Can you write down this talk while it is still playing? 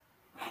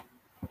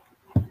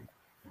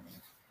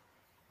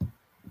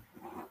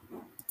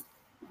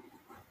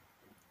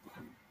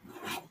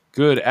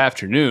Good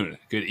afternoon,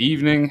 good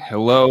evening,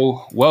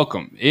 hello,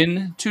 welcome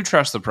in to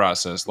Trust the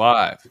Process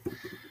Live.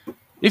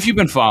 If you've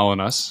been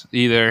following us,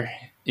 either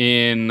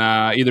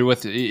if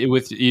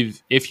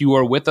you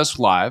are with us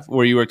live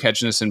or you are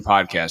catching us in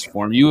podcast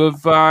form,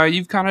 you've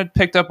kind of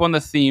picked up on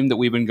the theme that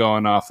we've been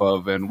going off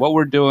of, and what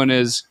we're doing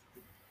is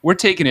we're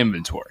taking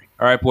inventory.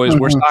 All right, boys,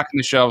 we're stocking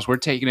the shelves. We're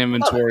taking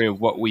inventory of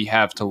what we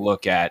have to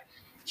look at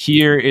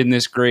here in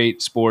this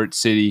great sports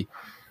city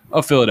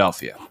of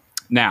Philadelphia.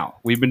 Now,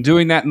 we've been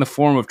doing that in the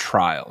form of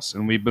trials,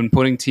 and we've been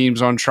putting teams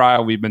on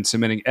trial. We've been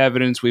submitting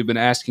evidence. We've been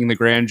asking the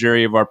grand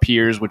jury of our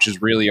peers, which is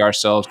really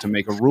ourselves, to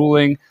make a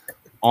ruling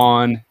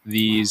on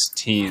these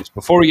teams.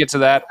 Before we get to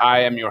that, I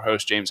am your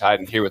host, James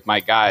Hyden, here with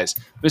my guys,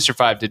 Mr.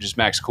 5 Digits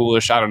Max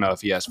Coolish. I don't know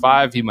if he has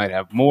 5. He might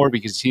have more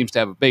because he seems to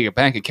have a bigger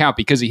bank account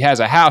because he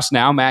has a house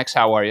now. Max,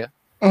 how are you?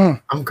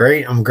 I'm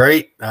great.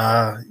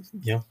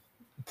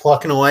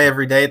 Plucking away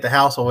every day at the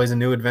house. Always a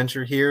new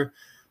adventure here.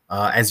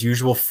 As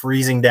usual,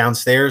 freezing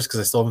downstairs because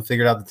I still haven't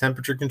figured out the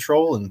temperature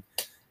control, and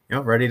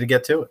ready to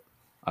get to it.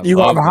 You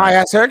got a high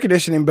ass air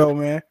conditioning bill,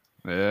 man.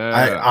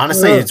 Yeah.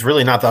 Honestly, it's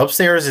really not. The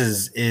upstairs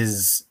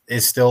is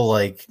still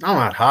like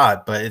not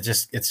hot, but it's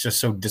just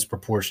so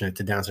disproportionate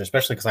to downstairs,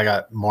 especially because I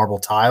got marble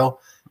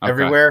tile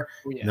everywhere.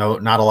 Yeah. No,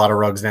 not a lot of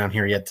rugs down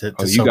here yet to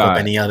soak up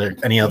any other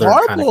kind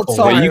of cold.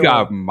 Wait, you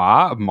got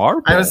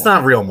marble? It's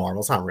not real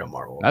marble. It's not real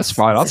marble. That's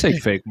fine. I'll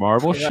take fake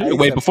marble.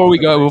 Wait, before we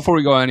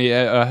go any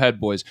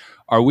ahead, boys.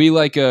 Are we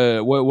like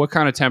what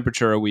kind of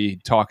temperature are we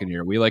talking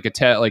here? Are we like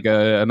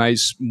a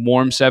nice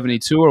warm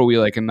 72, or are we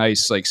like a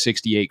nice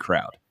 68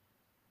 crowd?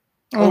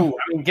 Oh,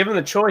 I mean, given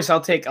the choice,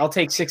 I'll take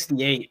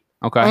 68.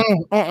 Okay.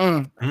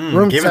 Given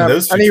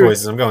those two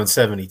choices, I'm going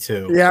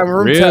 72. Yeah,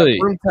 really.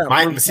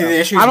 The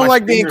issue is I don't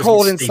like being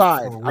cold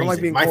inside. I don't like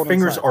being my cold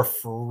fingers inside. are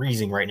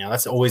freezing right now.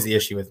 That's always the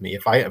issue with me.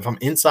 If I'm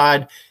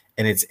inside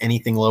and it's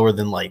anything lower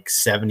than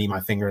 70, my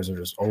fingers are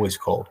just always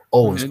cold.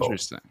 Always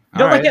Interesting. cold. You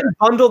don't like getting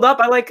bundled up?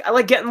 I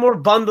like getting more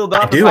bundled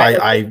up. I do.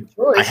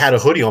 I had a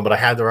hoodie on, but I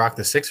had to rock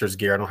the Sixers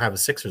gear. I don't have a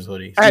Sixers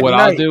hoodie.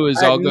 I'll do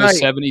is I'll go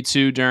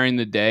 72 during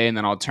the day, and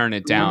then I'll turn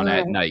it down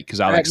at night because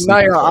I like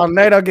sleeping cold. At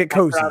night I'll get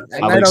cozy. I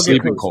like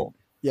sleeping cold.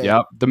 Yeah.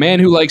 Yep. The man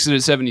who likes it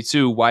at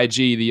 72, YG,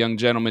 the young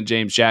gentleman,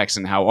 James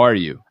Jackson. How are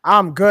you?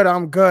 I'm good. I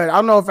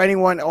don't know if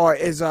anyone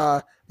is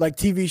like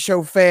TV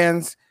show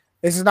fans.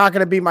 This is not going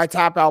to be my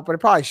tap out, but it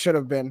probably should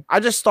have been. I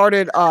just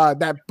started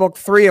that book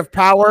 3 of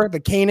Power, the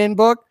Kanan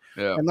book.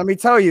 Yeah. And let me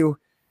tell you,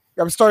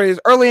 I'm starting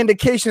early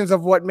indications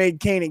of what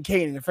made Kanan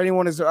Kanan, if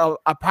anyone is a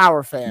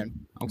Power fan.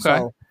 Okay.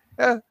 So,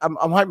 yeah, I'm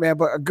hyped, man,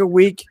 but a good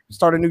week.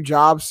 Start a new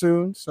job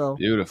soon. So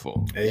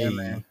beautiful. Hey, yeah,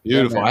 man.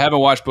 Beautiful. Yeah, man. I haven't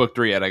watched book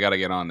 3 yet. I got to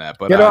get on that.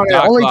 But get on it.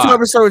 Only 2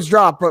 episodes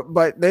dropped,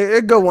 but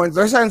they're good ones.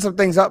 They're setting some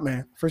things up,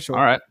 man, for sure.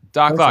 All right.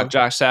 Doc Lock,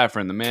 Josh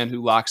Safran, the man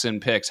who locks in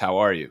picks. How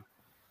are you?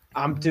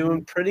 I'm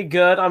doing pretty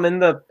good. I'm in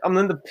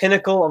the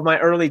pinnacle of my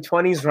early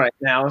 20s right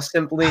now,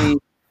 simply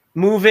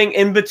moving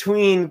in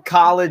between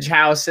college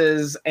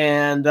houses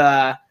and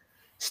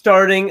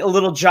starting a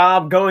little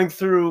job, going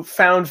through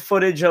found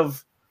footage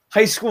of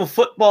high school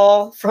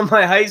football from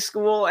my high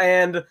school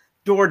and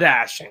door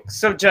dashing.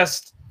 So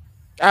just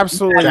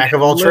absolutely jack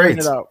of all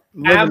trades.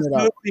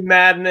 Absolutely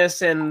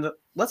madness. And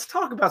let's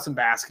talk about some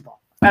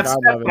basketball. That's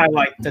what I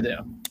like to do.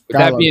 With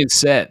that being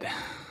said,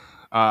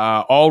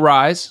 all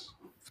rise.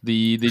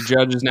 The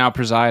judge is now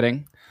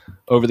presiding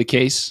over the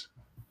case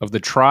of the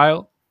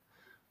trial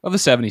of the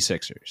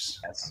 76ers.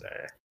 Yes,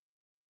 sir.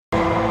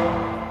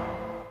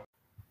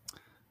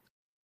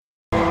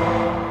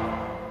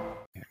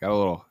 Got a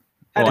little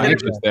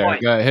anxious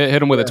there.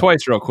 Hit him with it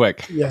twice real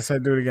quick. Yes, I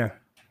do it again.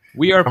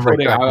 We are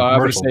putting – I'm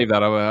going to save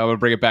that. I'm going to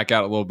bring it back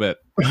out a little bit.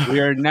 We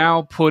are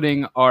now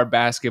putting our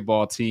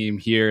basketball team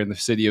here in the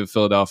city of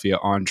Philadelphia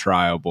on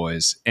trial,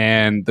 boys.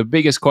 And the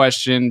biggest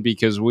question,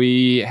 because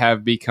we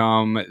have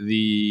become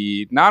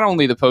not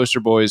only the poster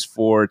boys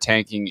for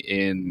tanking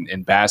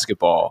in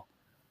basketball,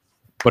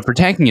 but for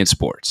tanking in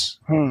sports.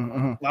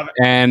 Love it.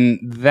 And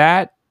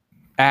that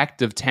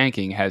act of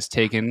tanking has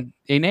taken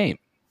a name.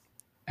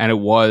 And it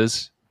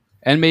was,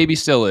 and maybe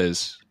still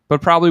is,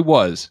 but probably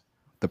was,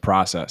 the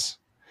process.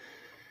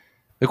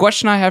 The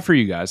question I have for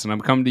you guys, and I'm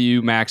coming to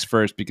you, Max,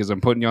 first, because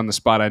I'm putting you on the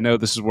spot. I know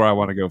this is where I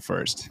want to go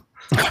first.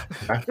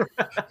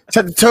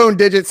 Set the tone,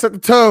 Digit. Set the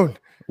tone.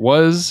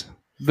 Was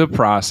the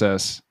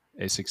process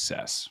a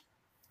success?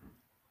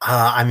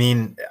 I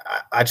mean,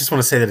 I just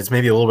want to say that it's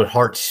maybe a little bit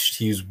hard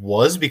to use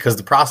 "was" because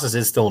the process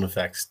is still in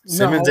effect.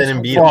 Simmons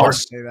and Embiid are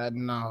say that.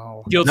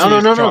 No.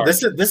 No.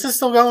 This is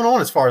still going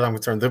on as far as I'm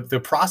concerned. The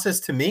process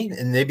to me,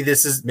 and maybe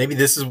this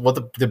is what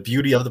the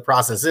beauty of the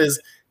process is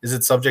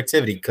its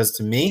subjectivity. Because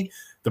to me,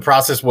 the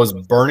process was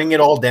burning it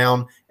all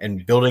down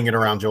and building it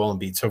around Joel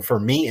Embiid. So for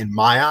me, in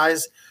my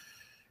eyes,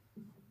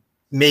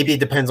 maybe it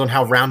depends on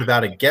how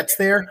roundabout it gets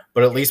there,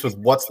 but at least with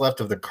what's left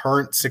of the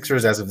current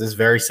Sixers as of this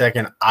very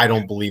second, I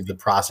don't believe the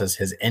process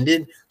has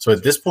ended. So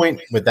at this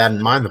point, with that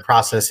in mind, the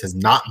process has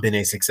not been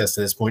a success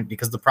to this point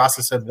because the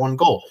process had one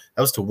goal.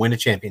 That was to win a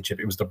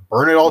championship. It was to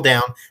burn it all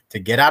down, to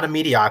get out of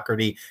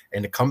mediocrity,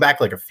 and to come back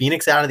like a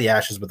phoenix out of the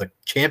ashes with a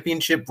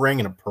championship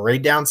ring and a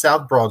parade down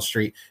South Broad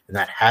Street, and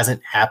that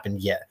hasn't happened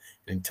yet.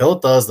 And until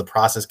it does, the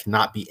process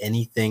cannot be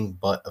anything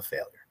but a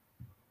failure.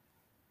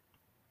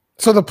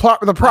 So the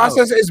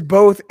process is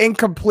both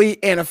incomplete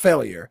and a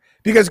failure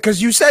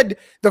because you said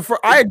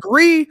I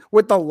agree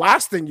with the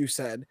last thing you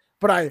said,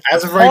 but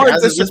as of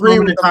this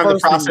moment in time, the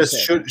process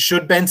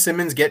should Ben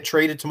Simmons get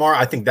traded tomorrow.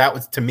 I think that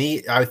was, to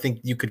me, I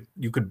think you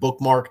could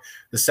bookmark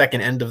the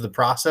second end of the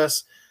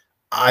process.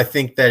 I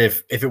think that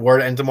if it were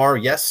to end tomorrow,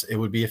 yes, it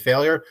would be a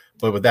failure.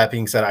 But with that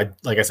being said,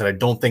 like I said, I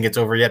don't think it's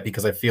over yet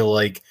because I feel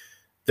like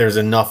there's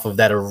enough of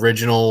that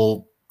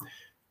original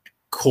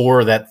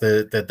core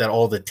that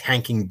all the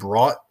tanking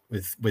brought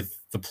with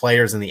the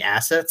players and the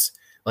assets.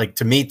 Like,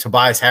 to me,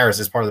 Tobias Harris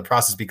is part of the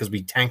process because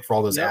we tanked for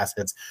all those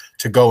assets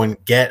to go and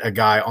get a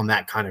guy on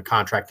that kind of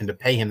contract and to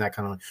pay him that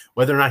kind of money.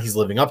 Whether or not he's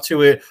living up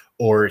to it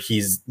or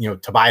he's,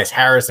 Tobias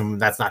Harris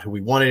and that's not who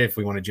we wanted. If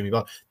we wanted Jimmy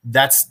Butler,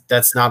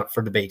 that's not up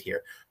for debate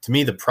here. To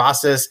me, the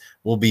process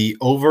will be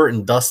over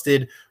and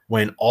dusted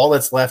when all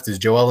that's left is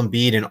Joel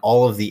Embiid and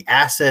all of the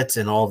assets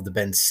and all of the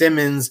Ben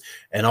Simmons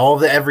and all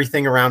of the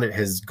everything around it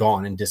has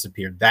gone and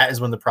disappeared. That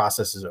is when the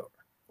process is over.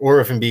 Or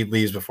if Embiid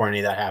leaves before any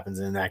of that happens,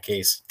 and in that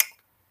case,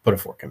 put a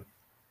fork in.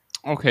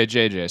 Okay,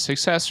 JJ,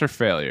 success or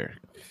failure?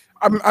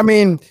 I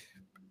mean,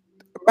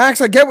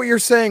 Max, I get what you're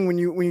saying when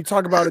you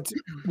talk about it.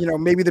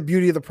 Maybe the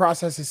beauty of the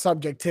process is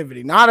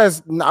subjectivity.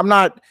 I'm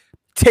not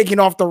taking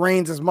off the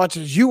reins as much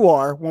as you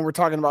are when we're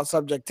talking about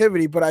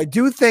subjectivity, but I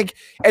do think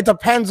it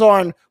depends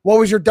on what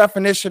was your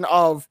definition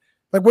of,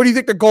 like, what do you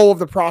think the goal of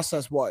the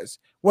process was?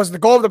 Was the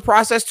goal of the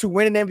process to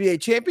win an NBA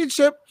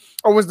championship,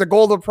 or was the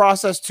goal of the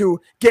process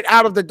to get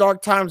out of the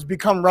dark times,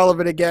 become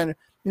relevant again,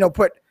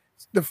 put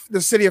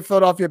the city of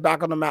Philadelphia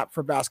back on the map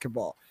for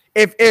basketball?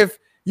 If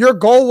your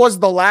goal was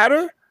the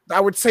latter, I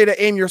would say to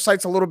aim your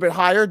sights a little bit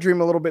higher, dream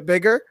a little bit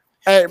bigger.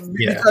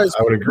 Because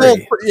I would agree.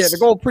 The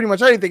goal of pretty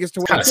much anything is to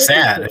win. Kind of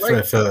sad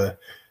if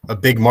a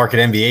big market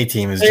NBA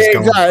team is just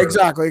going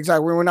exactly.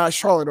 We're not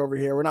Charlotte over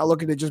here. We're not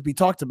looking to just be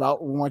talked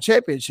about. We want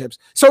championships.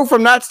 So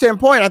from that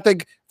standpoint, I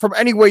think from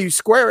any way you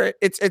square it,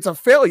 it's a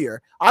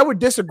failure. I would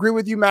disagree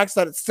with you, Max,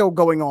 that it's still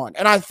going on.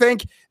 And I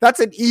think that's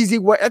an easy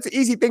way. That's an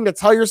easy thing to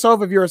tell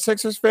yourself if you're a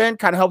Sixers fan.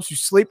 Kind of helps you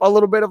sleep a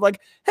little bit of like,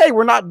 hey,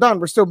 we're not done.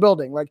 We're still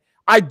building. Like,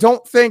 I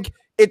don't think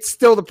it's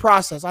still the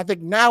process. I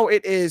think now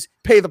it is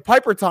pay the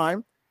piper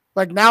time.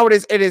 Like, now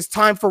it is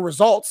time for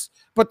results,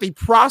 but the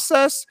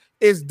process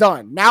is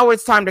done. Now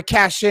it's time to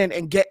cash in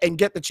and get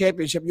the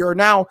championship. You're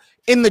now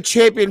in the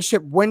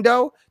championship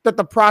window that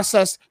the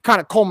process kind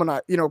of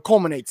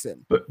culminates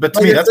in. But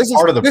to me, that's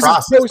part of the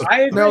process.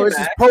 This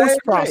is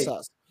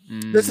post-process.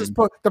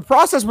 The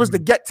process was to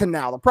get to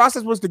now. The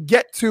process was to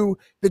get to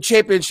the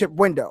championship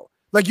window.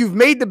 Like, you've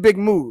made the big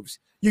moves.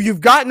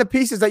 You've gotten the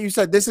pieces that you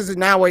said this is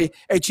now a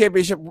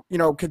championship,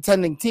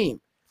 contending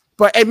team.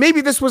 And maybe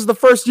this was the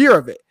first year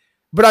of it.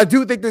 But I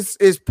do think this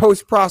is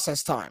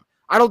post-process time.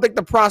 I don't think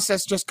the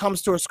process just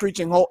comes to a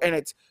screeching halt and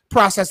it's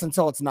processed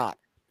until it's not.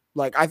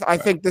 Like, I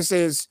think this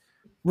is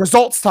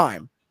results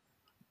time.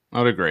 I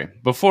would agree.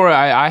 Before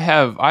I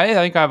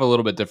think I have a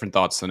little bit different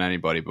thoughts than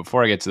anybody.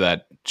 Before I get to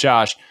that,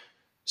 Josh,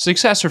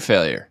 success or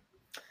failure?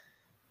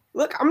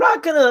 Look, I'm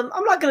not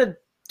gonna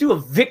do a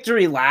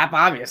victory lap,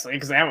 obviously,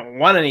 because I haven't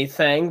won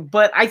anything.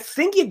 But I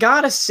think you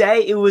gotta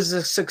say it was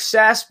a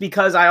success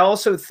because I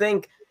also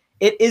think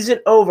it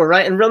isn't over,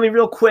 right? And really,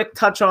 real quick,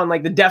 touch on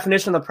like the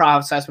definition of the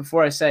process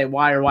before I say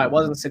why it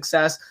wasn't a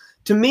success.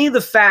 To me, the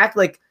fact,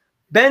 like,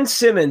 Ben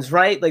Simmons,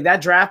 right? Like,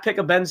 that draft pick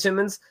of Ben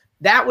Simmons,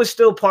 that was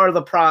still part of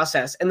the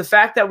process. And the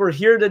fact that we're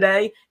here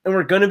today and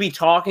we're going to be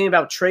talking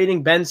about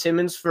trading Ben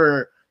Simmons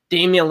for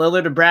Damian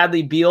Lillard or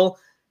Bradley Beal,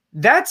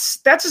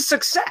 that's a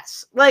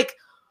success. Like,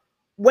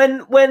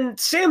 when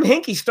Sam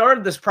Hinkie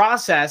started this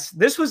process,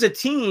 this was a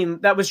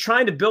team that was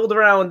trying to build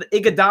around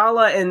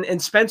Iguodala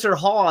and Spencer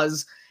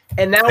Hawes.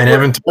 And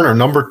Evan Turner,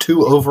 number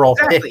 2 overall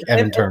pick,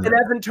 Turner. And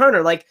Evan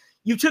Turner, like,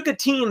 you took a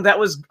team that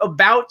was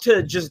about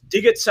to just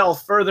dig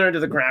itself further into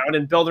the ground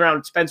and build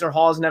around Spencer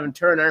Hawes and Evan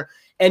Turner,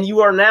 and you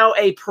are now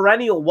a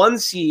perennial 1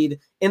 seed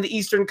in the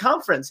Eastern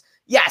Conference.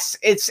 Yes,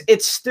 it's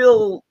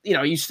still,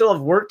 you still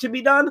have work to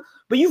be done,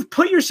 but you've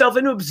put yourself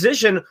into a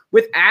position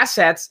with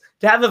assets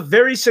to have a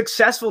very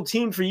successful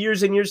team for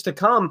years and years to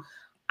come.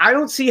 I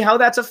don't see how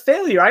that's a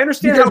failure. I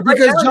understand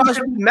because Josh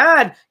is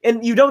mad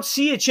and you don't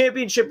see a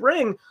championship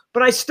ring,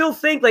 but I still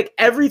think, like,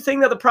 everything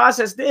that the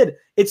process did,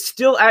 it's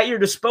still at your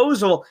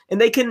disposal, and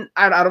they can,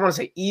 I don't want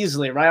to say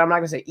easily, right? I'm not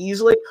going to say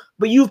easily,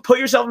 but you've put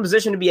yourself in a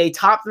position to be a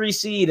top 3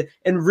 seed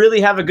and really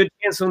have a good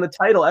chance to win the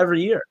title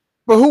every year.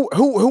 But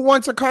who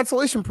wants a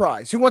consolation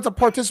prize? Who wants a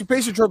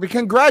participation trophy?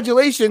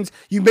 Congratulations,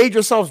 you made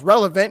yourselves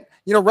relevant.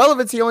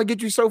 Relevancy only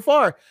gets you so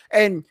far.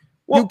 And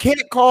you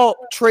can't call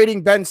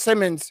trading Ben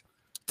Simmons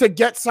to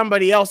get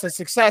somebody else a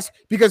success,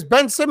 because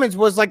Ben Simmons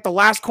was like the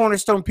last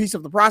cornerstone piece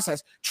of the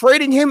process.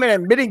 Trading him and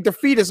admitting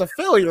defeat is a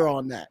failure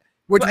on that.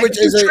 Which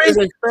is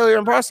a failure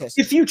in process.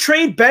 If you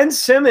trade Ben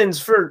Simmons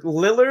for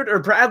Lillard or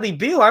Bradley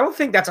Beal, I don't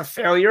think that's a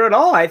failure at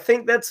all. I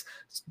think that's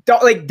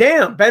like,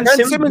 damn, Ben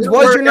Simmons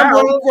was your number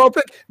 1 overall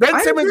pick.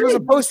 Ben Simmons was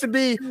supposed to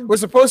be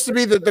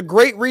the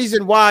great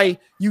reason why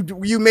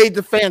you made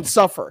the fans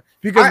suffer,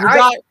 because we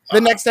got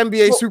the next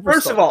NBA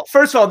superstar.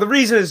 First of all, the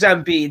reason is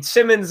Embiid,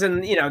 Simmons,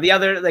 and the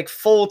other like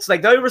Fultz,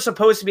 like they were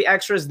supposed to be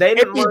extras. They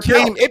didn't work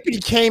out. It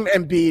became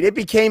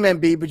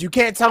Embiid, but you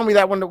can't tell me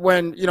that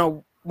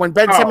when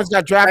Ben Simmons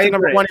got drafted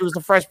number 1, he was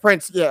the Fresh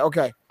Prince. Yeah,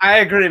 okay. I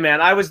agree,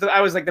 man. I was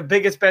like the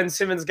biggest Ben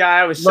Simmons guy.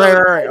 I was so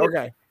right,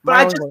 okay.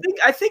 But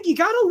I think you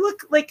gotta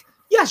look like,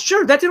 yeah,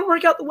 sure, that didn't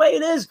work out the way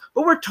it is,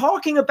 but we're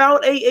talking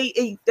about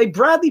a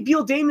Bradley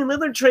Beal, Damian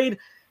Lillard trade,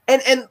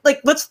 and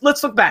like let's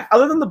look back.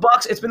 Other than the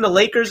Bucks, it's been the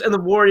Lakers and the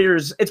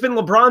Warriors. It's been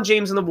LeBron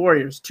James and the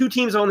Warriors. 2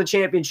 teams won the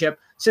championship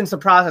since the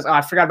process. Oh,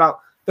 I forgot about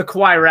the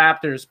Kawhi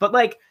Raptors, but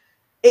like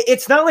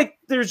it's not like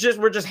we're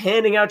just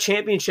handing out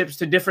championships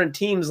to different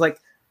teams. Like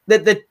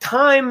the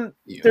time,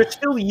 there's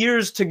still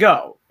years to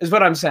go, is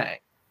what I'm saying.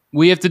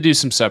 We have to do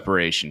some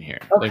separation here.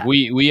 Okay. Like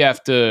we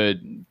have to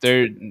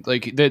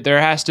there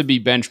has to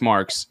be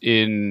benchmarks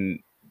in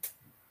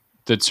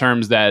the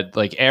terms that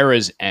like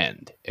eras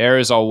end.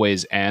 Eras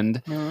always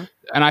end. Mm-hmm.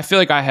 And I feel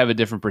like I have a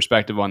different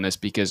perspective on this,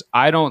 because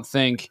I don't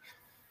think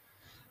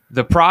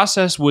the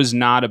process was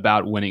not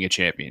about winning a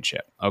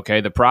championship.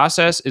 Okay. The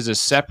process is a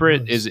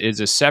separate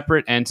is a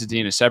separate entity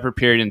in a separate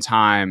period in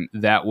time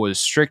that was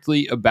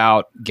strictly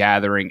about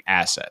gathering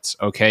assets.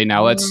 Okay.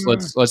 Now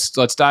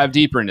let's dive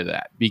deeper into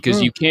that,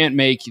 because you can't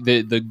make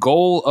the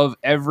goal of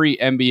every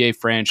NBA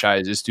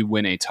franchise is to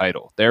win a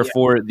title.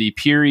 Therefore, the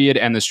period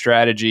and the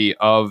strategy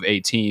of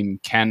a team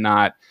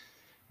cannot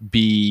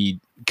be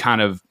kind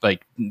of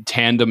like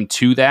tandem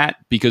to that,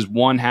 because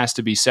one has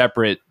to be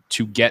separate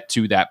to get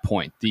to that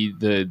point.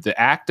 The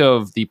act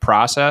of the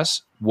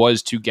process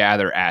was to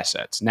gather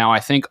assets. Now, I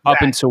think up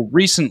until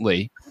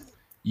recently,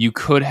 you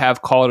could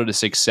have called it a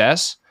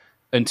success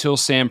until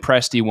Sam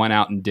Presti went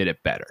out and did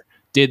it better.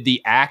 Did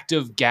the act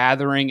of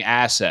gathering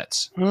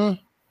assets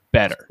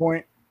better.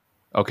 Point.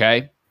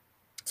 Okay?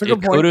 It's a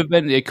good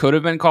point. It could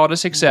have been called a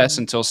success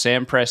until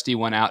Sam Presti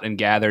went out and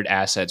gathered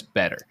assets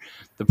better.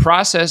 The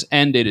process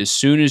ended as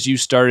soon as you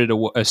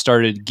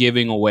started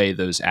giving away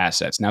those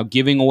assets. Now,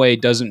 giving away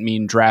doesn't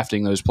mean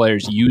drafting those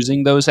players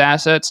using those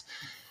assets.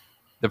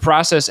 The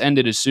process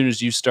ended as soon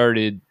as you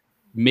started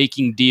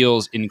making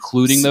deals,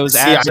 including those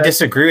assets. I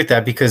disagree with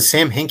that, because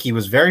Sam Hinkie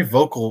was very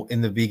vocal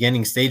in the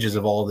beginning stages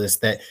of all this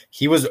that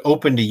he was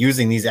open to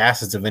using these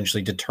assets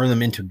eventually to turn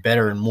them into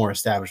better and more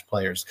established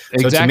players.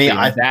 Exactly. So to me,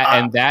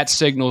 that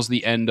signals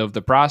the end of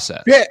the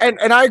process. Yeah,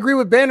 and I agree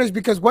with Banners,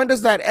 because when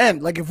does that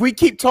end? Like, if we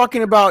keep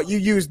talking about you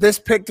use this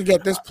pick to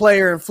get this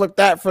player and flip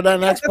that for the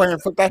next player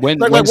and flip that,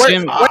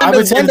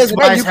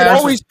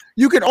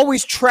 you can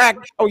always track,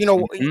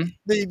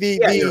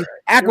 the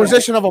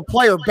acquisition of a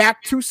player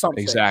back to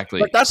something.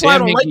 Exactly. But that's why I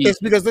don't like this,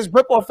 because this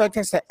ripple effect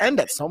has to end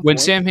at some point. When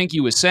Sam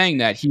Hinkie was saying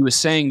that, he was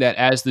saying that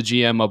as the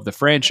GM of the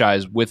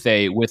franchise with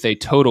a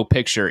total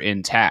picture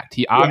intact.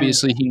 He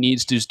obviously he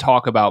needs to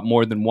talk about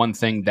more than one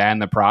thing than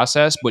the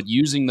process, but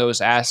using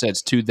those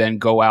assets to then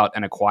go out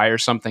and acquire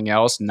something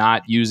else,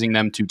 not using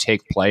them to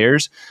take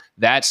players,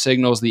 that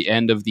signals the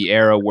end of the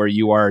era where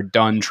you are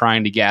done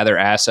trying to gather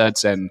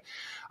assets, and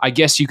I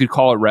guess you could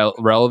call it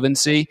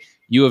relevancy.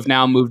 You have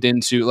now moved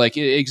into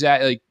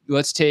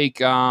let's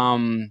take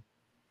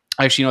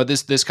actually,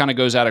 this kind of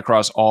goes out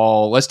across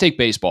all. Let's take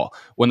baseball.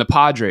 When the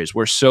Padres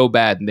were so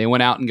bad and they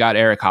went out and got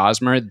Eric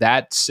Hosmer,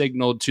 that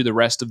signaled to the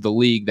rest of the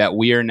league that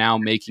we are now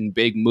making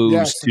big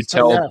moves to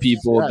tell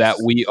people that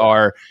we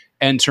are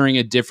entering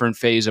a different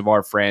phase of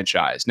our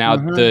franchise. Now,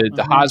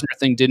 the Hosmer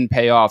thing didn't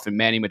pay off, and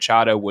Manny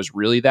Machado was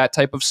really that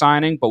type of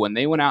signing. But when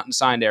they went out and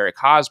signed Eric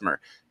Hosmer,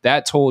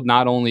 that told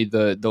not only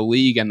the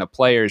league and the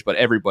players, but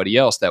everybody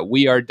else that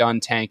we are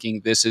done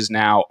tanking. This is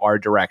now our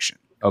direction.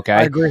 Okay?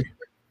 I agree.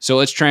 So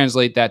let's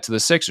translate that to the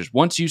Sixers.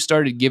 Once you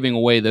started giving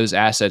away those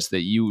assets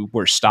that you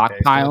were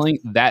stockpiling,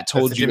 that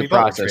told you the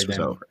process was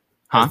over.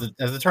 As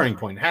the turning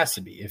point, it has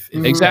to be.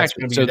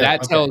 Exactly. So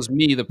that tells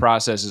me the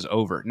process is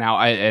over. Now,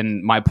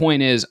 and my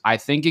point is, I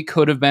think it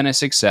could have been a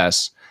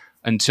success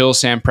until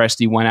Sam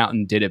Presti went out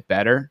and did it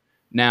better.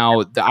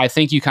 Now, I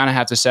think you kind of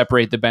have to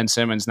separate the Ben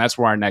Simmons, and that's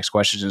where our next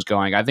question is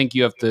going. I think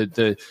you have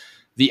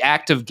the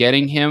act of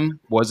getting him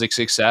was a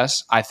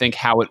success. I think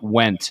how it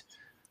went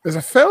is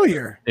a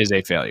failure. Is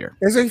a failure.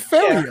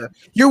 Yeah.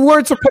 You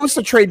weren't supposed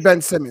to trade Ben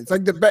Simmons.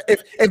 Like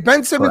if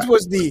Ben Simmons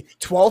was the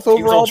 12th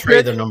overall pick,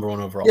 trade the number 1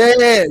 overall.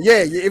 Yeah.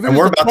 And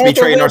we're about to be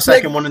trading our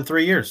second one in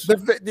 3 years. The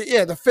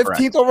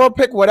 15th overall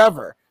pick,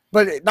 whatever.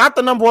 But not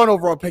the number 1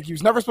 overall pick. He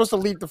was never supposed to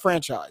leave the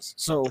franchise.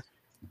 So,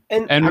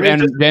 and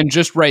then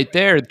just right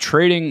there,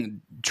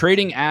 trading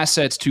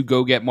assets to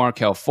go get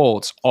Markelle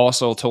Fultz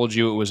also told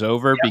you it was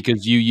over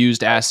because you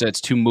used assets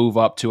to move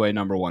up to a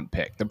number 1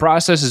 pick. The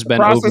process has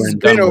been over.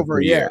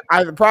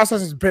 The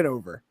process has been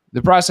over.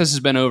 The process has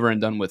been over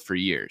and done with for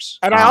years.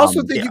 And I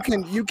also think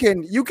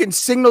you can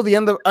signal the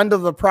end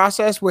of the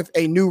process with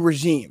a new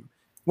regime.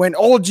 When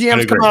old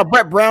GMs come out,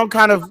 Brett Brown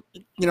kind of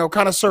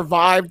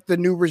survived the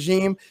new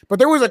regime, but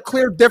there was a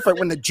clear difference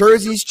when the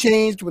jerseys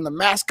changed, when the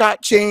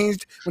mascot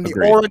changed, when the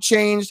aura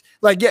changed.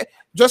 Like, yeah,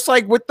 just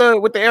like with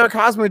the Eric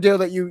Hosmer deal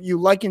that you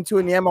likened to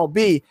in the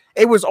MLB,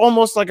 it was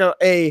almost like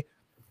a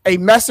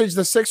message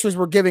the Sixers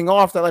were giving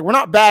off that, like, we're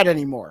not bad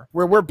anymore.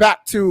 We're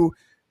back to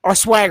our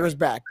swagger's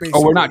back.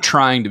 Basically. Oh, we're not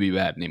trying to be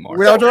bad anymore.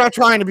 We're not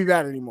trying to be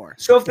bad anymore.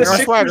 So if the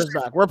Sixers, swagger's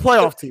back, we're a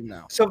playoff team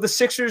now. So if the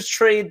Sixers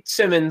trade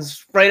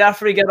Simmons right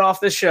after we get off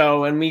the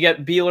show and we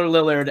get Beal or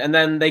Lillard, and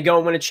then they go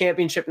and win a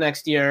championship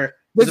next year.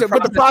 But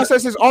the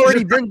process has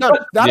already been done.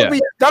 That'll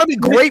be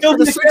great for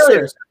the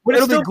Sixers.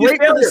 It'll be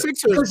great for the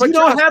Sixers. Because you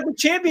don't have the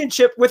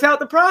championship without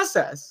the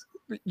process.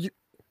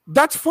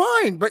 That's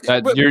fine, but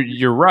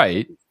you're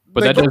right.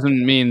 But that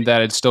doesn't mean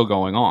that it's still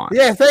going on.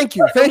 Yeah, thank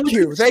you.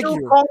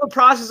 Call the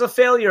process a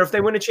failure if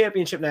they win a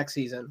championship next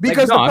season.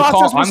 Because the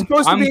process was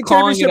supposed to be a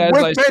championship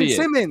with Ben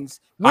Simmons.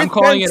 I'm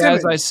calling it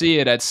as I see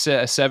it at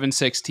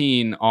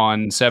 7-16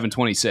 on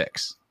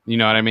 7-26. You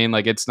know what I mean?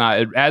 Like, it's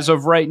not as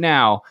of right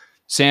now.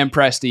 Sam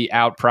Presti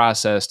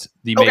out-processed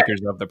the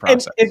makers of the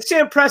process. And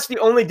Sam Presti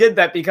only did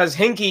that because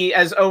Hinkie,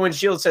 as Owen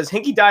Shields says,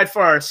 Hinkie died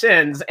for our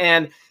sins,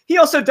 and he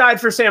also died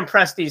for Sam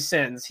Presti's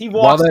sins.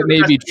 While that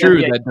may be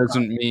true, that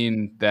doesn't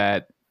mean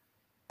that,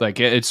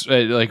 like, it's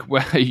like,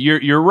 well,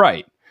 you're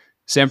right.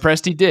 Sam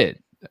Presti did,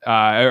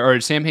 or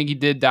Sam Hinkie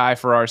did die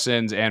for our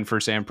sins and for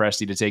Sam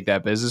Presti to take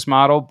that business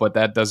model, but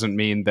that doesn't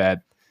mean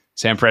that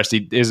Sam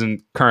Presti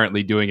isn't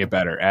currently doing it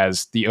better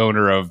as the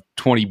owner of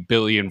 20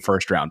 billion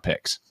first-round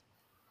picks.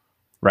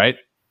 Right?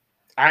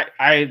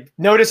 I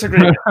no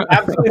disagreement.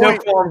 Absolutely no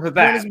qualms with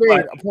that.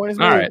 Point is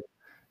made. All right.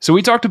 So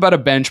we talked about a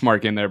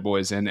benchmark in there,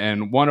 boys,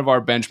 and one of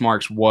our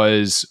benchmarks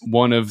was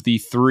one of the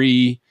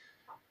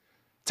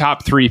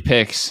top three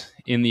picks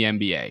in the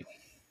NBA.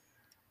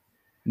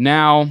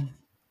 Now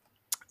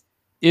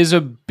is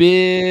a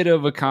bit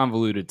of a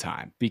convoluted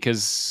time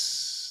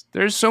because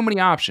there's so many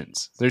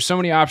options. There's so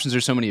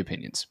many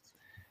opinions.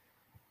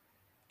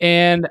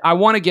 And I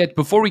want to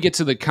before we get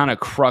to the kind of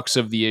crux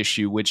of the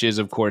issue, which is,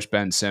 of course,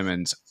 Ben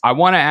Simmons, I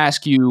want to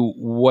ask you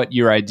what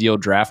your ideal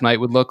draft night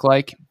would look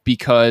like,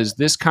 because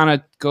this kind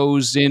of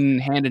goes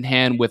hand in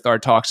hand with our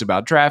talks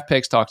about draft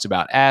picks, talks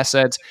about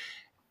assets,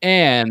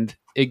 and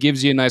it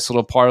gives you a nice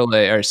little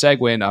parlay or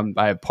segue. And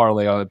I have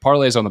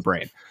parlays on the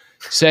brain.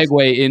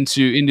 Segue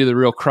into the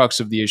real crux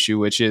of the issue,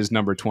 which is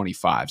number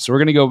 25. So we're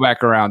going to go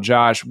back around.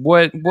 Josh,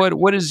 what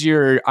does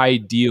your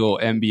ideal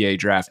NBA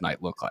draft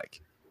night look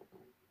like?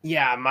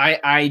 Yeah, my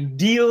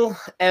ideal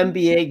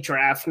NBA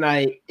draft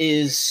night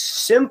is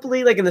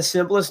simply, like, in the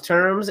simplest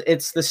terms,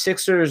 it's the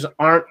Sixers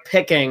aren't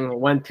picking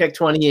when pick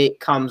 28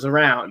 comes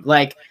around.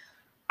 Like,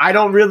 I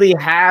don't really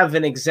have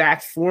an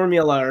exact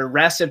formula or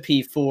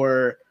recipe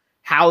for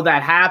how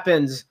that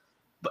happens.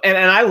 And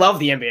I love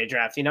the NBA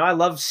draft. You know, I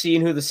love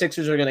seeing who the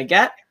Sixers are going to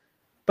get.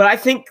 But I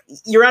think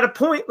you're at a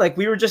point, like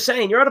we were just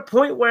saying, you're at a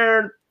point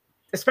where,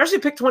 especially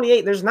pick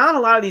 28, there's not a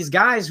lot of these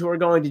guys who are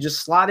going to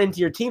just slot into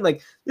your team.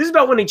 Like, this is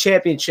about winning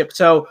championships.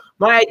 So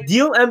my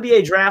ideal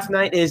NBA draft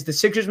night is the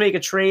Sixers make a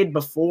trade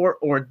before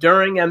or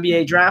during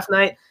NBA draft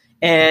night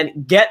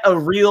and get a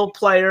real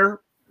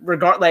player.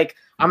 Like,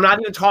 I'm not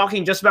even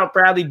talking just about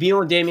Bradley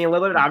Beal and Damian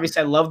Lillard.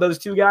 Obviously, I love those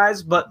two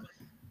guys, but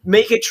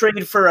make a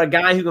trade for a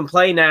guy who can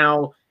play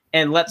now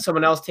and let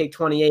someone else take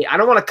 28. I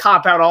don't want to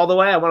cop out all the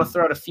way. I want to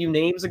throw out a few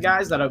names of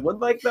guys that I would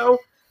like, though.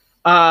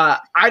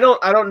 I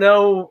don't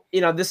know.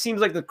 You know, this seems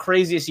like the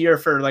craziest year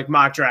for, like,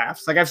 mock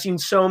drafts. Like, I've seen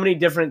so many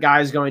different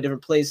guys going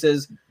different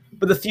places,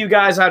 but the few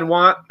guys I'd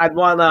want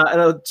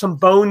some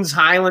Bones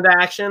Highland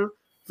action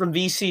from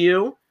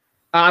VCU.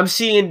 I'm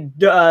seeing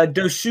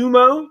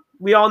Dosumo.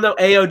 We all know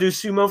Ayo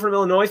Dosumo from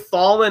Illinois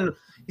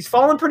He's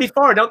fallen pretty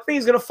far. I don't think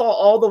he's going to fall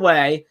all the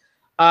way.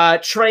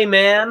 Trey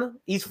Mann,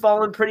 he's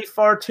fallen pretty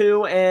far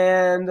too.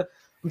 And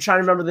I'm trying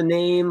to remember the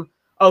name.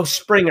 Oh,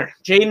 Springer,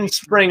 Jaden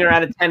Springer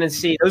out of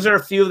Tennessee. Those are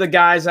a few of the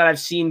guys that I've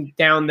seen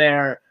down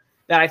there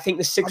that I think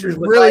the Sixers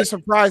would really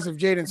surprised if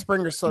Jaden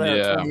Springer's still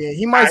there at 28.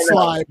 He might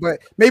slide, but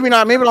maybe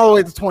not. Maybe not all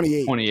the way to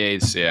 28.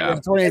 28's, yeah.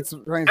 28's.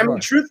 I mean,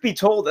 truth be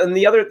told, and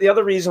the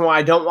other reason why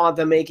I don't want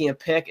them making a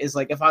pick is,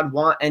 like, if I'd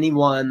want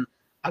anyone,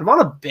 I'd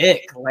want a big.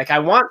 Like, I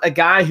want a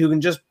guy who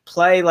can just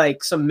play,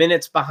 like, some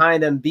minutes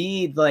behind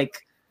Embiid.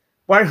 Like,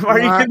 why are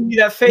you giving me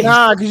that face?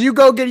 Nah, because you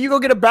go get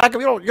a backup.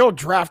 You don't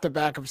draft a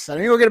backup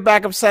center. You go get a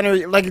backup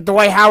center like the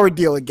Dwight Howard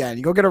deal again.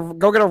 You go get a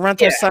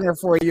rental center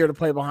for a year to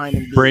play behind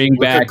him. Bring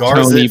back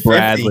Tony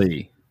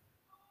Bradley.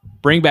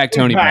 Bring back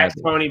Tony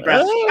Bradley.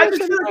 I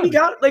just feel like we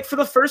got, like, for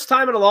the first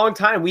time in a long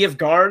time, we have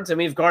guards and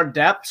we have guard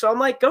depth. So I'm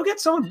like, go get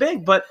someone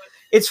big. But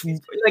it's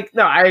like,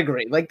 no, I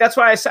agree. Like, that's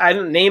why I said I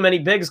didn't name any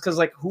bigs, because,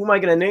 like, who am I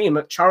going to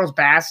name? Charles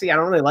Bassey. I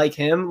don't really like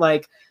him.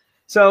 Like.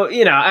 So,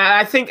 you know,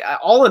 I think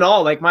all in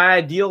all, like, my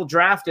ideal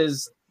draft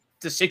is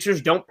the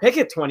Sixers don't pick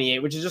at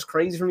 28, which is just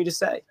crazy for me to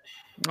say.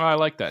 Oh, I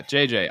like that.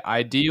 JJ,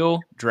 ideal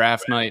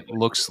draft night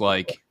looks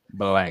like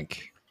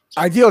blank.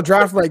 Ideal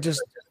draft night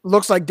just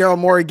looks like Daryl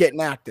Morey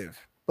getting active.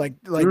 Like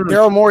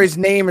Daryl Morey's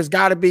name has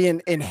got to be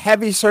in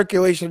heavy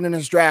circulation in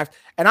his draft,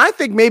 and I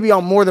think maybe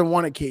on more than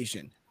one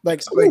occasion. I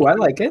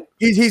like it.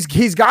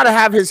 He's got to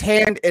have his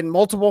hand in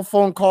multiple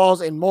phone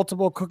calls and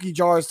multiple cookie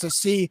jars to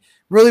see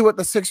really what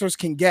the Sixers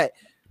can get.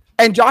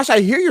 And Josh,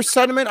 I hear your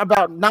sentiment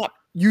about not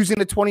using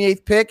the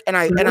 28th pick, and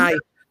I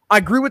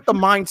agree with the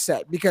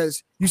mindset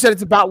because you said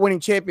it's about winning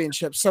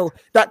championships. So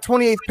that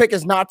 28th pick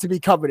is not to be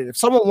coveted. If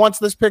someone wants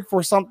this pick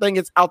for something,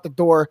 it's out the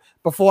door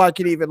before I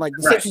could even the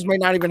Sixers may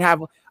not even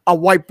have a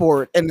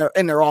whiteboard in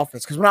their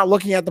office because we're not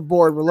looking at the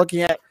board. We're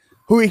looking at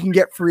who we can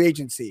get free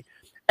agency.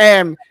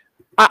 And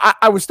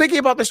I was thinking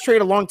about this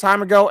trade a long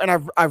time ago,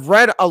 and I've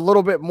read a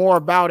little bit more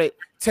about it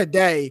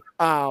today.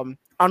 On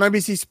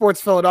NBC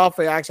Sports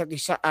Philadelphia, I actually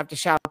have to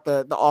shout out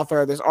the author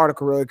of this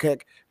article really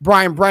quick.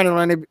 Brian Brennan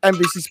on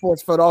NBC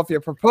Sports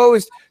Philadelphia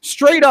proposed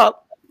straight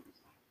up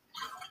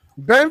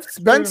Ben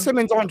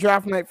Simmons on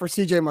draft night for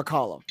CJ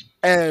McCollum.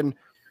 And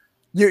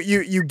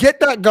you get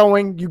that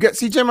going. You get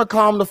CJ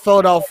McCollum to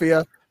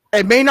Philadelphia.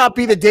 It may not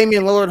be the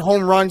Damian Lillard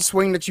home run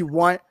swing that you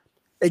want.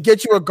 It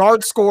gets you a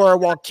guard scorer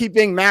while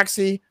keeping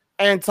Maxey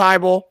and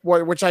Tybal,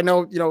 which I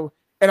know,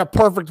 in a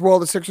perfect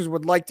world, the Sixers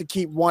would like to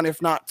keep one,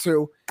 if not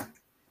two.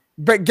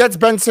 But gets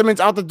Ben Simmons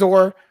out the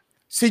door.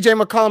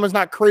 CJ McCollum is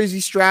not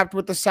crazy strapped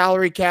with the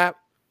salary cap.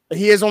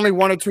 He is only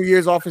 1 or 2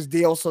 years off his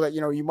deal, so that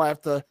you might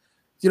have to,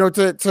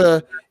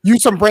 to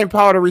use some brain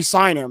power to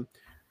re-sign him.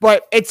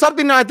 But it's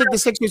something that I think the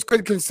Sixers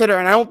could consider,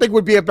 and I don't think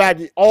would be a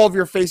bad. All of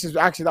your faces,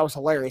 actually, that was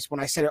hilarious when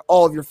I said it.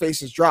 All of your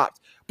faces dropped,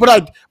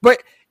 but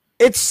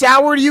it's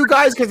sour to you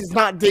guys because it's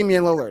not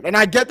Damian Lillard, and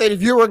I get that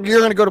if you're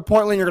going to go to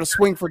Portland, you're going to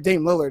swing for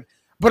Dame Lillard.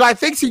 But I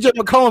think CJ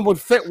McCollum would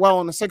fit well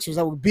in the Sixers.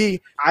 That would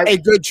be a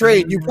good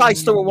trade. You probably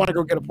still would want to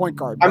go get a point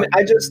guard. I mean,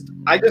 I just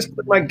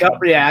my gut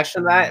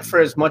reaction to that, for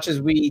as much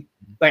as we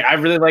I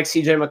really like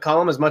CJ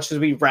McCollum, as much as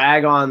we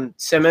rag on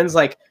Simmons,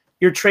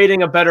 you're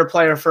trading a better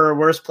player for a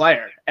worse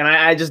player, and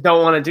I just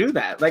don't want to do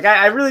that.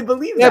 I really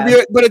believe that.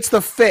 Yeah, but it's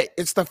the fit.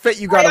 It's the fit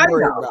you got to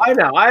worry about. I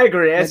know. I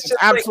agree. It's just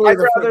absolutely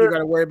the fit you got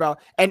to worry about.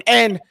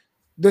 And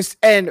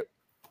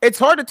it's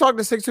hard to talk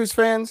to Sixers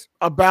fans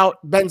about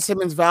Ben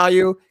Simmons'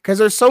 value because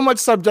there's so much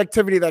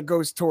subjectivity that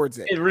goes towards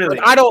it. It really.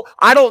 I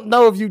don't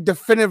know if you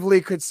definitively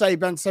could say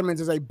Ben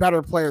Simmons is a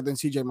better player than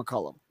CJ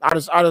McCollum. I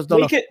just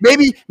don't know.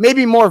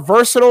 Maybe more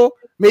versatile.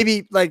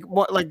 Maybe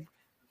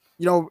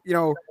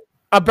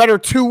a better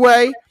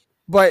two-way,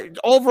 but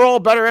overall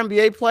better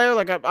NBA player.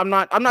 I'm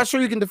not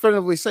sure you can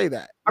definitively say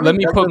that. Let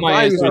me put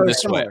my answer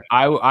this way.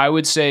 I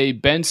would say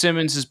Ben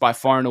Simmons is by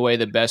far and away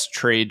the best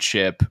trade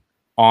chip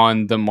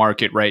on the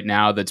market right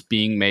now that's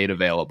being made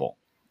available.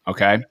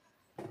 Okay.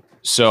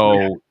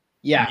 So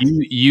yeah,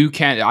 you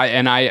can't,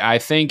 I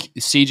think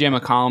CJ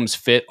McCollum's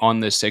fit on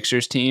the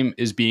Sixers team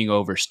is being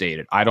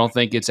overstated. I don't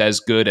think it's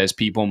as good as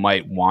people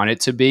might want it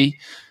to be.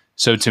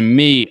 So to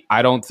me,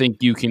 I don't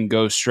think you can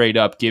go straight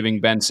up giving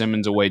Ben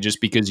Simmons away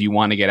just because you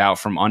want to get out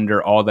from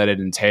under all that it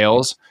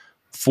entails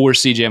for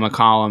CJ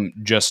McCollum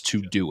just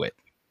to do it.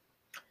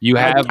 You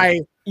have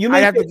to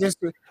just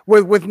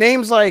with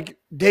names like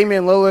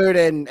Damian Lillard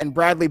and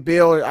Bradley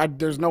Beal.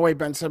 There's no way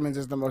Ben Simmons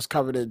is the most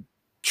coveted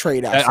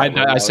trade asset.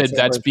 I said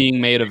that's being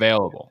made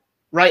available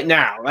right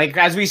now,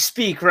 as we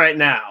speak right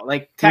now.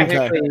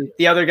 Technically,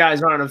 the other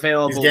guys aren't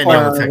available. He's getting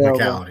on the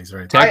technicalities,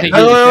 right?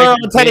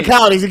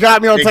 Technicalities. You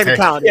got me on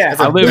technicalities. Yeah,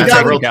 I live in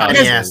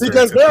technicalities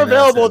because they're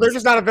available. They're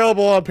just not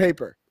available on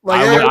paper.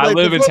 I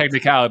live in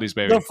technicalities,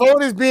 baby. The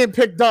phone is being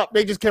picked up.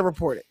 They just can't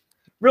report it.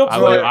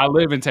 I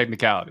live in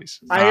technicalities.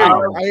 I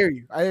hear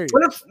you.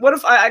 What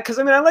if because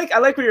I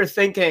like what you're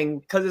thinking,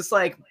 because it's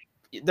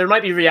there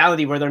might be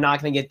reality where they're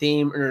not going to get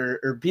Dame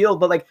or Beal,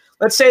 but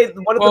let's say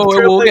one of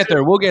the we'll get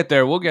there. We'll get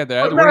there.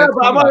 I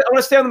want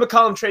to stay on the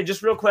McCollum trade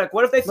just real quick.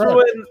 What if they threw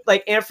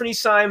in Anthony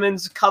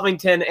Simons,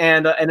 Covington,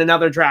 and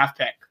another draft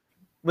pick?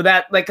 Would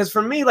that because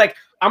for me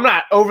I'm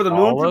not over the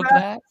moon for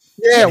that.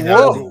 Yeah,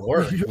 that would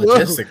work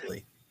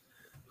logistically.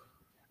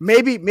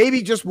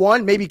 Maybe just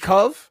one, maybe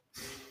Cove.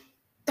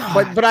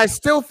 But I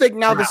still think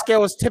now the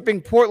scale is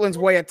tipping Portland's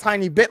way a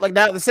tiny bit.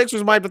 The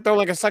Sixers might have to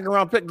throw a second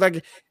round pick,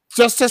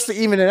 just to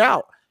even it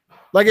out.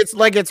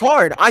 It's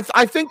hard.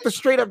 I think the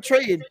straight up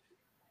trade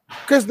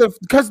because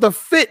the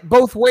fit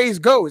both ways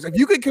goes.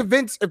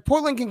 If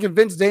Portland can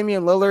convince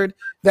Damian Lillard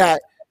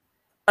that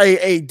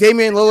a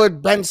Damian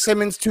Lillard Ben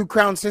Simmons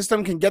 2-crown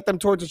system can get them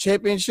towards a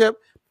championship,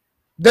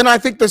 then I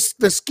think the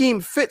scheme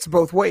fits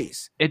both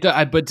ways.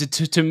 But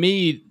to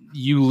me,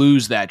 you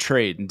lose that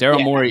trade. And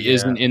Daryl Morey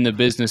isn't in the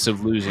business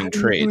of losing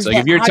trades.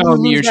 If you're telling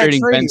me you're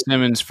trading Ben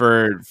Simmons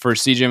for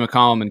CJ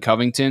McCollum and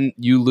Covington,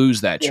 you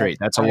lose that trade.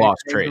 That's a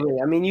lost trade.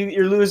 I mean,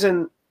 you're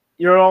losing.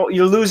 You're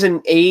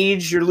losing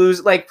age. You're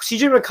losing.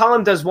 CJ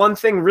McCollum does one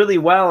thing really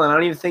well, and I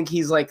don't even think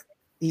he's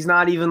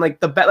not even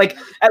the best.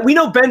 We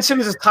know Ben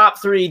Simmons is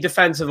top 3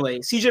 defensively.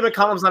 CJ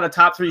McCollum's not a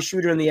top 3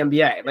 shooter in the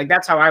NBA.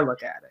 That's how I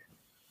look at it.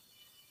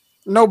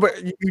 No,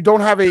 but you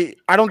don't have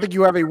I don't think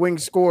you have a wing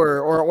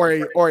scorer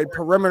or a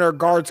perimeter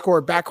guard scorer,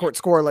 backcourt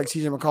scorer like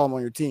CJ McCollum on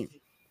your team.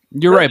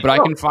 You're right, but I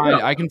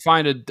can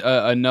find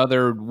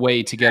another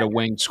way to get a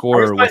wing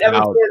scorer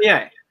without.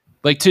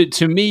 Like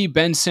to me,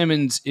 Ben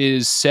Simmons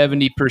is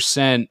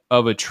 70%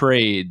 of a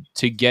trade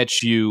to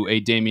get you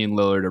a Damian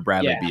Lillard or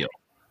Bradley Beal.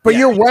 But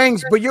you're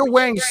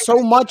weighing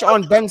so much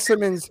on Ben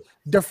Simmons'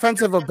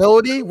 defensive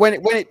ability when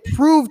it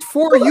proved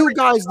for you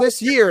guys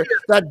this year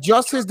that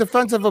just his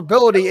defensive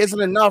ability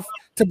isn't enough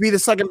to be the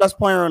second best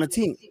player on a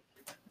team.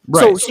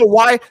 Right. So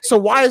why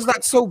is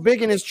that so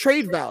big in his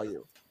trade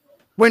value?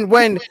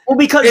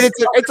 Because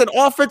it's an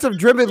offensive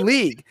driven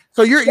league.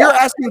 So you're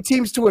asking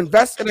teams to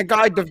invest in a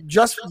guy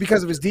just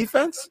because of his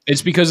defense?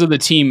 It's because of the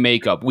team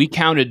makeup. We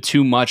counted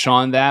too much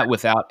on that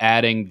without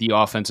adding the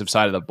offensive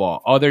side of the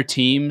ball. Other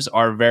teams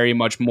are very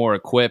much more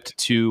equipped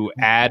to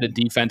add a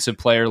defensive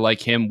player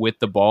like him with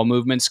the ball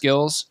movement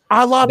skills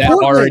that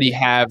already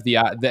have the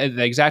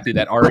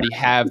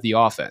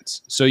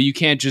offense. So you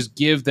can't just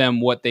give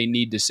them what they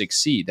need to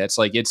succeed. That's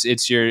like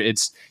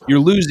you're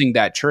losing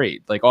that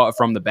trade like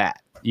from the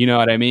bat. You know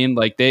what I mean?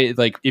 Like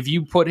if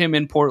you put him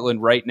in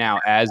Portland right now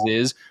as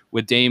is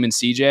with Dame and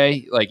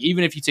CJ, like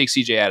even if you take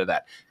CJ out of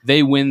that,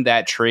 they win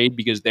that trade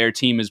because their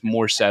team is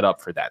more set up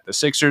for that. The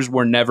Sixers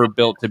were never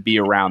built to be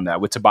around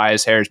that, with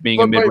Tobias Harris being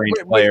a mid-range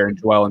player and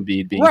Joel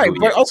Embiid being right.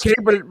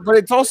 But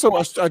it's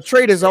also a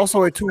trade is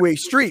also a two-way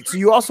street. So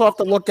you also have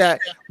to look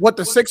at what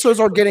the Sixers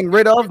are getting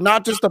rid of,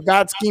 not just a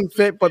bad scheme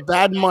fit, but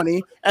bad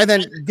money, and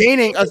then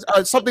gaining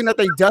something that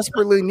they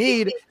desperately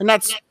need, and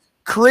that's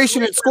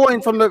creation and scoring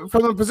from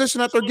the position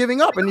that they're giving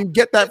up, and you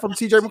get that from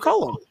CJ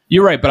McCollum.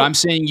 You're right, but I'm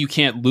saying you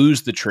can't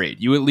lose the trade.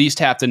 You at least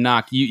have to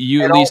knock.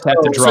 You at least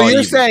have to draw.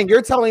 So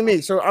you're telling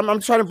me. So I'm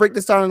trying to break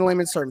this down in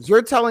layman's terms.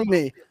 You're telling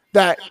me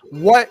that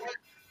what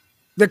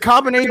the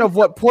combination of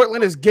what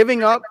Portland is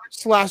giving up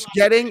 /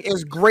 getting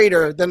is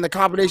greater than the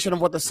combination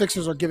of what the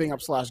Sixers are giving up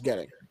 /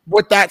 getting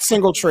with that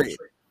single trade.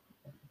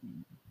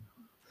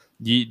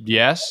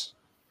 Yes.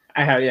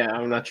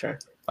 I'm not sure.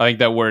 I think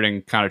that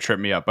wording kind of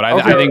tripped me up, but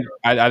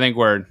I think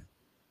we're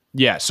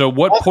So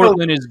what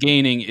Portland is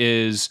gaining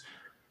is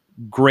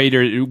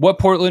greater. What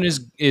Portland is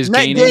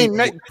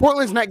gaining.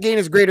 Portland's net gain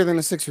is greater than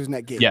the Sixers'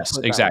 net gain. Yes,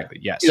 exactly.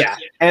 Yes. Yeah,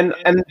 and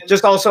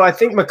just also, I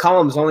think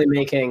McCollum's only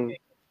making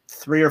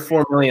 $3 or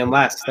 $4 million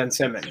less than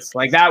Simmons.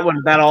 Like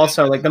that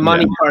also like the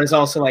money part is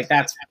also like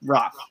that's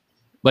rough.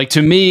 Like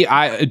to me,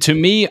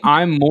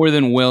 I'm more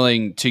than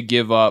willing to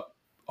give up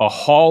a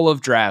haul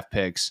of draft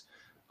picks,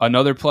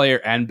 another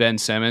player, and Ben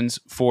Simmons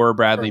for a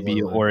Bradley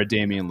Beal or a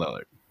Damian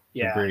Lillard.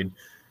 Yeah. Agreed.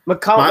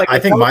 I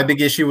think my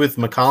big issue with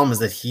McCollum is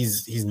that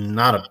he's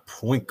not a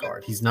point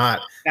guard. He's not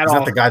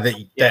the guy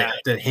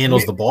that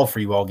handles the ball for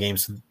you all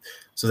games.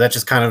 So that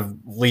just kind of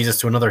leads us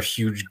to another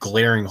huge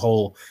glaring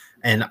hole.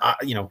 And I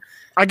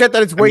get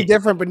that it's way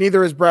different, but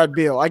neither is Brad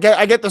Beal. I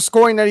get the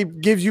scoring that he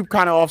gives you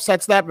kind of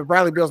offsets that, but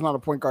Bradley Beal's not a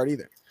point guard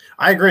either.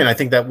 I agree, and I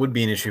think that would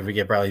be an issue if we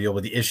get Bradley Beal.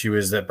 But the issue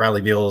is that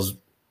Bradley Beal is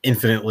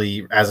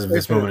infinitely, as of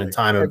this moment in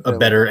time, a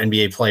better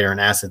NBA player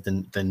and asset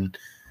than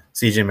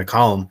CJ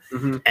McCollum.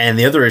 Mm-hmm. And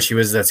the other issue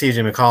is that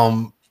CJ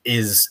McCollum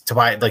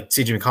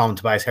CJ McCollum and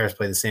Tobias Harris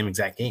play the same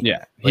exact game.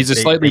 Yeah, he's a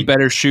slightly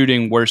better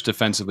shooting, worse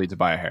defensively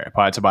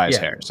Tobias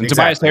Harris. And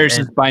Tobias Harris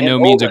is by no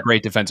means a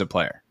great defensive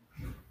player.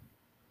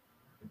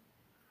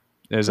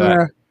 There's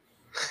that.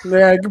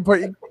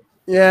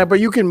 But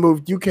you can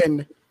move. You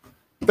can.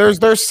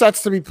 There's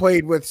sets to be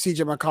played with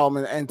CJ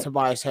McCollum and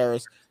Tobias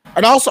Harris.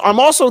 And also, I'm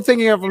also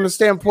thinking of from the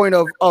standpoint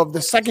of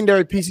the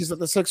secondary pieces that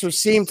the Sixers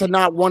seem to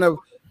not want to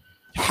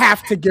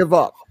have to give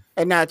up,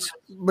 and that's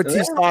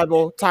Matisse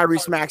Thybulle,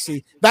 Tyrese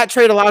Maxey. That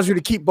trade allows you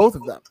to keep both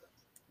of them.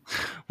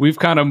 We've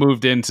kind of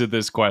moved into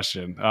this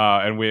question,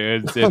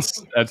 and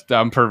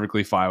I'm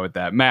perfectly fine with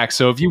that, Max.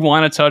 So if you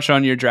want to touch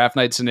on your draft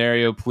night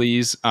scenario,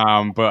 please.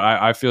 But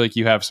I feel like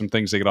you have some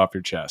things to get off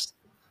your chest.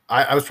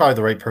 I was probably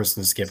the right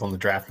person to skip on the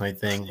draft night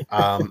thing.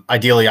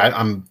 Ideally,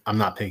 I'm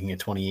not picking at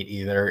 28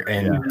 either,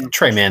 and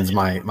Trey Mann's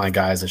my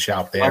guy as a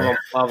shout there.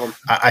 Love him.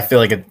 I feel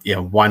like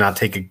why not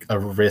take a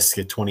risk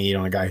at 28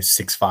 on a guy who's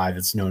 6'5"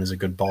 that's known as a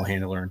good ball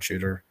handler and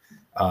shooter.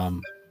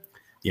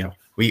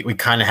 We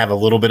kind of have a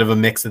little bit of a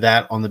mix of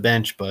that on the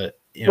bench, but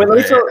let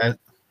me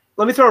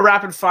throw a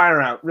rapid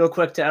fire out real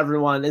quick to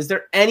everyone. Is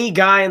there any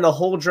guy in the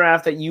whole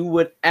draft that you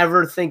would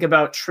ever think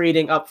about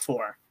trading up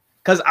for?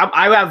 Because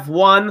I have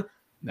one.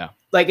 No.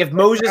 Like if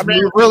Moses,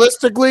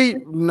 realistically,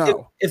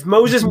 no. If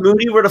Moses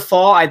Moody were to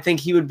fall, I think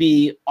he would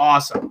be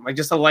awesome. Like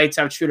just a lights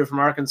out shooter from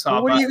Arkansas.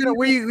 What are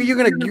you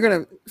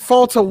gonna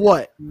fall to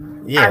what?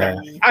 Yeah,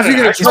 you're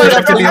gonna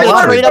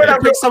trade up to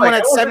pick someone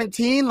at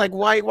 17. Like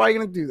why are you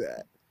gonna do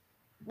that?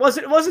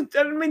 It wasn't.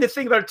 I didn't mean to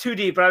think about it too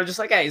deep, but I was just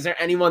like, hey, is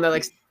there anyone that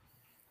like?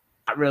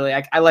 Not really.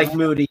 I like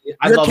Moody.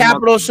 Your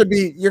capital should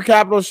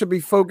be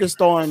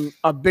focused on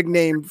a big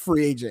name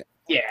free agent.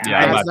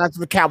 Yeah, that's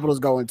the capital's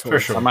going to. For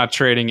sure. I'm not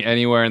trading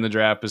anywhere in the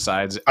draft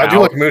besides. I do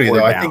like Moody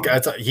though. I think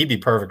he'd be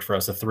perfect for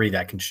us. A 3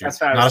 that can shoot,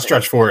 not a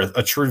stretch 4,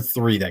 a true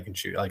 3 that can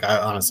shoot. Like I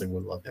honestly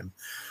would love him.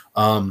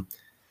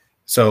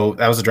 So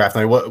that was a draft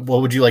night. What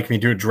would you like me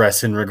to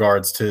address in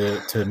regards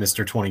to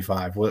Mr.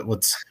 25?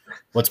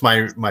 What's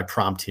my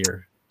prompt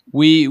here?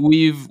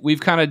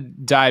 we've kind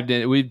of dived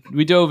in.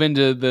 We dove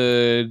into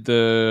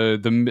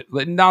the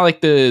not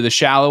like the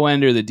shallow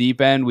end or the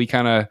deep end.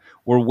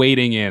 We're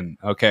wading in.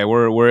 Okay,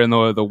 we're in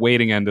the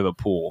wading end of the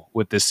pool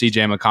with this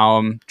CJ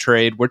McCollum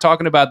trade. We're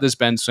talking about this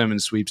Ben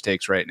Simmons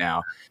sweepstakes right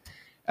now,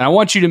 and I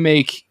want you to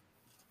make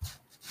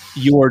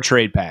your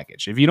trade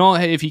package. If you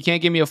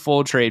can't give me a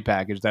full trade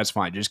package, that's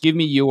fine. Just give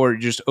me your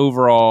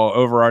overall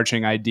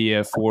overarching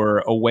idea for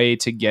a way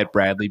to get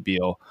Bradley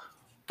Beal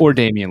or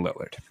Damian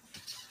Lillard.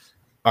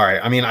 All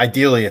right. I mean,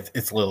 ideally,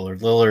 it's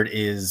Lillard. Lillard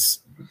is.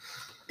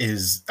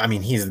 I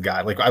mean, he's the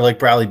guy. Like, I like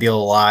Bradley Beal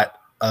a lot.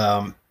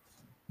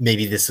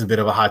 Maybe this is a bit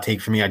of a hot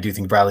take for me. I do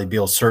think Bradley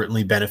Beal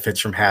certainly benefits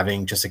from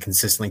having just a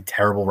consistently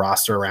terrible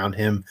roster around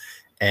him,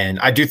 and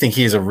I do think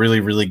he is a really,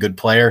 really good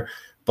player.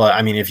 But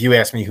I mean, if you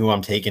ask me who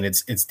I'm taking,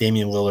 it's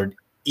Damian Lillard.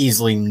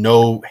 Easily,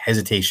 no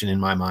hesitation in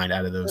my mind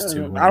out of those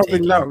two. I don't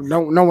think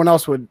no one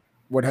else would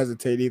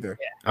hesitate either.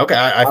 Yeah. Okay,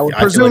 I would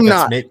presume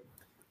not.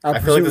 I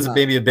feel like this is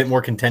maybe a bit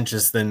more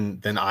contentious than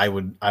I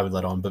would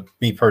let on. But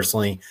me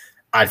personally,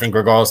 I think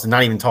regardless,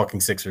 not even talking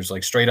Sixers,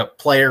 like straight up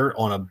player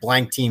on a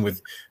blank team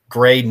with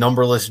gray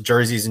numberless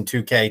jerseys in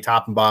 2K,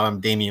 top and bottom,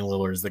 Damian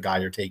Lillard is the guy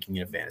you're taking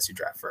in a fantasy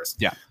draft first.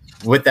 Yeah.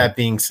 With that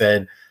being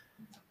said,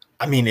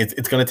 I mean,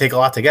 it's going to take a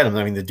lot to get him.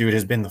 I mean, the dude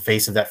has been the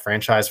face of that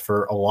franchise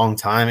for a long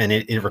time, and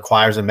it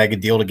requires a mega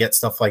deal to get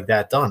stuff like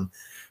that done.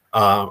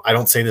 I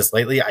don't say this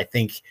lately. I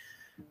think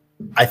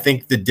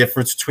the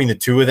difference between the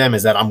two of them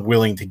is that I'm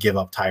willing to give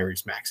up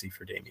Tyrese Maxey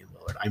for Damian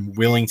Lillard. I'm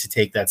willing to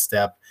take that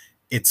step.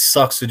 It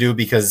sucks to do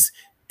because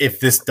if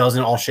this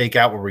doesn't all shake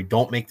out where we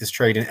don't make this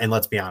trade, and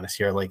let's be honest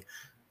here, like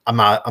I'm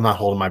not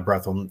holding my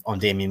breath on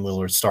Damian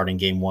Lillard starting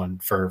game one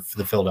for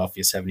the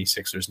Philadelphia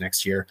 76ers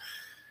next year.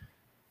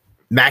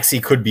 Maxey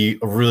could be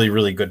a really,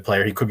 really good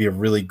player. He could be a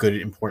really good,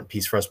 important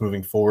piece for us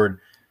moving forward.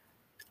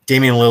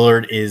 Damian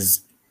Lillard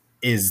is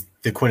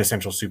the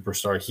quintessential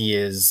superstar. He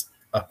is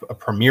a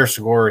premier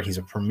scorer. He's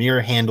a premier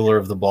handler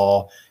of the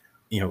ball,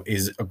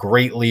 is a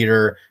great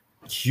leader,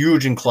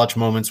 huge in clutch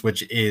moments,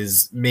 which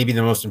is maybe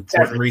the most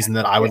important reason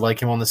that I would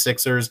like him on the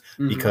Sixers,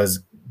 because,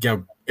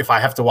 if I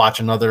have to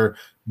watch another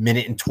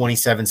minute and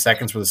 27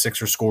 seconds where the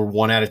Sixers score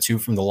 1 out of 2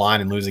 from the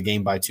line and lose a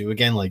game by 2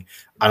 again, like,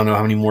 I don't know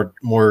how many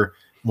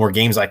more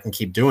games I can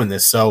keep doing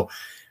this. So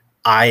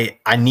I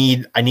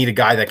need a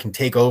guy that can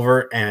take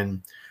over,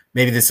 and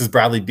maybe this is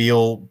Bradley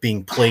Beal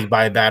being plagued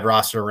by a bad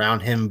roster around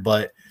him,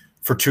 but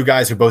for two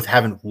guys who both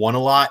haven't won a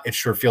lot, it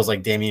sure feels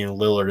like Damian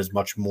Lillard is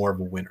much more of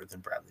a winner than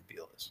Bradley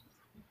Beal is.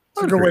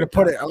 That's a good way to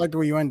put it. I like the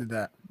way you ended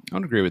that. I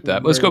would agree with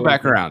that. Let's go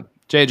back around.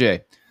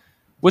 JJ,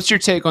 what's your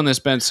take on this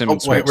Ben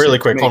Simmons? Wait, really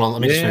quick. Hold on.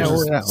 Let me just finish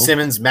this.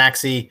 Simmons,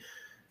 Maxey,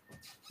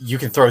 you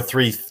can throw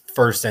 3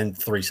 first and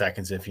 3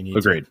 seconds if you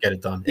need to get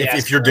it done.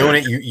 If you're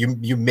doing it,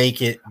 you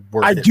make it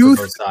worth it for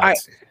both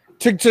sides.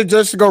 To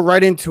just go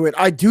right into it,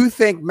 I do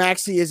think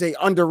Maxey is a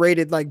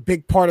underrated,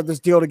 big part of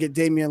this deal to get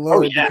Damian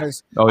Lillard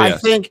because I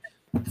think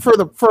for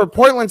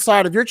Portland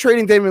side, if you're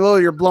trading Damian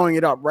Lillard, you're blowing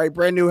it up, right?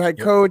 Brand new head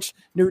coach,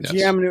 new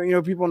GM,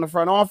 new people in the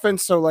front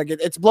offense, so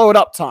it's blow it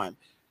up time.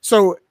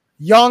 So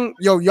young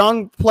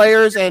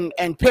players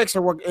and picks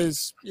are what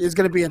is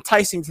going to be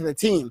enticing to the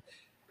team.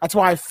 That's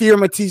why I fear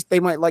Matisse. They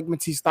might like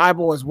Matisse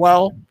Thybulle as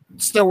well.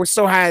 Still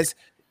has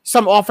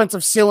some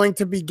offensive ceiling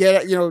to be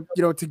get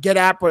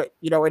at, but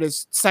in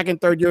his second,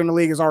 third year in the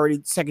league is already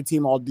second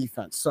team all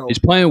defense. So he's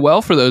playing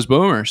well for those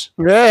Boomers.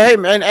 Yeah, hey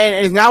man,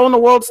 and he's now on the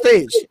world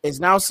stage.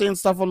 Is now seeing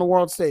stuff on the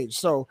world stage.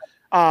 So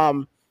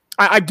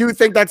I do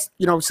think that's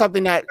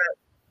something that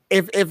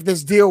if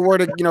this deal were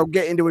to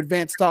get into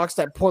advanced talks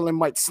that Portland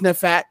might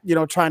sniff at,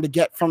 trying to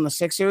get from the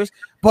Sixers,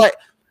 but.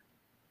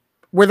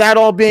 With that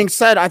all being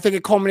said, I think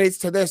it culminates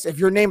to this. If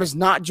your name is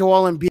not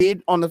Joel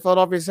Embiid on the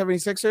Philadelphia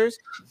 76ers,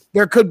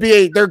 there could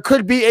be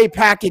a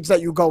package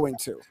that you go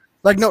into.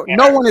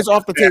 No one is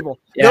off the table.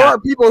 Yeah. There are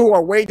people who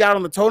are way down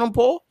on the totem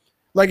pole.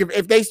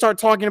 If they start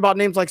talking about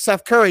names like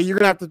Seth Curry, you're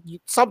gonna have to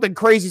something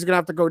crazy is gonna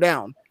have to go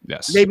down.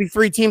 Yes. Maybe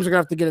 3 teams are gonna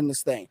have to get in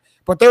this thing.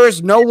 But there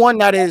is no one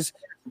that is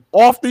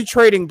off the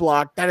trading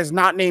block that is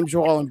not named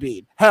Joel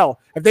Embiid. Hell,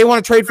 if they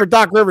want to trade for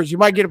Doc Rivers, you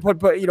might get to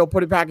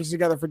put a package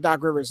together for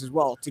Doc Rivers as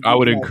well. I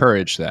would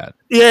encourage that.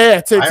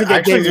 Yeah, I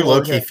actually do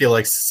low-key feel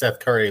like Seth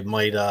Curry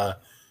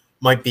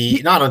might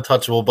be not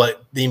untouchable,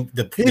 but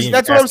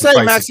that's what I'm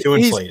saying, Max.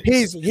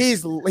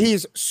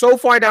 He's so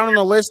far down on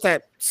the list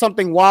that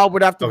something wild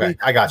would have to be.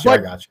 I got you.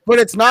 But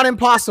it's not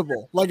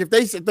impossible. If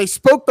they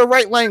spoke the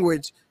right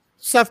language,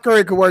 Seth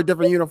Curry could wear a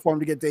different uniform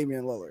to get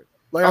Damian Lillard.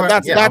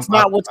 That's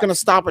not what's going to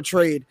stop a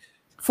trade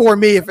for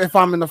me if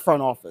I'm in the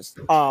front office.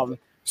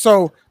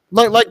 So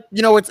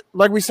it's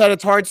like we said,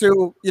 it's hard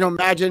to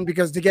imagine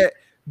because to get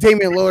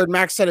Damian Lillard,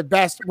 Max said it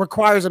best,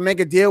 requires a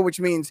mega deal, which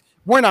means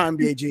we're not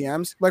NBA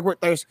GMs.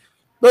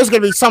 There's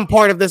going to be some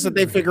part of this that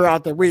they figure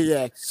out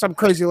that some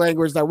crazy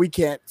language that we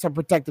can't, some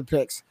protected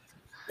picks.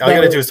 All you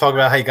got to do is talk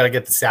about how you got to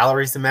get the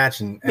salaries to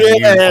match, and you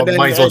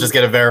might as well just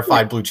get a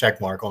verified blue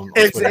check mark on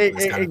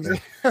Twitter.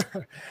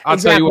 I'll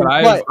tell you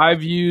what,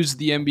 I've used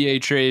the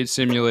NBA trade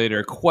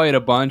simulator quite a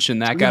bunch,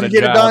 and that got a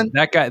job.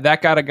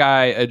 That got a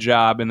guy a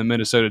job in the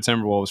Minnesota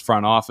Timberwolves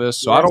front office.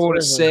 So I don't want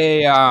to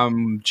say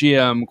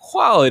GM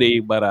quality,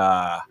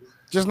 but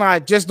just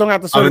don't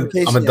have the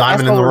certification. I'm a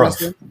diamond in the rough.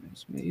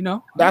 You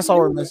know, that's all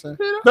we're missing.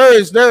 There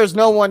is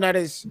no one that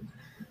is.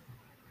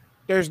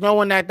 There's no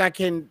one that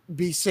can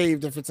be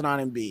saved if it's not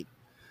Embiid.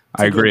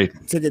 I agree.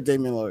 To get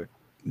Damian Lillard.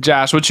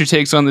 Josh, what's your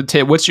takes on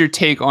what's your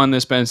take on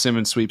this Ben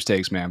Simmons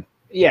sweepstakes, man?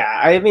 Yeah,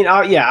 I mean,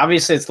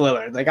 obviously it's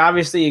Lillard. Like,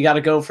 obviously you got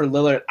to go for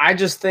Lillard. I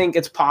just think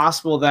it's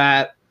possible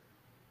that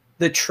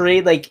the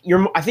trade, I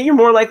think you're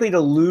more likely to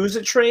lose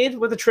a trade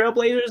with the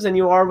Trailblazers than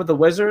you are with the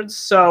Wizards.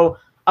 So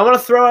I want to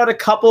throw out a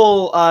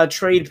couple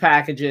trade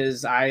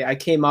packages I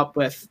came up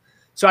with.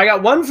 So I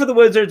got one for the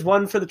Wizards,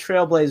 one for the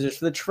Trailblazers.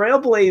 For the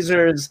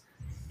Trailblazers,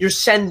 you're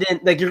sending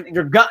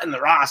you're gutting the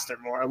roster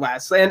more or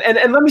less. And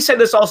let me say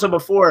this also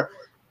before.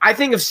 I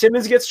think if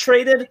Simmons gets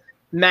traded,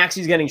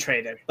 Maxey's getting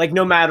traded. Like,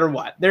 no matter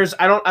what.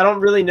 I don't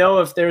really know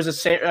if there's a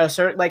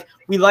certain, like,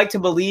 we like to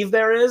believe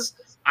there is.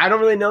 I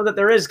don't really know that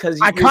there is, because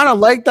I kind of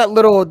like that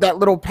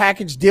little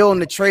package deal in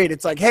the trade.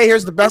 It's like, hey,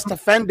 here's the best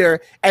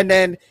defender, and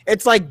then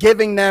it's like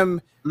giving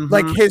them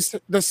like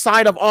the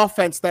side of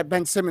offense that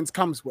Ben Simmons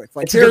comes with.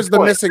 Like, here's the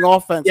missing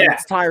offense,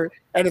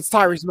 and it's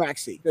Tyrese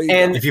Maxey.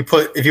 And if you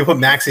put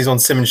Maxey's on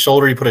Simmons'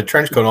 shoulder, you put a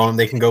trench coat on him,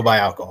 they can go buy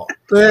alcohol.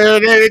 They're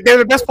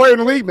the best player in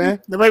the league,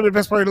 man. They might be the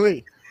best player in the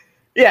league.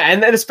 Yeah,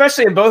 and then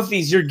especially in both of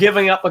these, you're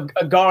giving up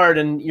a guard,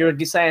 and you're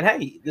saying,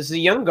 "Hey, this is a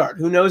young guard.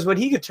 Who knows what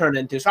he could turn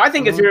into?" So I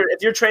think if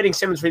you're trading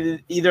Simmons for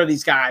either of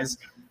these guys,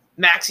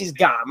 Maxey's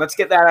gone. Let's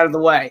get that out of the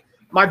way.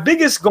 My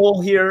biggest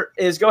goal here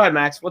is, go ahead,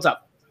 Max. What's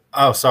up?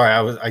 Oh, sorry,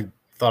 I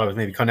thought I was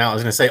maybe cutting out. I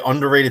was going to say,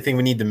 underrated thing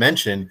we need to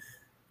mention.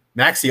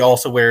 Maxey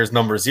also wears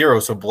number 0,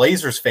 so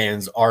Blazers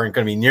fans aren't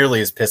going to be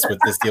nearly as pissed with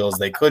this deal as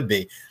they could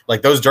be.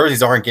 Like, those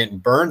jerseys aren't getting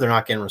burned; they're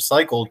not getting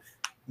recycled.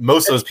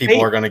 Most of those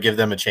people are going to give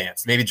them a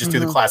chance. Maybe just do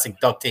the classic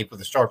duct tape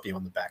with a Sharpie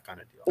on the back kind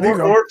of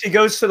deal. Or if he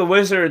goes to the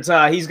Wizards,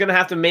 he's going to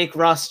have to make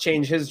Russ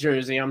change his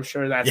jersey. I'm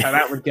sure that's how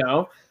that would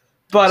go.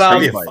 But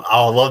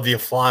I'll love to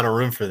fly in a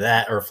room for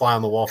that, or fly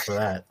on the wall for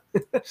that.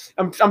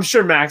 I'm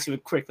sure Max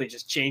would quickly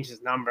just change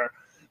his number.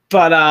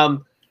 But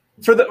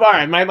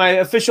my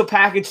official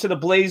package to the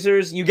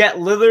Blazers, you get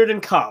Lillard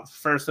and Cove.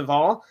 First of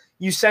all,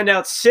 you send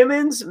out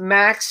Simmons,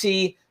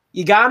 Maxey.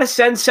 You got to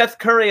send Seth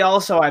Curry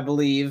also, I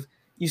believe.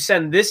 You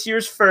send this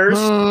year's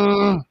first.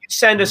 You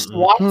send a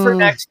swap for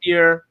next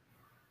year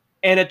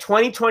and a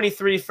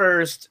 2023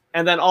 first.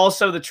 And then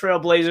also the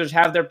Trailblazers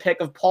have their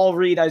pick of Paul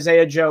Reed,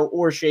 Isaiah Joe,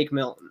 or Shake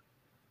Milton.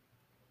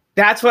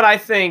 That's what I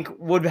think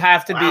would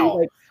have to be.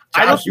 Like,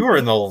 Josh, you were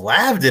in the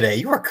lab today.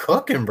 You were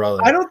cooking, brother.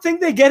 I don't think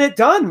they get it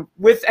done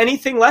with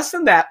anything less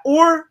than that.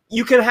 Or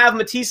you can have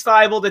Matisse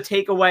Thybulle to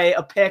take away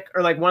a pick,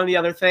 or like one of the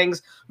other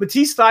things.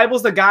 Matisse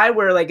Thybulle's the guy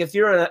where, like, if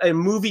you're in a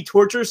movie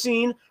torture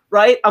scene,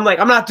 right? I'm like,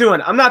 I'm not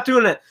doing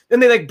it. Then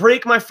they like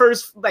break my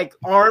first like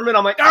arm, and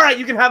I'm like, all right,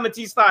 you can have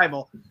Matisse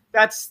Thybulle.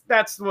 That's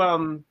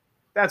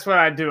what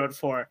I do it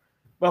for.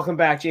 Welcome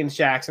back, James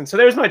Jackson. So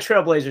there's my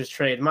Trailblazers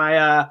trade.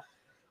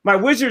 My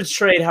Wizards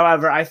trade,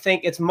 however, I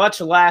think it's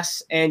much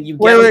less. And you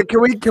wait,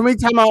 can we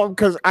time out,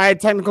 because I had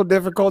technical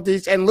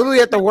difficulties, and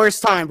literally at the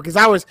worst time, because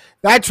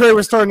that trade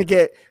was starting to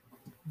get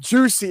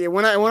juicy, and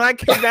when I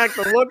came back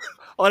to look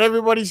on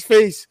everybody's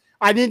face,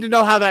 I need to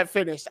know how that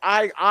finished.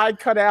 I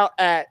cut out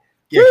at.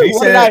 Yeah, can you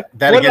say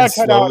that again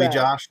slowly,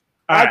 Josh?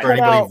 I cut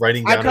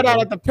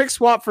out at the pick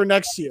swap for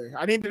next year.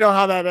 I need to know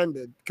how that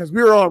ended, because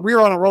we were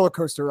on a roller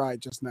coaster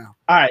ride just now.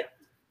 All right,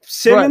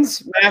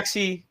 Simmons,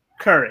 Maxey,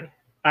 Curry.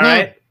 All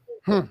right.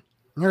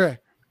 Okay.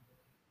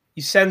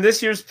 You send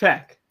this year's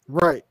pick.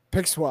 Right.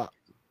 Pick swap.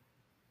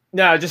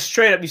 No, just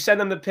straight up. You send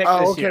them the pick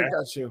this year.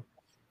 Got you.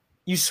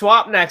 You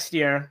swap next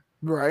year.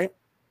 Right.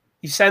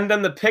 You send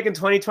them the pick in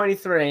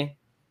 2023.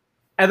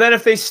 And then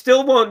if they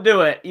still won't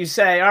do it, you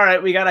say, all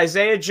right, we got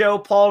Isaiah Joe,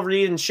 Paul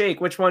Reed, and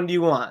Shake. Which one do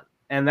you want?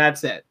 And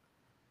that's it.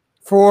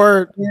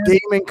 For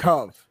Damon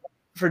Cove.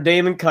 For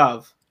Damon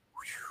Cove.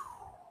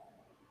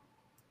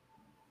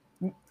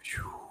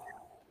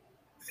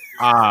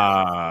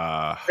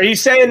 Are you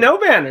saying no,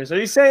 Banners? Are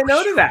you saying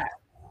no to that?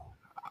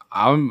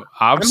 I'm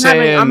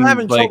saying I'm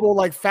having trouble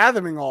like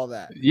fathoming all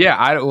that. Yeah,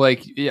 I don't.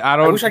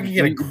 I wish I could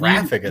get a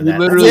graphic of that.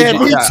 Yeah,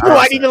 me too.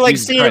 I need to like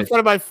see it in front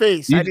of my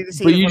face. I need to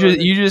see. But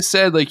you just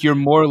said like you're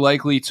more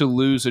likely to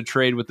lose a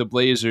trade with the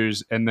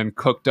Blazers and then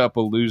cooked up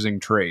a losing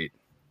trade.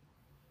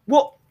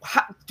 Well,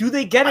 do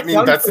they get it?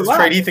 That's the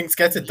trade he thinks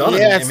gets it done.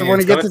 Yeah, it's the one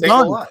he gets it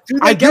done.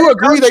 I do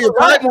agree that you're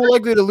probably more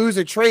likely to lose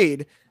a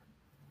trade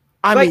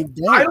I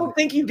don't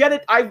think you get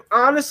it. I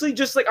honestly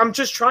I'm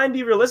just trying to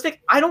be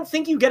realistic. I don't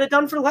think you get it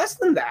done for less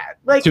than that.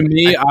 Like, to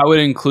me, I would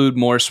include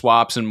more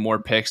swaps and more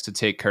picks to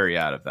take Curry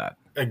out of that.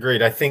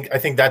 Agreed. I think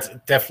that's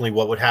definitely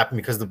what would happen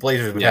because the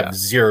Blazers would have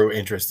zero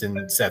interest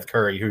in Seth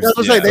Curry, who's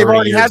they've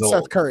already had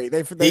Seth Curry.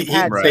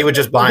 They would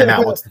just buy him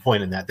out. What's the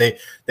point in that?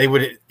 They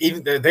would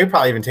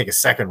probably even take a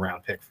second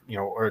round pick,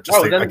 or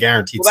just a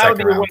guaranteed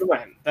second round.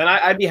 Win. Then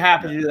I'd be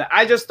happy to do that.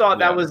 I just thought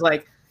that was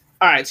like,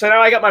 all right. So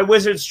now I got my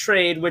Wizards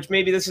trade, which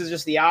maybe this is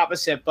just the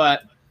opposite,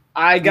 but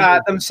I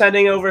got them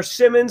sending over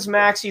Simmons,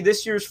 Maxey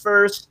this year's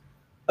first,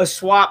 a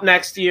swap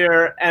next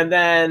year, and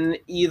then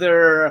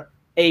either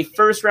a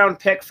first-round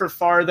pick for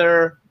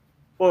farther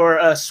or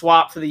a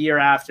swap for the year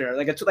after,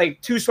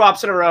 like two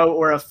swaps in a row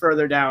or a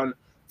further down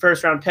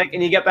first-round pick,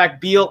 and you get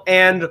back Beal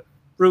and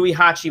Rui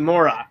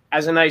Hachimura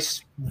as a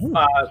nice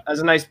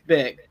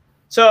big.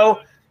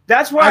 So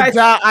that's why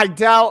I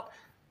doubt.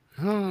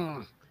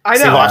 I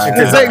know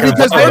because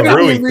they're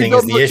going to be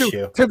rebuilding the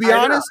issue.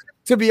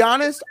 To be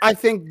honest, I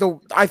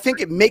think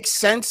it makes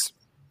sense,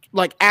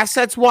 like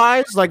assets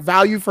wise, like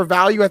value for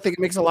value. I think it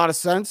makes a lot of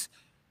sense.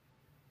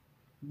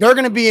 They're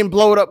going to be in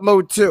blow it up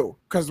mode too,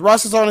 because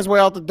Russ is on his way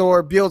out the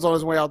door. Beal's on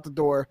his way out the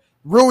door.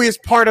 Rui is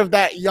part of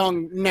that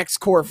young next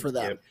core for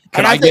them.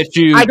 And I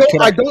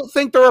don't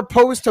think they're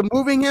opposed to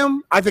moving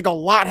him. I think a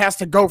lot has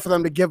to go for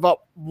them to give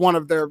up one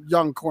of their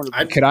young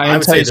cornerbacks. Could I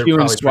entice you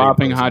in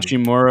swapping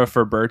Hachimura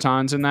for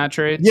Bertans in that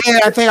trade? Yeah,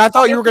 I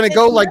thought you were going to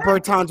go like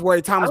Bertans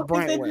way, Thomas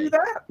Bryant way.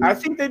 I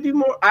think they'd be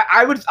more.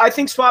 I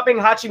think swapping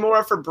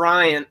Hachimura for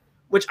Bryant,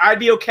 which I'd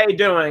be okay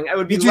doing. It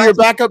would be get you your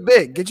backup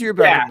big. Get you your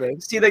backup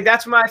big. See, like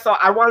that's my thought.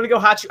 I wanted to go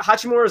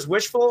Hachimura is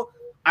wishful.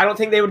 I don't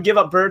think they would give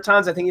up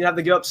Bertans. I think you'd have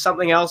to give up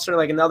something else or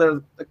like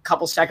a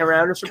couple second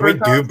rounders for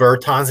Bertans. Can we do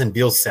Bertans and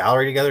Beal's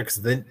salary together? Because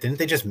didn't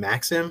they just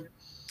max him?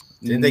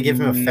 Didn't they give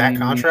him a fat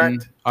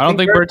contract? I don't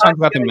think Bertans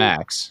got the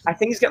max. I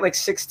think he's getting like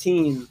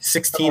 16.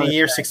 16 a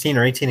year, 16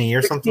 or 18 a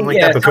year, something like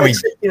that. But like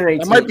 16 or 18.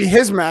 That might be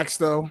his max,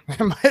 though. That's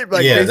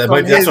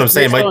what I'm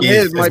saying. It might be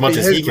as much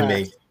as he can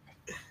make.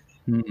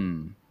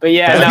 But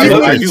yeah, I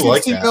do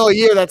like that. $16 a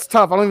year, that's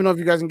tough. I don't even know if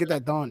you guys can get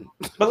that done.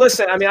 But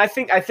listen, I mean, I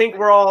think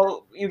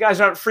you guys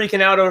aren't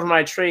freaking out over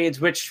my trades,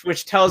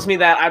 which tells me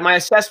that my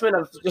assessment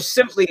of just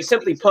simply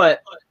put,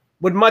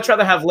 would much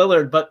rather have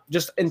Lillard, but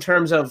just in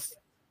terms of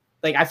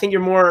like, I think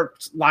you're more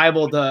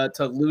liable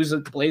to lose a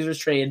Blazers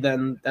trade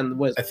than the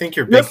Wizards. I think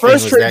your big thing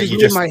was that you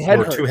just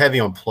were too heavy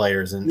on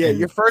players, and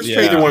your first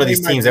trade, either one of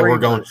these teams that we're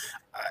going.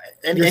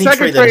 Any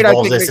trade that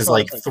involves this is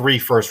like 3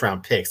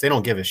 first-round picks. They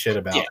don't give a shit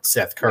about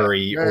Seth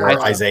Curry or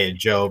Isaiah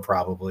Joe,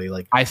 probably.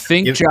 Like I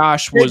think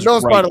Josh was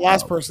right. By the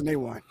last person they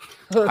want.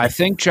 I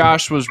think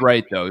Josh was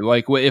right, though.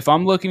 Like if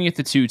I'm looking at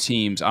the two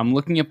teams, I'm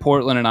looking at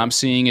Portland, and I'm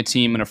seeing a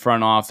team in a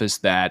front office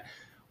that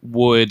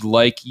would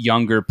like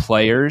younger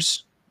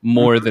players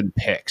more than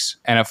picks.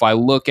 And if I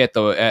look at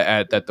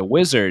the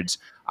Wizards,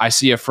 I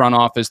see a front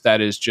office that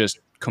is just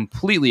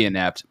completely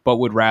inept, but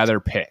would rather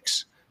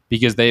picks,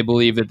 because they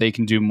believe that they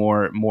can do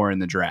more in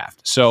the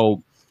draft.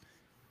 So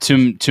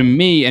to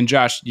me, and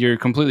Josh, you're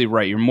completely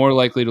right. You're more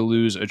likely to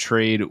lose a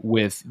trade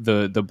with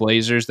the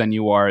Blazers than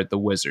you are the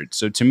Wizards.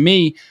 So to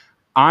me,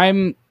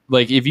 I'm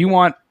like, if you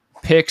want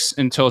picks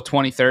until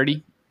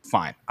 2030,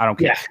 fine. I don't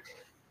care. Yeah.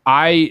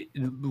 I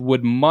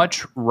would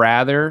much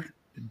rather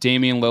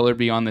Damian Lillard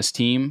be on this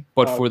team,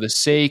 but for the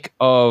sake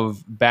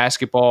of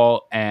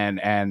basketball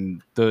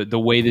and the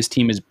way this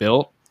team is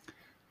built,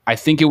 I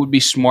think it would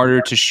be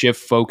smarter to shift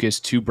focus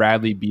to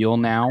Bradley Beal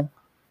now,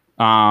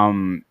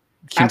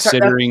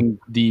 considering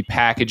the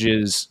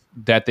packages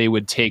that they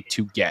would take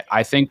to get.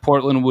 I think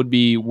Portland would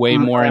be way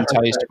more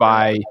enticed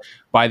by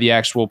the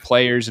actual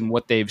players and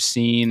what they've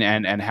seen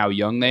and how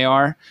young they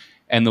are.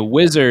 And the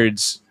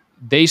Wizards,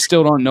 they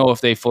still don't know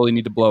if they fully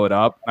need to blow it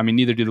up. I mean,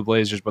 neither do the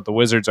Blazers, but the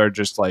Wizards are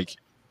just like,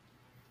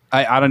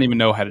 I don't even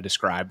know how to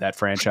describe that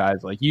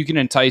franchise. Like, you can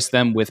entice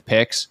them with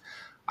picks.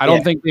 I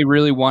don't think they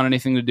really want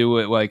anything to do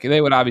with, like,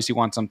 they would obviously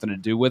want something to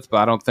do with,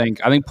 but I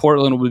think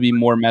Portland would be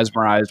more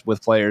mesmerized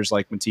with players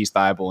like Matisse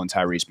Thybulle and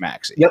Tyrese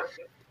Maxey. Yep.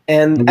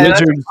 And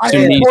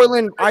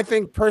I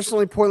think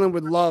personally Portland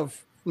would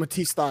love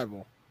Matisse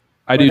Thybulle.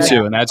 I do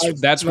too, and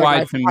that's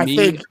why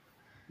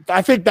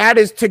I think that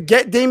is to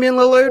get Damian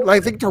Lillard.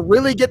 Like, I think to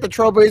really get the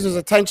Trailblazers'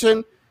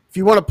 attention, if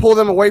you want to pull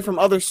them away from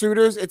other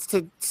suitors, it's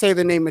to say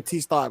the name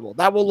Matisse Thybulle.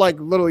 That will like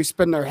literally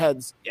spin their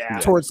heads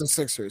towards the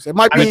Sixers. It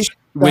might be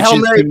the Hail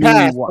Mary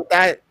pass, but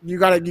that you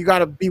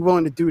gotta be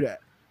willing to do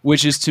that.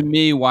 Which is to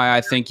me why I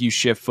think you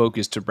shift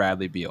focus to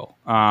Bradley Beal.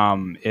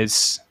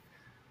 As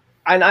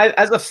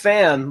a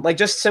fan, like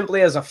just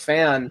simply as a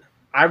fan,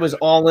 I was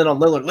all in on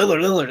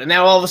Lillard, and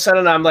now all of a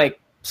sudden I'm like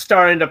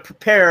starting to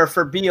prepare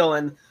for Beal,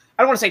 and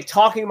I don't want to say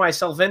talking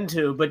myself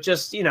into, but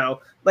just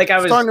like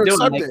I was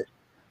doing.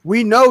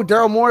 We know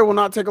Daryl Morey will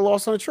not take a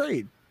loss on a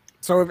trade.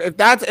 So if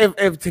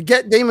to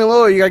get Damian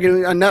Lillard, you got to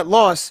get a net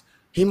loss,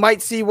 he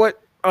might see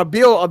what a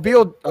Beal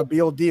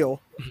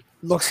deal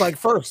looks like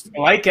first.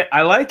 I like it.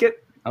 I like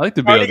it. I like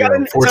the Beal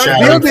deal.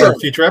 Foreshadowing for a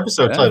future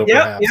episode title.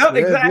 Yeah,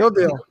 exactly. Beal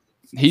deal.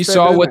 He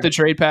saw what the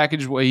trade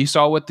package. He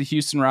saw what the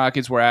Houston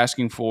Rockets were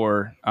asking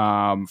for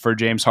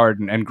James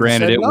Harden, and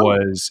granted, it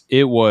was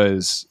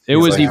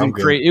even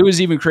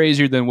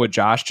crazier than what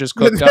Josh just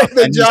cooked up.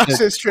 The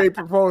Josh's trade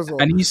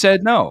proposal, and he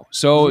said no.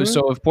 So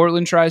if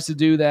Portland tries to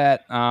do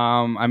that,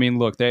 I mean,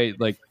 look,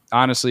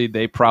 honestly,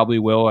 they probably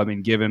will. I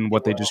mean, given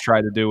what they just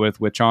tried to do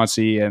with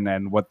Chauncey and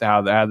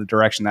how the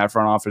direction that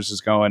front office is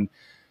going.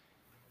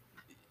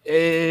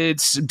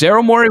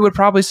 Daryl Morey would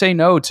probably say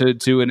no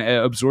to an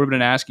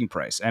absorbent asking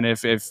price. And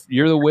if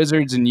you're the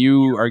Wizards and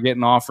you are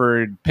getting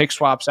offered pick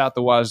swaps out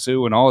the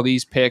wazoo and all of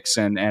these picks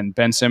and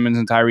Ben Simmons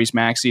and Tyrese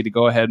Maxey to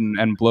go ahead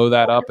and blow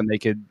that up and they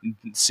could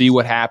see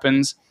what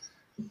happens,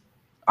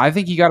 I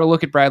think you got to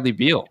look at Bradley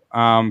Beal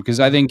because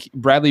I think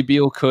Bradley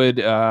Beal could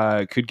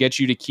get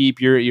you to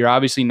keep. You're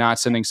obviously not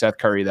sending Seth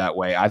Curry that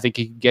way. I think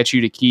he could get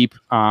you to keep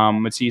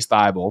Matisse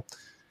Thybulle.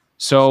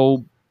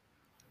 So.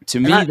 To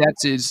me,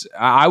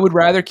 I would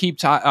rather keep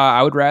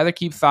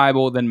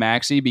Thybulle than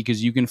Maxey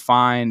because you can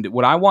find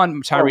what I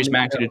want Tyrese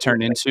Maxey to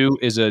turn into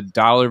is a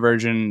dollar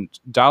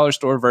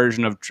store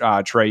version of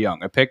Trae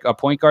Young, a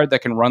point guard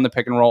that can run the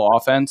pick and roll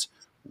offense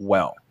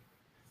well.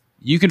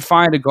 You can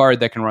find a guard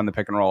that can run the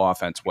pick and roll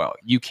offense well.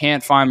 You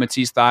can't find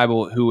Matisse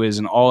Thybulle, who is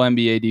an All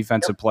NBA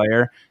defensive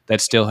player that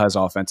still has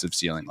offensive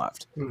ceiling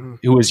left,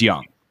 who is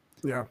young.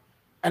 Yeah,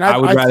 and I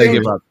would rather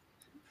give up.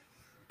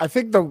 I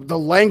think the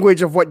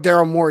language of what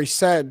Daryl Morey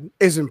said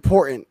is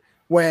important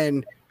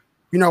when,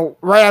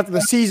 right after the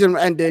season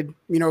ended,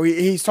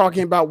 he's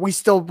talking about we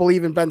still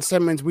believe in Ben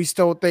Simmons. We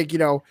still think,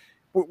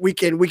 we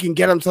can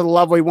get him to the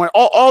level he wants.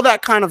 All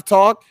that kind of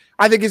talk,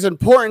 I think is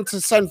important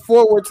to send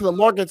forward to the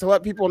market to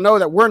let people know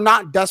that we're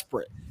not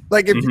desperate.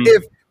 Like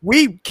if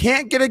we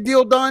can't get a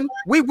deal done,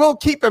 we will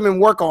keep him and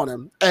work on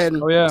him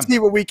and see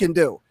what we can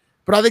do.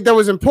 But I think that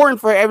was important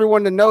for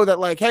everyone to know that,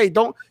 like, hey,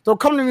 don't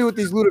come to me with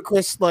these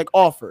ludicrous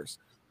offers.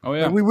 Oh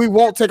yeah, we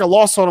won't take a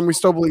loss on him. We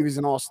still believe he's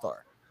an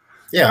all-star.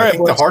 Yeah, I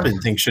think the Harden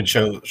thing should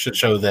show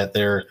that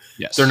they're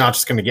not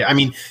just going to get. I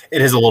mean,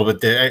 it is a little bit.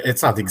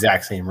 It's not the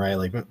exact same, right?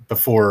 Like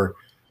before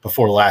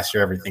last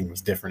year, everything was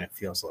different. It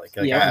feels like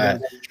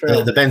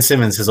the Ben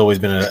Simmons has always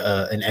been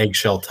an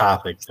eggshell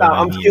topic.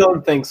 I'm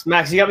feeling things,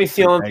 Max. You got me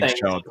feeling things.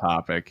 Eggshell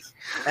topic.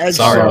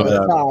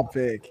 Eggshell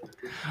topic.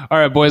 All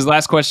right, boys.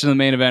 Last question of the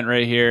main event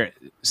right here.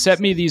 Set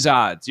me these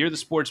odds. You're the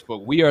sports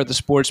book. We are the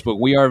sports book.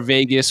 We are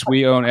Vegas.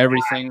 We own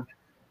everything.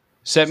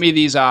 Set me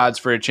these odds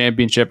for a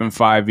championship in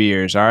 5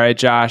 years. All right,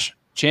 Josh.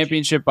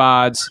 Championship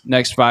odds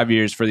next 5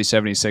 years for the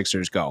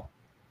 76ers. Go.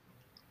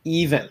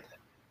 Even.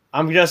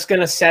 I'm just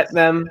going to set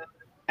them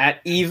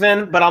at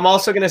even, but I'm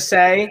also going to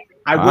say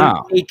I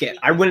wouldn't take it.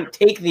 I wouldn't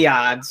take the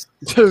odds.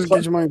 Just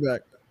get your money back.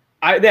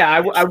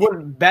 I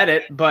wouldn't bet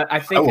it, but I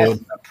think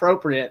it's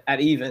appropriate at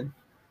even.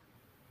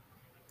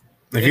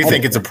 If you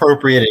think it's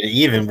appropriate at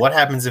even, what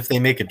happens if they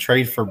make a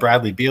trade for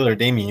Bradley Beal or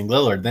Damian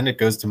Lillard? Then it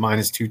goes to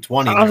minus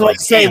 220. I was like,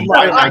 saying,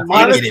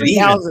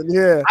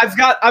 yeah. I've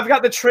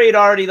got the trade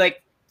already.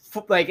 Like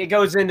it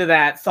goes into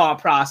that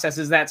thought process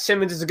is that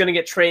Simmons is going to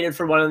get traded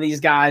for one of these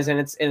guys, and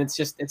it's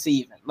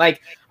even. Like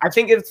I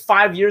think it's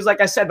 5 years.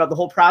 Like I said about the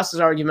whole process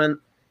argument.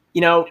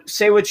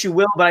 Say what you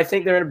will, but I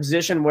think they're in a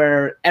position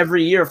where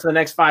every year for the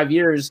next 5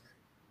 years,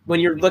 when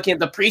you're looking at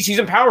the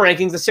preseason power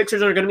rankings, the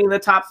Sixers are going to be in the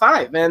top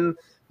 5, and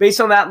based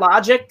on that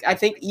logic, I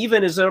think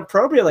even is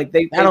appropriate. Like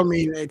they don't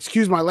mean,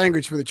 excuse my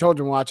language for the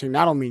children watching.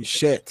 That don't mean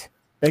shit.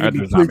 They could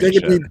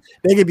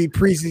be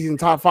preseason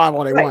top 5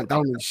 all they want. That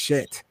don't mean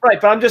shit.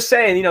 Right, but I'm just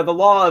saying, the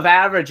law of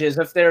averages.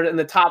 If they're in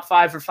the top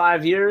 5 for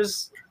 5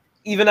 years,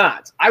 even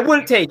odds. I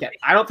wouldn't take it.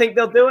 I don't think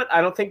they'll do it. I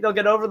don't think they'll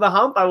get over the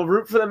hump. I will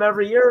root for them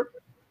every year.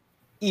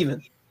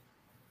 Even.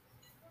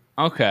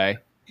 Okay,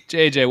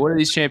 JJ, what are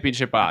these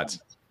championship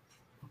odds?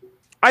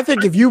 I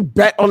think if you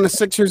bet on the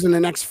Sixers in the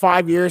next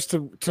 5 years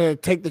to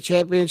take the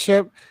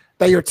championship,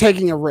 that you're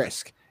taking a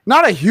risk.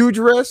 Not a huge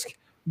risk,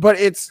 but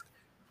it's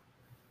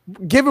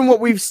given what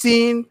we've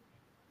seen,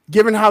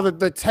 given how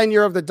the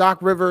tenure of the Doc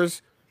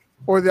Rivers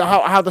or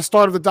how the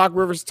start of the Doc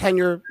Rivers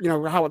tenure,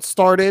 how it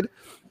started,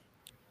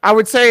 I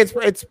would say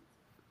it's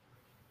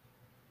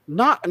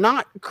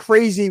not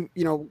crazy,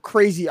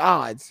 crazy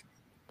odds.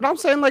 But I'm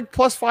saying like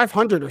plus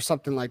 500 or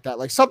something like that.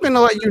 Like something to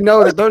let you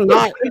know that they're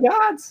not big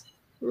odds.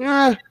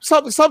 Yeah,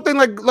 something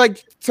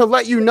like to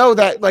let you know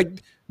that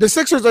like the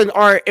Sixers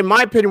are, in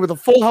my opinion, with a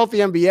full healthy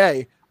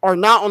NBA, are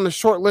not on the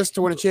short list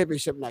to win a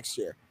championship next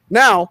year.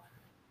 Now,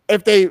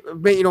 if they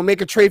make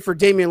a trade for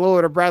Damian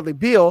Lillard or Bradley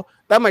Beal,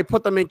 that might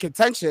put them in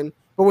contention.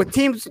 But with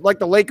teams like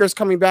the Lakers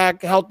coming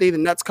back healthy, the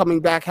Nets coming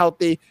back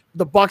healthy,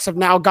 the Bucks have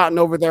now gotten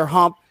over their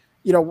hump.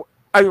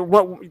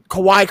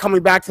 Kawhi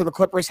coming back to the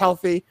Clippers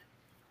healthy,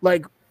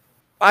 like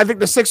I think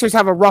the Sixers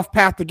have a rough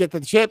path to get to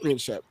the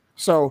championship.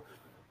 So.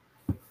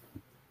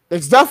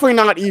 It's definitely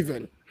not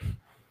even.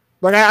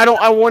 Like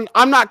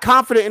I'm not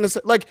confident in this.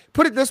 Like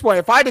put it this way: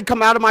 if I had to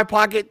come out of my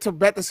pocket to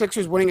bet the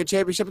Sixers winning a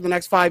championship in the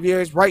next 5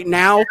 years, right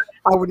now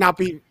I would not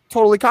be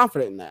totally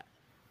confident in that.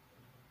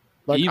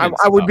 Like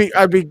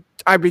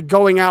I'd be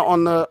going out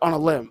on a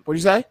limb. What do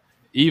you say?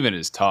 Even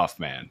is tough,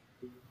 man.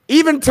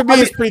 Even to me,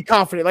 it's pretty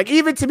confident. Like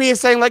even to me,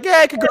 it's saying like,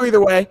 yeah, it could go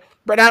either way.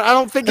 But I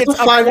don't think it's a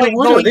 5-year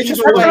window. They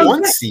just were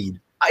 1 seed.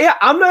 Yeah,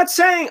 I'm not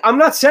saying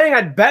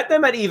I'd bet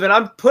them at even.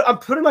 I'm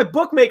putting my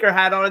bookmaker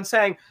hat on and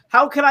saying,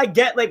 how can I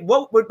get like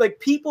what would like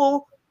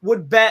people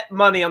would bet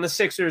money on the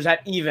Sixers at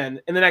even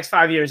in the next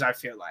 5 years? I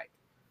feel like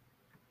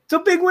it's a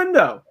big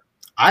window.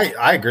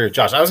 I agree with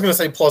Josh. I was going to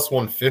say plus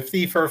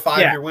 150 for a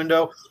 5-year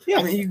window. Yeah,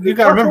 I mean, you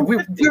got to remember we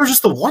were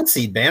just the 1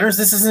 seed, Banners.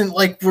 This isn't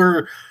like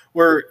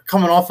we're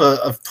coming off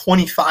a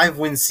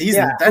 25-win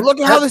season. Yeah. Look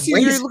at how the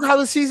season. Look how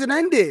the season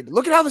ended.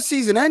 Look at how the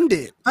season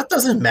ended. That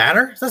doesn't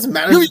matter. It doesn't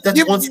matter.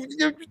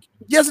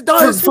 Yes, it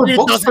does. For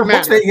books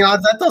making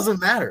odds, that doesn't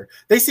matter.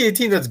 They see a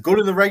team that's good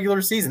in the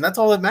regular season. That's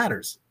all that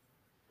matters.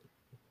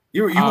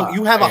 You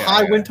have a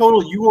high win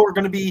total. You are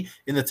going to be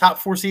in the top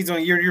 4 seeds on a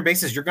year-to-year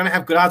basis. You're going to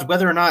have good odds,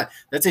 whether or not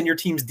that's in your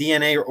team's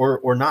DNA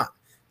or not.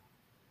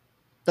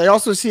 They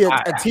also see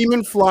a team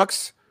in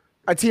flux,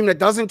 a team that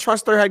doesn't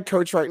trust their head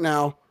coach right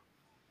now.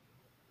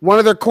 One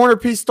of their corner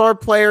piece star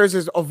players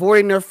is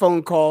avoiding their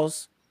phone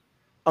calls.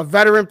 A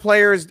veteran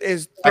player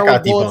is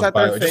throwing bullets at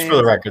their fans. Just for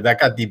the record, that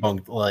got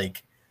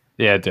debunked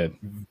yeah, it did.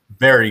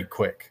 Very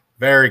quick.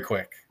 Very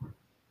quick.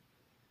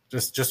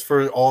 Just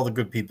for all the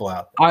good people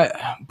out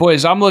there.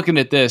 Boys, I'm looking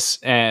at this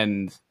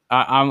and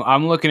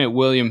I'm looking at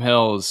William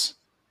Hill's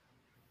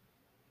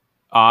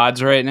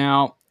odds right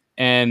now,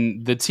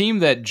 and the team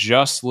that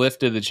just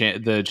lifted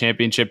the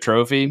championship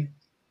trophy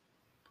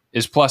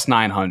is plus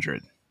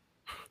 900.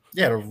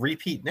 Yeah, to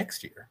repeat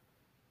next year.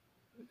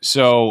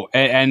 So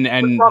and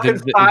talking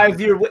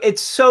 5 year.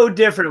 It's so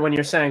different when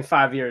you're saying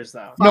 5 years,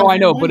 though. No, I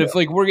know, but if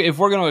we're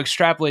going to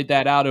extrapolate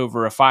that out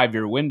over a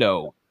 5-year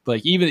window,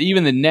 like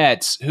even the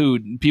Nets, who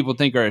people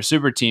think are a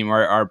super team,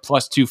 are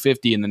plus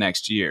 250 in the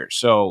next year.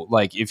 So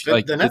like if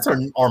the Nets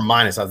are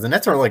minus odds. The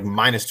Nets are like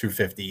minus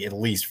 250 at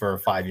least for a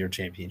 5-year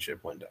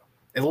championship window,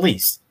 at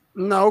least.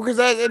 No, because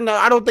I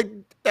don't think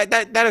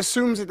that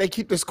assumes that they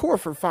keep this core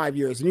for 5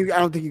 years, and I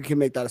don't think you can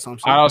make that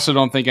assumption. I also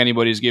don't think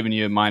anybody's giving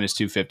you a minus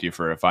 250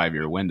 for a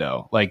 5-year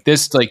window. Like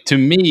this, like to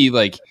me,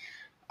 like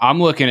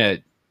I'm looking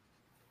at,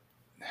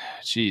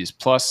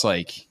 plus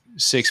like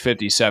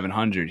 650,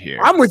 700 here.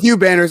 I'm with you,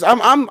 Banners.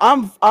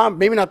 I'm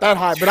maybe not that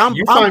high, but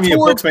You're telling me a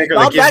bookmaker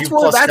that gives you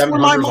plus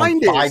 700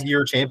 on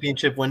 5-year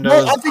championship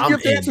windows? No, I think you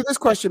have to answer this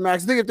question,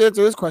 Max. I think you have to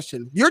answer this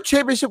question. Your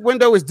championship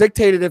window is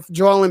dictated if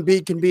Joel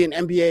Embiid can be an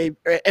NBA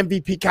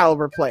MVP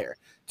caliber player.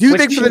 Do you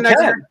think for the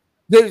next year?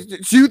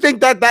 Do you think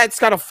that's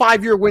got a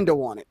 5-year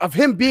window on it of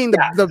him being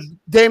the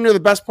damn near the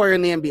best player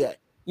in the NBA?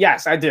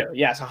 Yes, I do.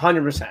 Yes,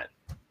 100%.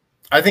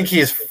 I think he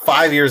has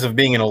 5 years of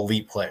being an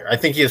elite player. I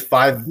think he has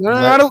 5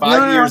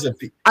 years of.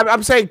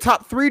 I'm saying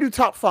top 3 to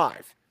top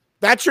 5.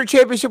 That's your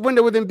championship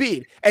window with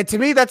Embiid, and to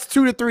me, that's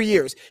 2 to 3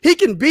 years. He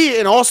can be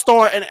an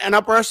all-star and an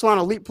upper echelon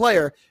elite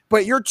player,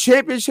 but your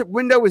championship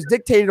window is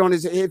dictated on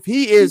if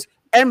he is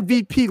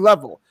MVP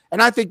level,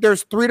 and I think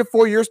there's 3 to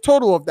 4 years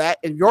total of that,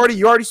 and you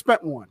already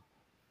spent one.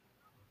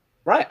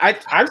 Right,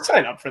 I'd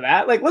sign up for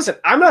that. Like, listen,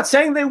 I'm not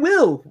saying they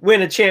will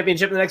win a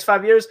championship in the next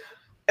 5 years.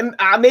 And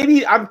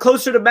maybe I'm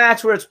closer to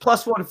match where it's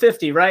plus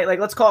 150, right? Like,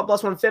 let's call it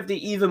plus 150.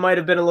 Even might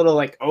have been a little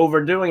like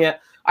overdoing it.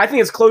 I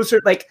think it's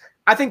closer. Like,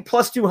 I think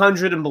plus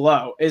 200 and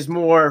below is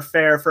more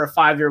fair for a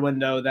 5-year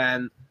window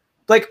than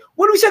like,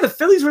 what do we say? The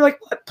Phillies were like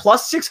what,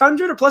 plus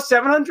 600 or plus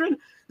 700.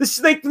 The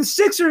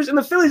Sixers and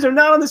the Phillies are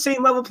not on the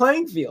same level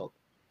playing field.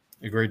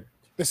 Agreed.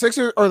 The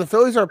Sixers or the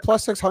Phillies are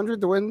plus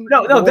 600 to win.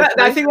 No,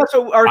 I think that's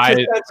what our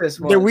consensus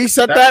was. Did we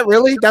set that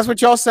really? That's what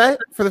y'all said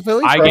for the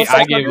Phillies?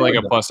 I gave like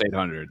a plus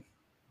 800.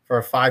 For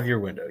a 5-year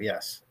window,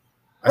 yes.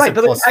 Right,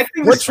 but I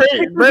think what trade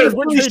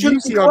do you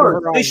see on the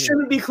horizon? They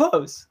shouldn't be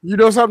close. You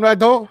know something I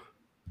don't?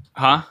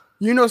 Huh?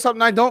 You know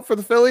something I don't for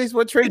the Phillies?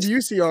 What trade do you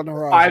see on the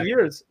horizon? 5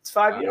 years. It's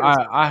 5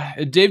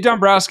 years. Dave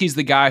Dombrowski's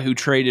the guy who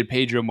traded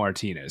Pedro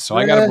Martinez, so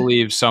I got to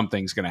believe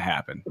something's going to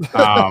happen.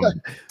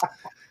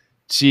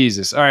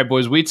 Jesus. All right,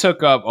 boys. We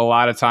took up a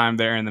lot of time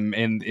there in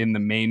the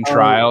main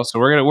trial, so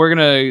we're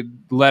gonna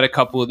let a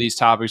couple of these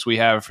topics we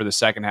have for the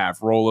second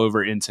half roll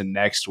over into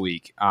next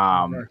week.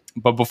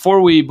 But before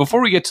we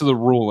get to the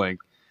ruling,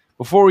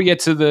 before we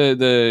get to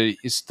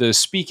the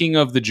speaking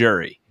of the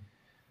jury,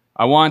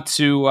 I want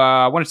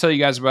to tell you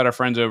guys about our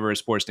friends over at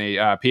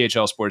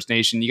PHL Sports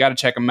Nation. You got to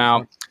check them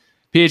out.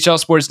 PHL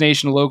Sports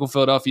Nation, a local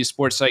Philadelphia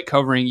sports site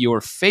covering your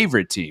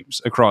favorite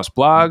teams across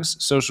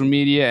blogs, social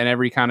media, and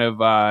every kind of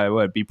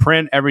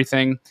print,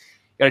 everything. You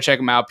got to check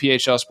them out,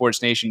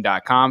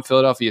 phlsportsnation.com,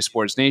 Philadelphia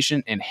Sports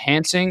Nation,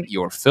 enhancing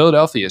your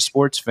Philadelphia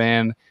sports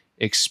fan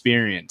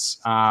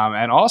experience.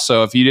 And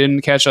also, if you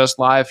didn't catch us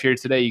live here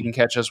today, you can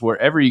catch us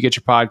wherever you get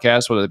your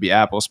podcasts, whether it be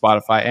Apple,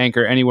 Spotify,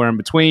 Anchor, anywhere in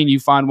between. You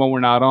find one we're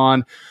not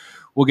on,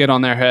 we'll get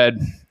on their head.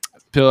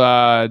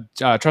 Trust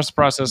the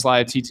Process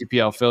Live,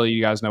 TTPL Philly.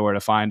 You guys know where to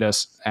find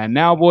us. And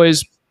now,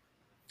 boys,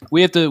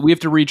 we have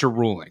to reach a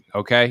ruling.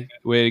 Okay,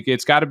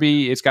 it's got to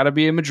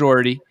be a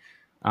majority.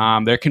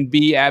 There can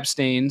be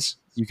abstains.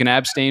 You can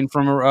abstain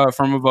from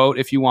a vote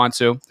if you want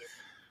to.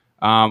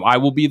 I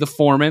will be the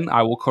foreman.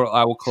 I will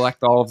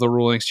collect all of the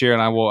rulings here,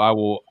 and I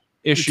will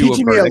issue. You're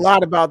teaching me a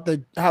lot about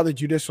how the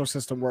judicial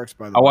system works.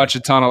 By the way,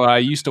 I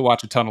used to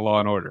watch a ton of Law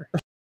and Order.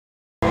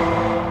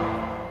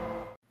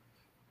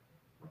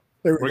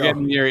 We're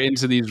getting near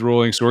into these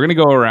rulings, so we're going to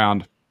go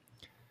around.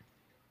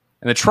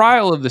 And the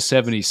trial of the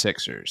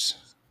 76ers,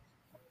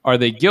 are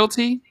they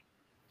guilty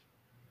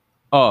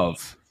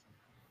of?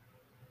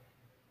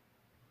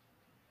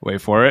 Wait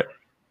for it.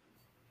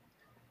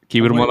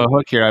 Keep them on the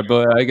hook here. I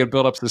got to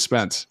build up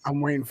suspense. I'm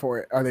waiting for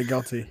it. Are they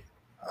guilty?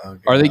 Oh,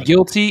 are they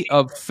guilty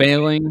of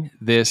failing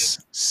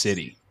this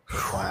city?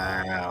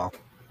 Wow.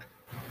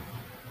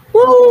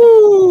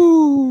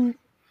 Woo!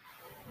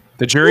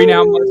 The jury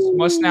now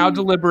must now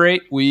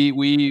deliberate.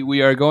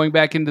 We are going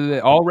back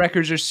into all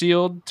records are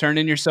sealed. Turn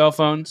in your cell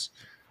phones.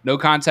 No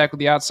contact with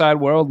the outside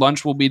world.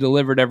 Lunch will be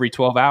delivered every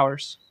 12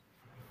 hours.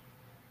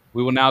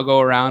 We will now go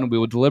around and we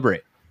will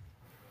deliberate.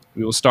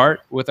 We will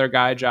start with our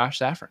guy, Josh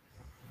Safran.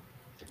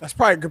 That's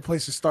probably a good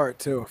place to start,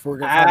 too, if we're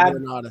going to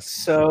be honest.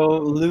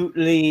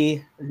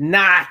 Absolutely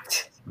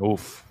not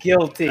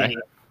guilty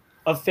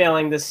of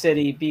failing the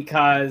city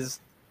because,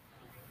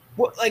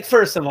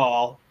 first of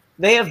all,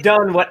 they have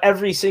done what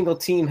every single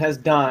team has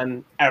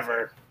done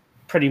ever,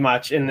 pretty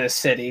much, in this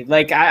city.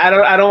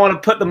 I don't want to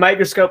put the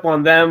microscope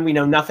on them. We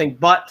know nothing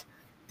but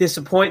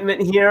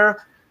disappointment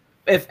here.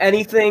 If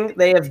anything,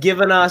 they have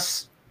given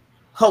us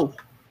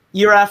hope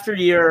year after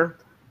year,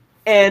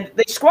 and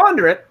they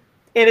squander it,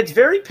 and it's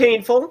very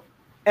painful,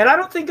 and I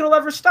don't think it'll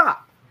ever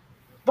stop.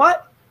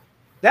 But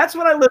that's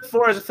what I live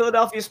for as a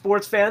Philadelphia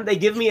sports fan. They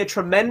give me a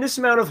tremendous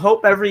amount of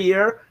hope every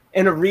year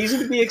and a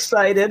reason to be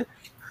excited.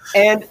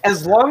 And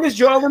as long as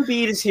Joel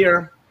Embiid is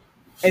here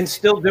and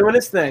still doing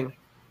his thing,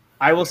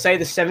 I will say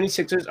the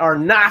 76ers are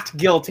not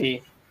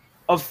guilty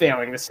of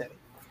failing the city.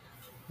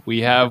 We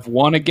have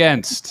one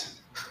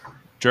against.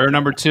 Juror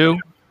number 2,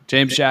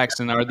 James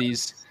Jackson. Are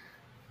these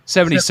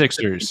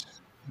 76ers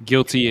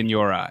guilty in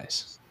your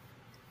eyes?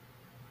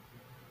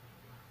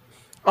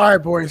 All right,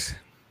 boys.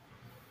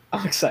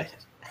 I'm excited.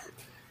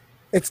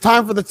 It's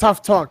time for the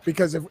tough talk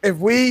because if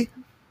we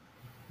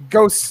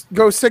go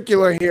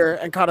secular here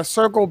and kind of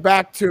circle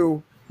back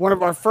to one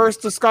of our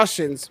first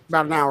discussions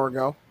about an hour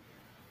ago,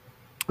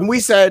 and we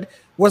said,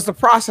 was the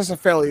process a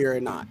failure or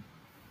not?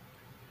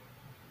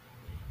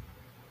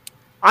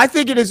 I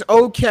think it is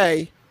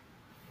okay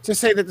to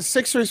say that the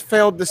Sixers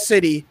failed the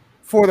city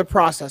for the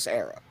process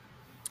era.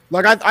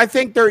 I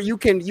think you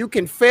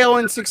can fail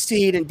and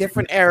succeed in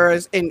different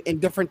eras in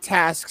different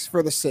tasks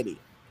for the city.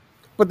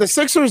 But the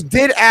Sixers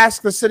did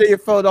ask the city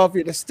of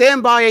Philadelphia to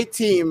stand by a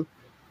team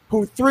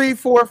who 3,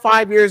 4,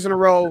 5 years in a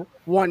row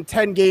won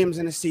 10 games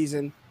in a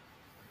season.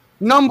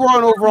 Number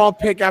 1 overall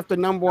pick after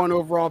number 1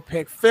 overall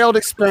pick, failed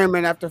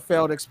experiment after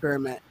failed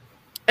experiment.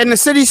 And the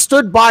city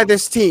stood by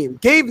this team,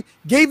 gave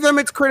them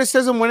its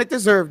criticism when it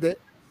deserved it,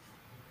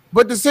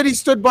 but the city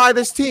stood by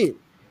this team.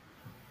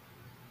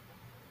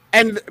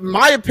 And in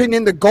my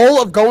opinion, the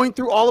goal of going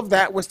through all of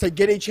that was to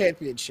get a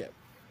championship.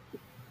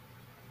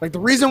 The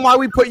reason why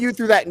we put you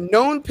through that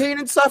known pain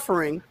and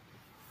suffering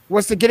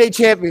was to get a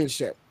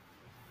championship.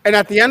 And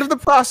at the end of the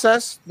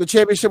process, the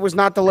championship was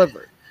not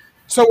delivered.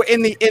 So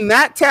in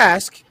that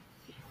task,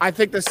 I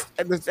think this,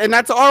 and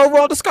that's our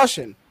overall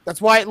discussion.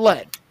 That's why it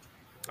led.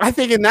 I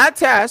think in that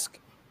task,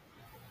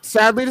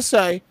 sadly to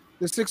say,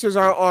 the Sixers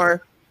I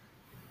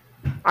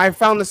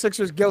found the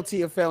Sixers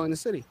guilty of failing the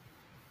city.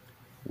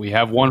 We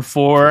have 1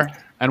 for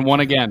and 1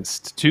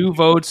 against. 2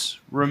 votes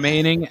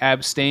remaining.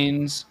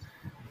 Abstains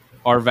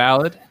are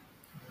valid.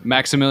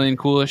 Maximilian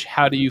Coolish,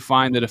 how do you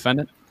find the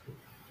defendant?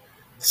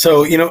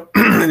 So,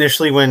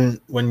 initially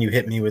when you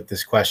hit me with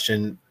this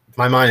question,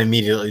 my mind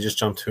immediately just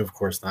jumped to, of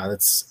course not.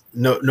 It's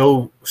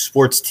no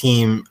sports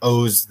team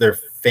owes their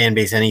fan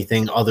base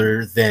anything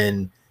other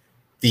than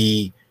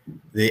the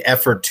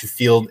effort to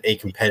field a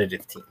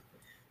competitive team.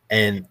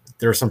 And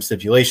there are some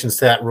stipulations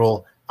to that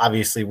rule.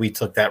 Obviously, we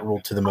took that rule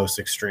to the most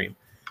extreme.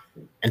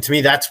 And to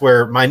me, that's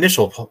where my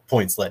initial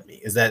points led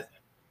me, is that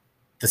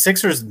the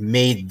Sixers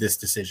made this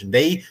decision.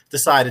 They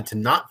decided to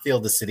not fail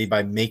the city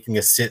by making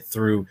us sit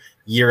through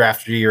year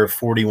after year of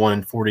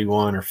 41-41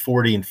 or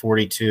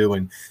 40-42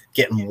 and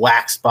getting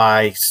waxed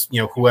by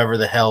whoever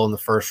the hell in the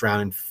first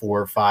round in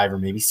 4 or 5 or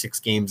maybe 6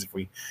 games if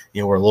we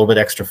were a little bit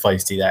extra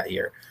feisty that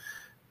year.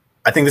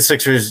 I think the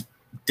Sixers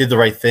did the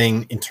right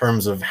thing in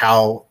terms of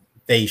how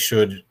they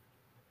should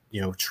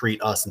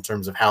treat us, in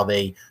terms of how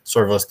they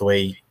serve us the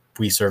way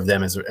we serve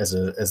them as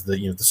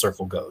the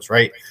circle goes,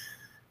 right?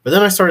 But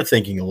then I started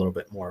thinking a little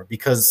bit more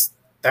because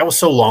that was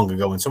so long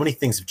ago and so many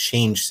things have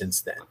changed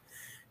since then.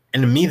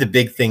 And to me, the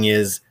big thing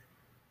is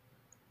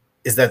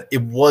that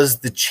it was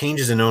the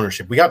changes in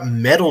ownership. We got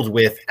meddled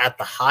with at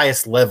the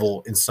highest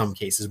level in some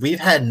cases. We've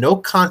had no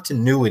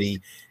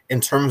continuity in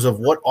terms of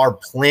what our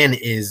plan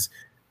is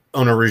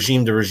on a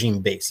regime-to-regime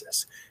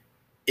basis.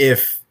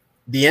 If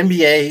the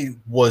NBA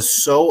was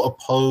so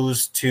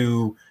opposed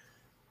to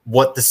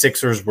what the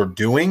Sixers were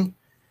doing,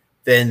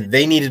 then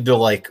they needed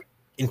to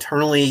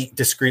internally,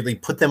 discreetly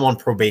put them on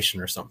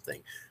probation or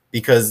something,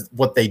 because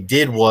what they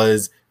did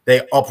was they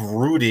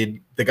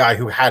uprooted the guy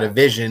who had a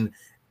vision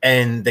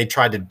and they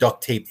tried to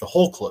duct tape the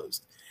hole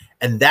closed.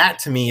 And that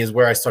to me is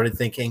where I started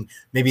thinking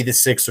maybe the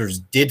Sixers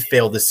did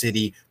fail the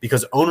city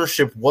because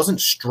ownership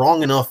wasn't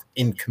strong enough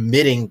in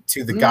committing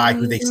to the guy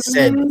who they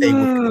said they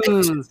would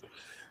commit to.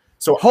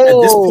 So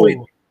at this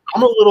point,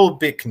 I'm a little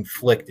bit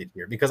conflicted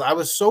here because I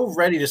was so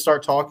ready to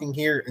start talking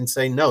here and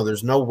say, no,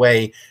 there's no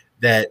way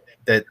that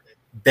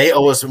they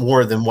owe us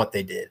more than what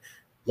they did.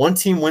 One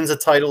team wins a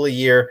title a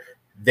year.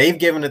 They've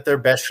given it their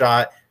best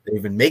shot.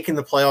 They've been making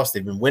the playoffs.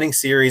 They've been winning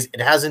series. It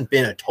hasn't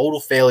been a total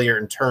failure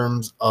in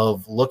terms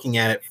of looking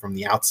at it from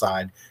the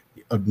outside.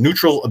 A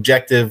neutral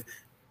objective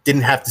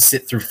didn't have to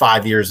sit through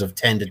 5 years of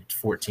 10 to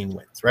 14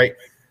 wins, right?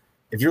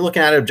 If you're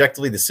looking at it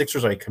objectively, the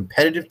Sixers are a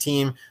competitive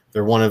team.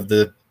 They're one of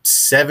the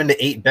 7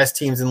 to 8 best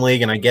teams in the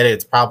league, and I get it.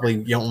 It's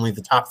probably only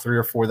the top 3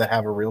 or 4 that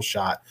have a real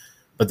shot.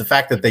 But the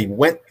fact that they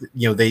went,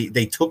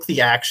 they took the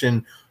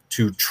action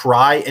to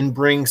try and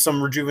bring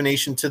some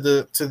rejuvenation to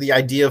the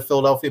idea of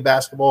Philadelphia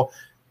basketball,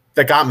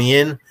 that got me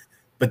in.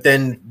 But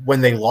then when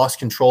they lost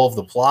control of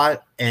the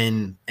plot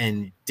and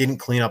didn't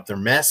clean up their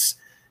mess,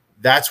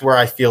 that's where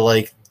I feel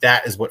like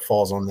that is what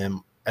falls on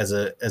them as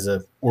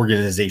a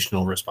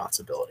organizational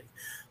responsibility.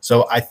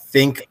 So I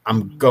think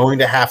I'm going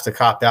to have to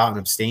cop out and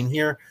abstain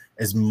here.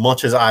 As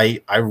much as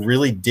I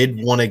really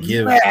did want to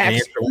give an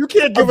answer. You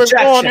can't give us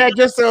all that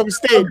just to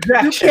abstain.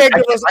 You can't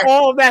give us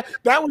all that.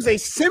 That was a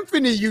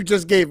symphony you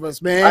just gave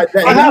us, man.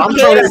 I'm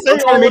trying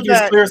to make it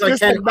as clear as I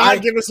can.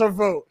 Not give us a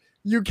vote.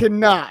 You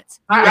cannot.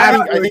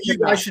 I think you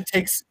guys should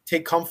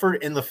take comfort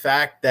in the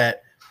fact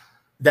that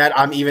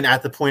I'm even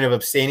at the point of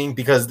abstaining,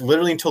 because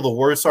literally until the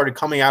words started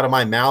coming out of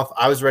my mouth,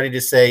 I was ready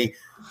to say,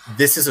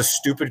 this is a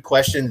stupid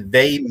question.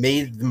 They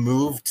made the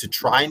move to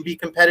try and be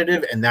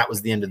competitive, and that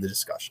was the end of the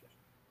discussion.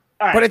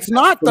 Right. But it's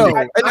not, though.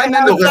 The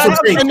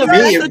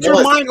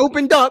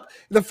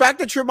fact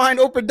that your mind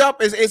opened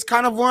up, is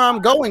kind of where I'm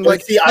going.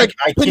 Like,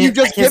 can you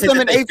just give them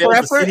an A for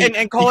effort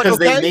and call it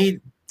okay?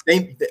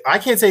 I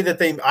can't say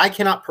that I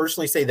cannot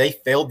personally say they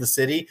failed the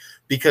city,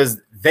 because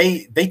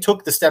they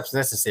took the steps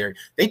necessary.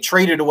 They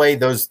traded away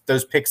those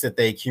picks that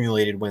they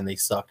accumulated when they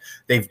sucked.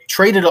 They've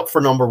traded up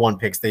for number 1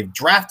 picks. They've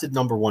drafted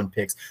number 1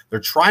 picks. They're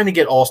trying to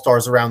get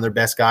all-stars around their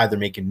best guy. They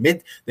made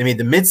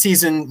the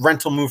midseason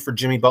rental move for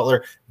Jimmy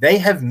Butler. They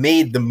have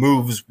made the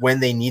moves when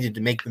they needed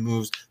to make the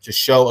moves to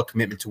show a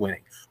commitment to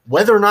winning.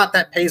 Whether or not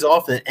that pays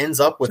off and it ends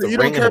up with a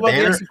ring and a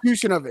banner. You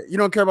don't care about the execution of it. You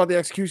don't care about the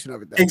execution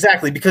of it. Then.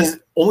 Exactly, because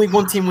only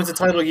one team wins a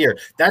title a year.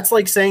 That's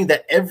like saying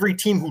that every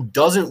team who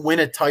doesn't win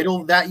a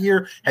title that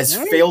year has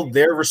failed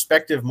their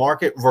respective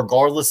market,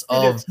 regardless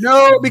of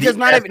because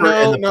not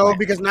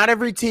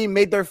every team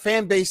made their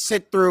fan base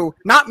sit through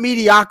not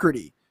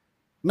mediocrity.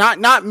 Like.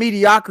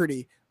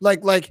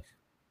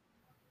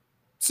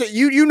 So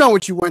you know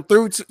what you went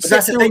through.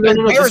 That's the thing.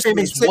 The fan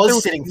base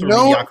was sitting through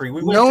mediocrity.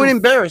 We went through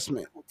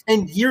embarrassment.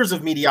 10 years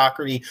of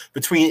mediocrity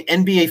between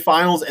NBA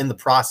finals and the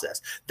process.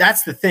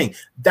 That's the thing.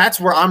 That's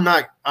where I'm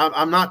going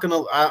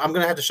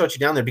to have to shut you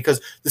down there, because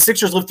the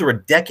Sixers lived through a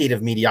decade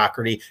of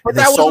mediocrity and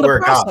they saw where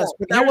it got.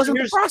 But that wasn't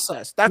the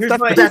process. That's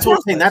what I'm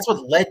saying. That's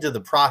what led to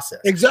the process.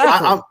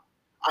 Exactly.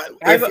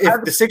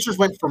 If the Sixers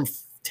went from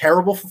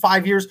terrible for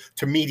 5 years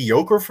to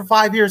mediocre for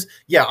 5 years,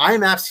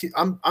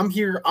 I'm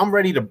here. I'm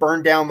ready to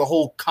burn down the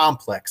whole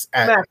complex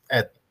at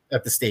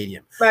the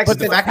stadium. Max, but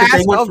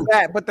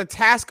the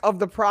task of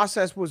the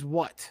process was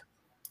what?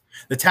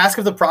 The task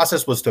of the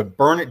process was to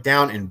burn it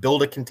down and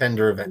build a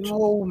contender eventually.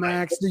 No,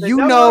 Max. You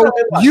know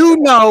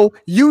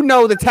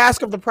the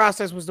task of the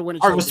process was to win a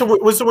championship.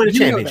 Was to win a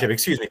championship,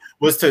 excuse me.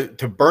 Was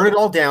to burn it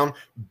all down,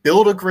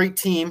 build a great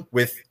team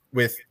with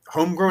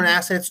homegrown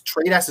assets,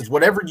 trade assets,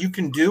 whatever you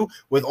can do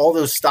with all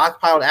those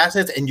stockpiled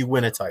assets, and you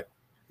win a title.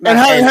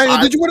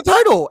 Did you win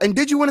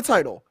a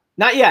title?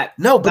 Not yet.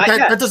 No, but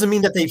that doesn't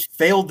mean that they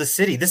failed the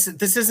city. This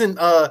isn't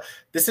a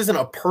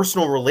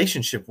personal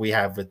relationship we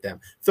have with them.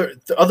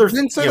 Did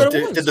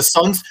the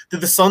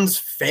Suns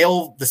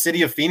fail the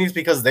city of Phoenix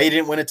because they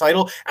didn't win a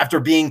title after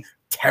being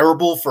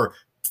terrible for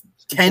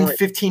 10,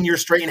 15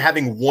 years straight and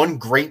having one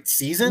great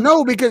season?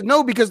 No,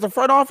 because the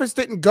front office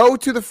didn't go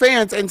to the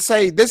fans and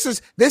say, this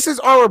is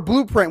our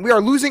blueprint. We are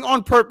losing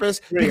on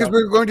purpose because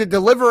we're going to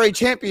deliver a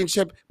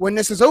championship when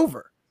this is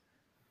over.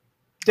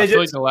 I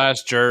feel like the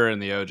last juror in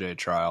the OJ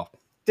trial.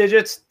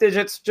 Digits.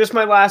 Just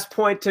my last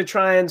point to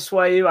try and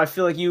sway you. I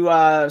feel like you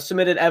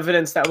submitted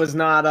evidence that was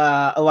not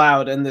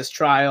allowed in this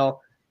trial,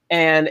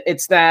 and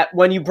it's that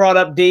when you brought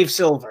up Dave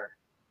Silver,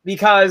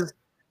 because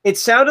it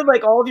sounded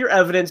like all of your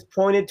evidence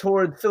pointed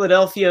toward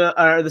Philadelphia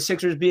or the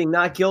Sixers being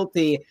not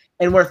guilty,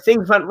 and where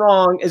things went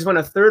wrong is when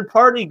a third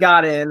party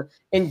got in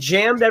and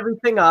jammed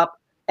everything up,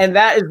 and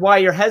that is why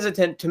you're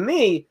hesitant. To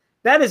me,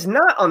 that is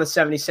not on the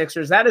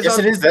 76ers. That is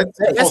it is. That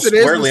falls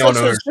squarely on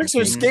ownership.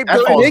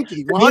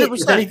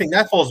 If anything,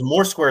 that falls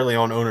more squarely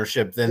on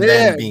ownership than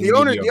being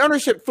the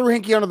ownership threw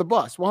Hinkie under the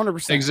bus.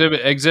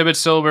 100%. Exhibit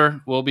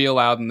Silver will be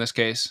allowed in this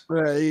case.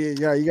 Yeah, you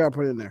got to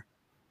put it in there.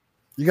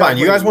 Fine.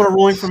 You guys want a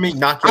ruling from me?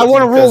 Not I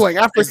want a ruling.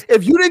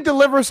 If you didn't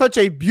deliver such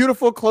a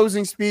beautiful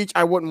closing speech,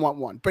 I wouldn't want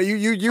one. But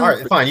you all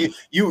right, fine.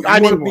 You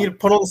want me to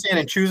put on the stand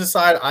and choose a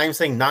side? I am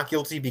saying not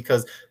guilty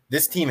because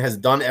This team has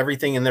done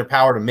everything in their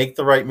power to make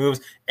the right moves.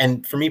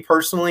 And for me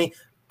personally,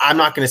 I'm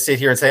not going to sit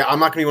here and say I'm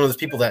not going to be one of those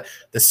people that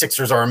the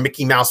Sixers are a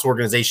Mickey Mouse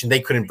organization. They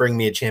couldn't bring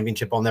me a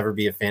championship. I'll never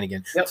be a fan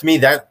again. Yep. To me,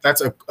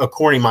 that's a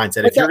corny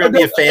mindset. If you're going to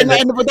be a fan that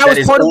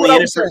is only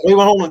in it for – wait,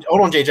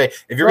 hold on, JJ.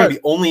 If you're going to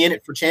be only in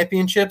it for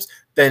championships,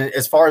 then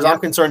as far as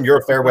I'm concerned, you're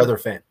a fair weather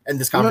fan. And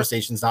this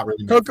conversation's not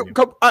really made for you.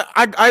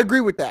 I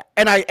agree with that.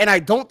 And I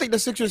don't think the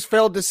Sixers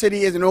failed the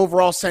city in an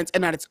overall sense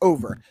and that it's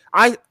over.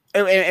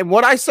 And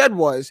what I said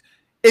was,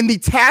 in the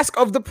task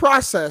of the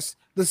process,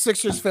 the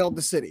Sixers failed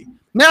the city.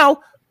 Now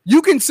 –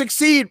 you can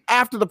succeed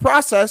after the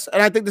process,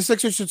 and I think the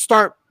Sixers should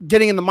start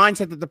getting in the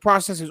mindset that the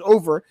process is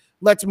over.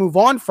 Let's move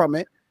on from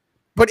it.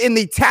 But in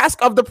the task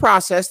of the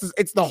process,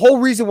 it's the whole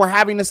reason we're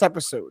having this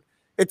episode.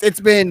 It's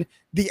been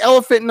the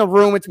elephant in the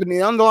room. It's been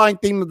the underlying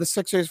theme of the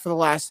Sixers for the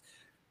last,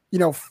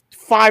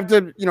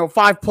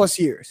 5+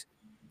 years.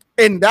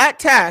 In that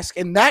task,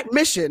 in that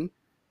mission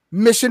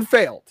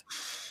failed.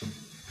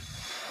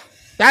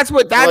 That's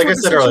what I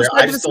said earlier.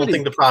 I just don't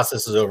think the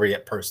process is over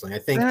yet. Personally, I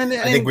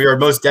think we are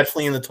most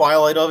definitely in the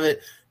twilight of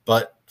it.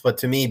 But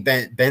to me,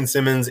 Ben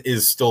Simmons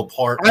is still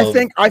part.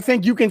 I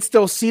think you can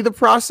still see the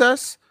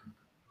process.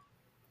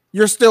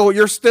 You're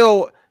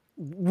still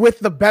with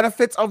the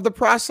benefits of the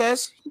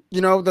process.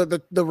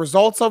 The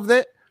results of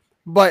it.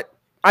 But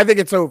I think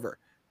it's over.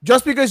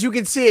 Just because you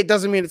can see it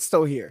doesn't mean it's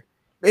still here.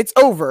 It's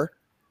over.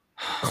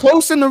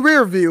 Close in the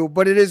rear view,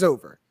 but it is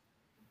over.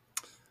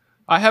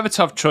 I have a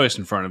tough choice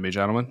in front of me,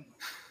 gentlemen.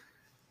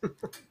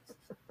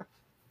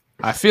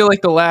 I feel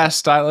like I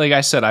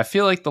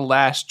feel like the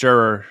last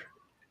juror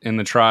in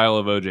the trial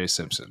of O.J.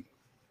 Simpson.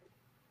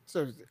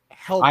 So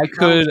I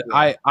could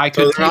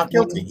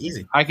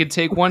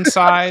take one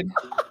side.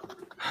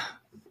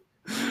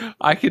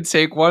 I could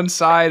take one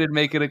side and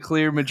make it a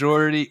clear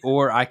majority,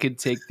 or I could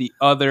take the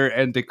other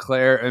and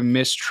declare a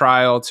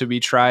mistrial to be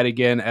tried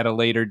again at a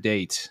later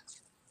date.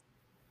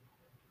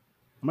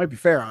 Might be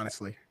fair,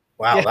 honestly.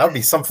 Wow, that would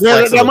be some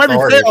flexible. That might be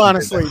fair,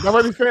 honestly. That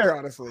might be fair,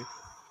 honestly.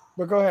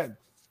 But go ahead.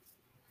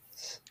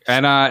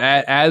 And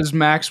as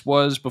Max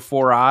was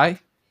before I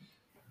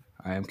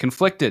am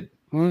conflicted.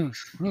 Heavy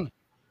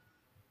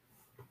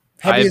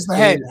is the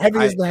head.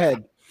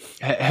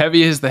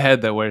 Heavy is the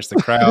head that wears the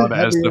crown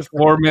as the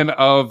foreman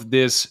of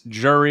this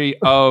jury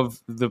of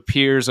the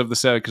peers of the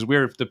because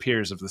we're the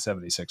peers of the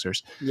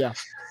 76ers. Yeah.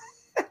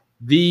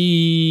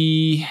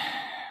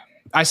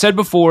 I said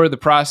before, the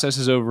process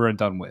is over and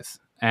done with.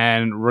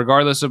 And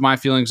regardless of my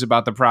feelings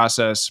about the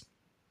process,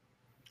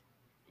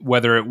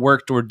 whether it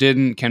worked or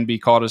didn't, can be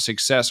called a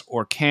success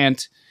or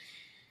can't.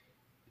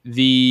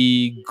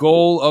 The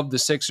goal of the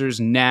Sixers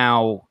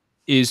now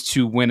is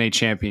to win a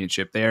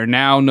championship. They are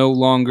now no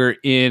longer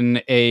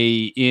in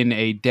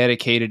a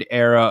dedicated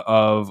era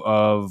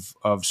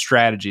of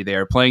strategy. They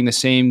are playing the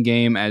same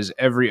game as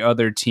every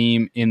other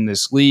team in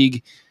this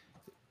league,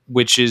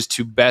 which is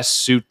to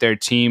best suit their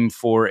team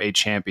for a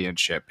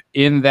championship.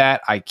 In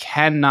that, I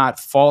cannot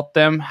fault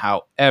them.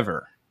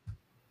 However,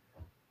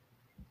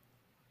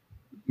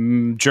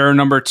 juror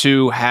number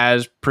 2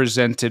 has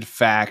presented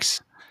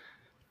facts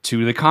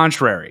to the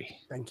contrary.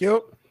 Thank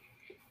you.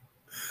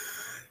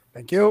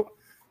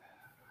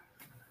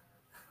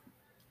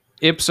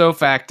 Ipso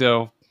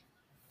facto,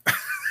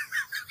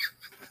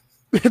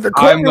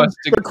 I must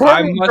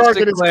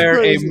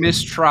declare a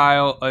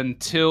mistrial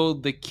until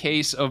the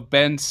case of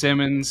Ben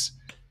Simmons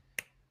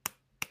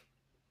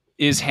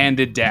is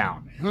handed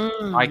down.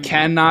 I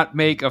cannot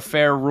make a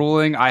fair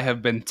ruling. I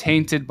have been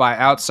tainted by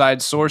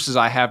outside sources.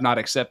 I have not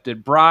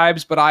accepted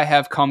bribes, but I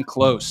have come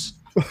close.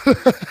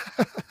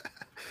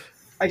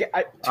 I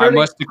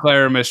must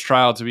declare a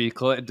mistrial to be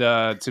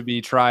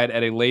tried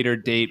at a later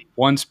date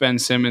once Ben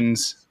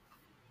Simmons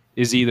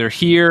is either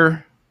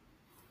here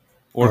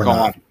or gone.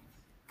 Not.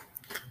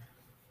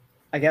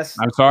 I guess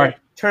I'm sorry.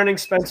 Turning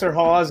Spencer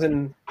Hawes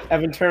and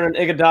Evan Turner and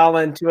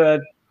Iguodala into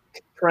a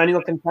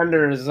perennial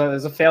contender is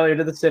a failure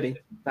to the city.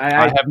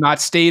 I have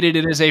not stated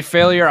it is a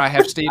failure. I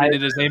have stated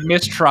it is a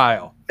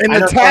mistrial. In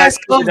the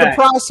task of the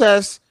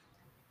process,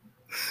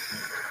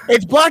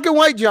 it's black and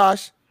white,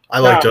 Josh. I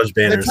like Judge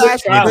Banners.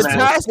 The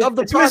task of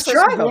the process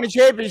is to win a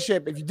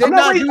championship. If you did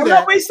not do that, I'm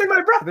not wasting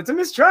my breath. It's a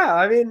mistrial.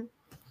 I mean,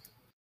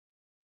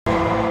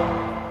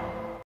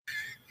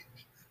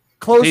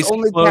 close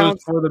only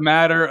counts for the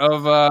matter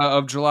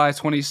of July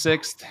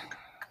 26th,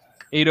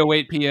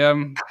 8:08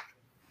 p.m.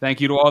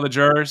 Thank you to all the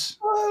jurors.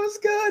 Oh, that was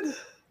good.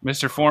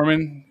 Mr.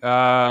 Foreman,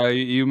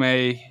 you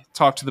may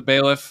talk to the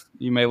bailiff.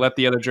 You may let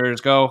the other jurors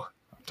go.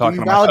 Do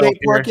you validate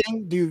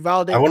parking? Do you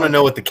validate? I want to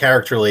know what the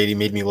character lady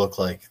made me look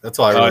like. That's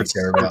all I really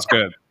care about. That's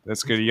good.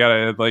 That's good. You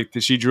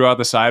gotta she drew out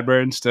the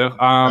sideburns too.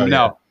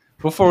 No.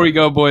 Before we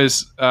go,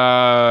 boys,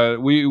 I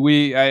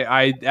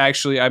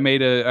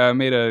made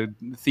a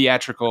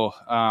theatrical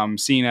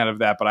scene out of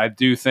that, but I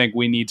do think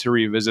we need to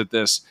revisit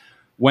this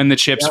when the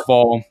chips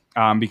fall,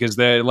 because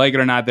like it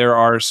or not, there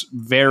are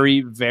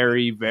very,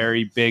 very,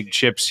 very big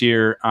chips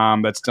here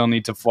that still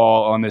need to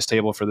fall on this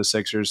table for the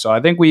Sixers. So I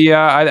think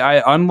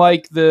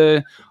unlike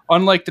the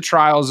unlike the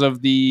trials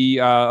of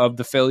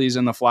the Phillies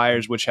and the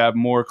Flyers, which have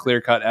more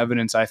clear-cut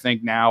evidence, I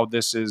think now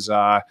this is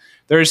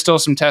there is still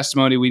some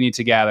testimony we need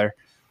to gather,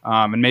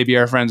 and maybe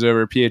our friends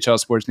over at PHL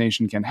Sports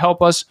Nation can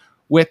help us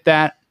with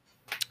that.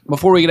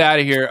 Before we get out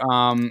of here,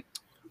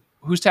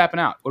 who's tapping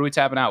out? What are we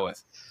tapping out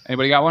with?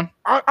 Anybody got one?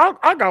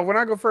 I got one.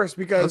 I go first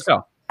because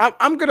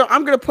I'm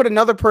gonna put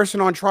another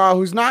person on trial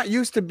who's not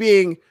used to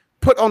being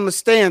put on the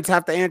stand to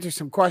have to answer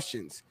some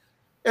questions.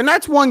 And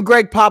that's one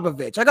Greg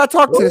Popovich. I got to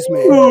talk to this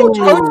man.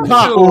 Coach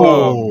Pop.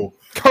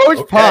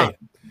 Coach Pop.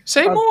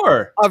 Say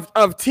more.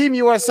 Of Team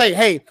USA.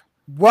 Hey,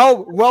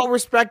 well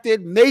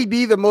respected,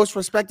 maybe the most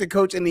respected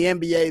coach in the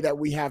NBA that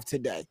we have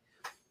today.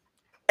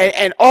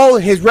 And all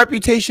his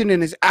reputation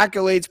and his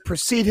accolades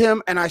precede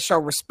him, and I shall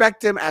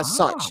respect him as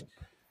such.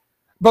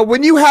 But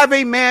when you have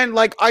a man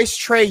like Ice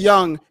Trae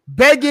Young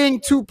begging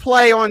to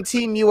play on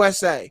Team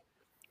USA,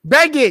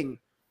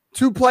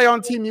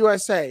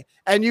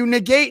 and you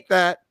negate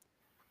that,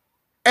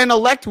 and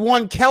elect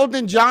one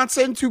Keldon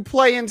Johnson to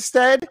play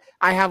instead,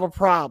 I have a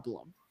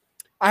problem.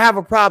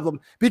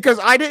 Because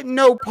I didn't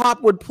know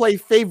Pop would play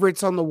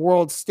favorites on the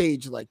world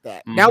stage like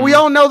that. Now, we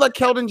all know that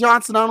Keldon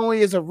Johnson not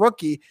only is a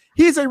rookie,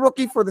 he's a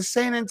rookie for the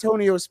San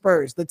Antonio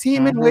Spurs, the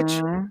team in which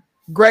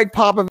Greg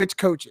Popovich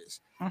coaches.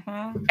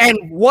 And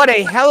what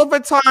a hell of a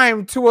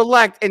time to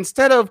elect.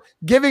 Instead of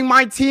giving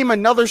my team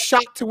another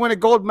shot to win a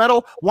gold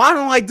medal, why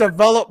don't I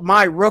develop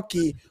my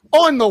rookie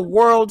on the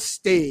world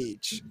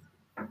stage?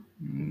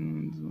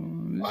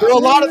 There are a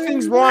lot of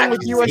things wrong with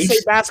USA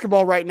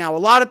basketball right now.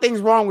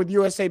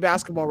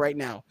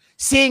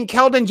 Seeing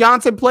Keldon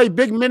Johnson play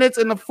big minutes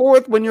in the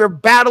fourth when you're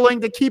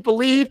battling to keep a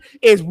lead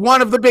is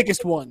one of the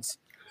biggest ones.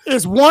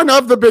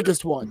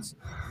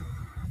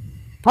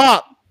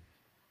 Pop.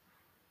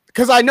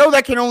 Because I know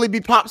that can only be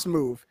Pop's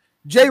move.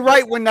 Jay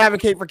Wright wouldn't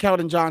advocate for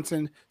Keldon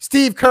Johnson.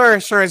 Steve Kerr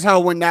sure as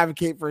hell wouldn't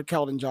advocate for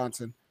Keldon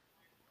Johnson.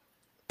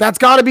 That's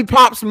got to be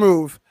Pop's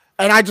move.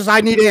 And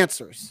I need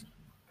answers.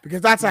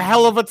 Because that's a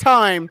hell of a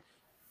time.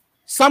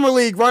 Summer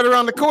League right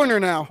around the corner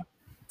now.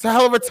 It's a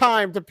hell of a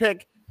time to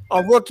pick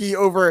a rookie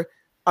over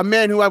a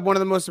man who had one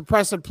of the most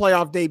impressive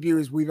playoff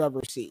debuts we've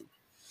ever seen.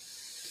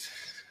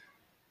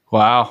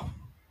 Wow.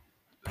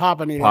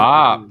 Pop, I need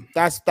help.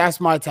 That's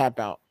my tap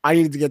out. I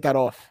needed to get that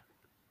off.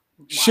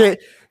 Wow.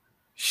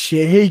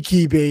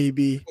 Shaky,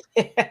 baby.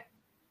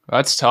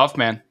 That's tough,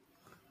 man.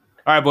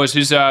 All right, boys.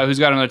 Who's got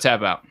another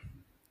tap out?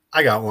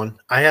 I got one.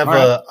 I have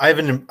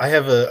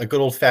a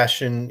good old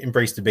fashioned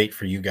embrace debate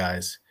for you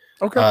guys.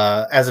 Okay.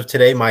 As of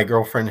today, my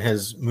girlfriend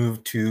has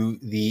moved to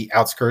the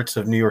outskirts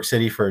of New York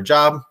City for a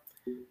job,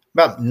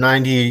 about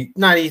 90,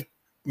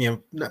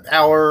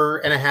 hour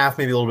and a half,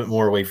 maybe a little bit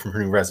more away from her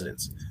new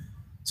residence.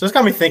 So it's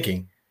got me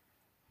thinking,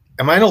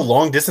 am I in a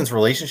long distance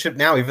relationship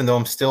now, even though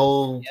I'm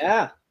still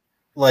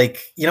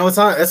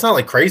it's not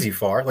like crazy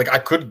far. Like I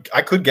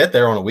could get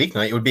there on a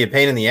weeknight. It would be a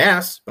pain in the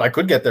ass, but I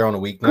could get there on a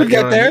weeknight. Could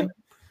get there. I mean?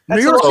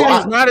 New York City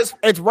is not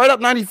it's right up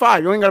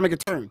 95. You ain't gotta make a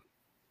turn.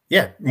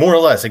 Yeah, more or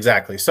less,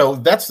 exactly. So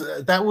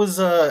that was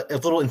a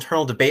little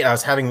internal debate I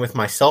was having with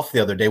myself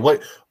the other day. Where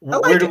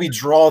do we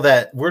draw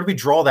that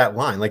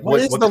line? Like what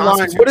is the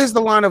line? What is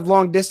the line of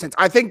long distance?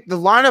 I think the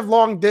line of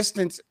long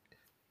distance,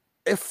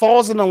 it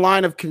falls in the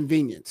line of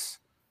convenience.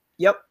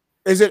 Yep.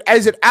 Is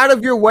it out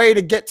of your way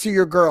to get to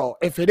your girl?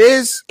 If it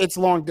is, it's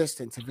long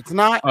distance. If it's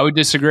not, I would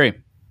disagree.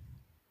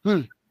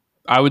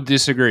 I would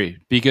disagree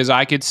because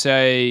I could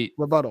say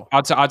rebuttal.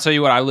 I'll tell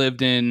you what. I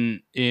lived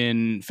in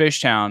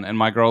Fishtown, and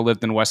my girl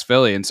lived in West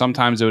Philly, and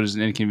sometimes it was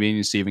an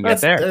inconvenience to even get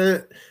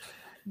there.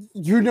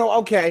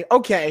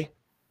 Okay.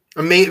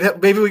 Maybe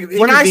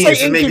when I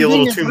say maybe a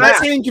little too much. When I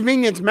say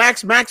inconvenience,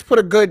 Max put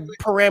a good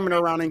parameter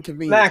around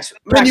inconvenience.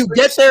 Can you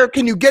get there?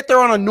 Can you get there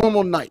on a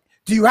normal night?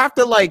 Do you have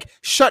to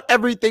shut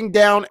everything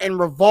down and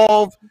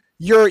revolve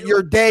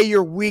your day,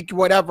 your week,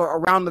 whatever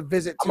around the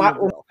visit to your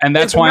girl? And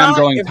that's why I'm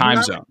going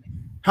time zone.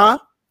 Huh?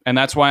 And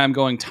that's why I'm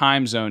going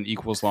time zone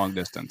equals long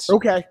distance.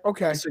 Okay.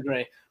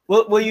 Disagree.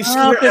 Well, you see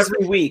her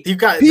every week. You've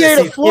got PA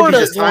to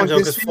Florida time zone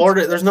because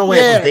Florida. There's no way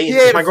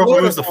if my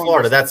girlfriend moves to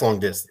Florida, that's long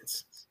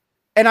distance.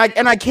 And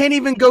I can't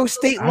even go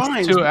state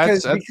lines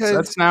because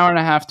that's an hour and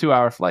a half, 2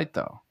 hour flight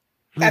though.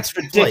 That's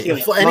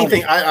ridiculous.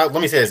 Anything. Let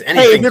me say this.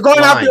 Anything. Hey, if you're going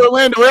out the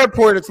Orlando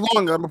airport, it's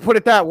longer. I'm gonna put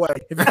it that way.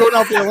 If you're going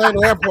out the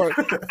Orlando airport,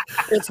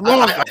 it's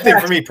longer. I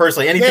think for me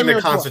personally, anything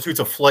that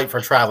constitutes a flight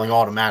for traveling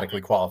automatically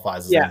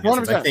qualifies. As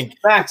 100%. I think.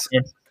 Max,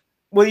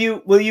 will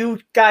you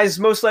guys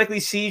most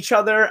likely see each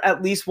other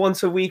at least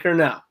once a week or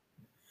no?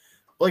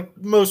 Like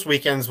most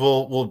weekends,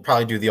 we'll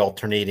probably do the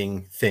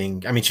alternating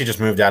thing. I mean, she just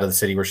moved out of the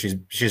city where she's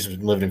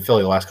lived in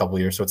Philly the last couple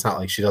of years, so it's not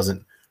like she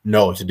doesn't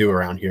know what to do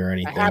around here or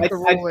anything.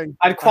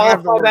 I'd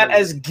qualify that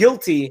as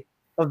guilty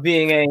of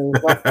being a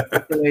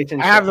relationship.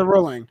 I have the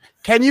ruling.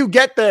 Can you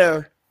get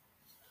there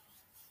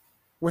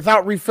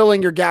without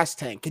refilling your gas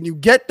tank? Can you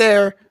get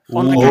there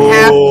on a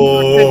half?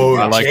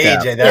 I like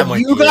that.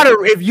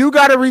 If you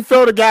gotta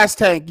refill the gas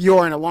tank,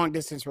 you're in a long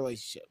distance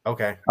relationship.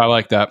 Okay. I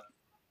like that.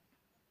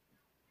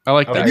 I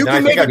like that. Okay, You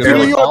then can I think make I it to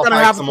New York on a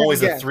half I'm a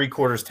always tank a again.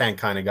 3/4 tank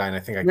kind of guy, and I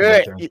think I can Yeah,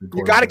 get there.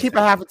 you got to keep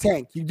a half a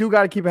tank. You do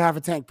got to keep a half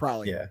a tank,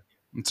 probably. Yeah,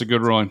 It's a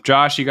good ruling.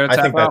 Josh, you got to tap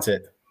I think out? that's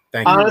it.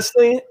 Thank you.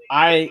 Honestly,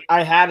 I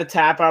had a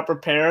tap out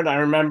prepared. I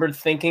remembered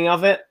thinking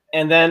of it,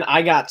 and then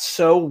I got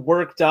so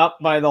worked up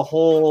by the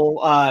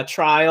whole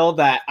trial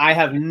that I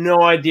have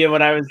no idea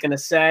what I was going to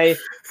say.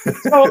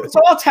 So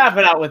I'll tap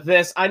it out with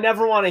this. I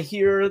never want to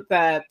hear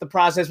that the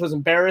process was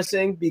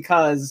embarrassing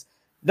because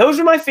those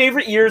are my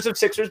favorite years of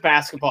Sixers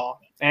basketball.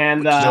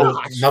 And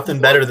nothing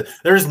better than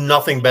there's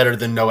nothing better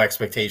than no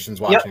expectations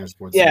watching a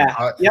sports. Yeah.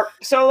 Yep.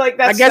 So like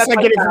I guess I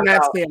my get it from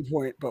tap that out.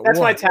 standpoint, but That's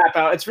my tap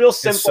out. It's real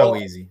simple. It's so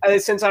easy.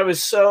 Since I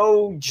was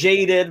so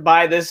jaded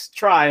by this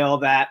trial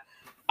that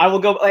I will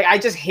go like I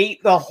just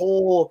hate the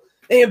whole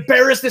they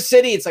embarrassed the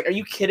city. It's like, are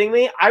you kidding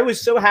me? I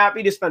was so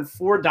happy to spend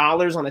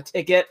 $4 on a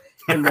ticket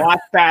and watch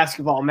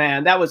basketball,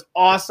 man. That was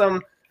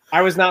awesome.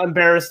 I was not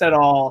embarrassed at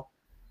all.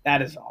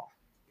 That is all.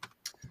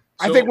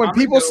 I think when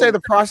people say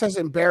the process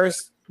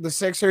embarrassed the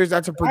Sixers,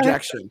 that's a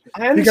projection.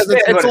 I understand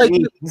because it's what like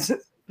it means,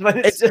 but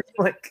it's just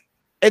like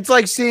it's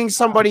like seeing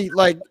somebody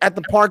like at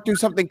the park do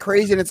something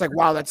crazy, and it's like,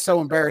 wow, that's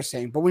so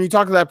embarrassing. But when you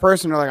talk to that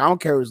person, they're like, I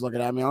don't care who's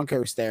looking at me, I don't care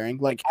who's staring.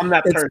 Like I'm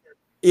that person.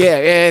 Yeah,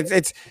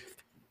 it's.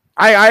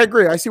 I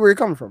agree. I see where you're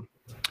coming from.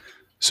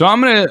 So I'm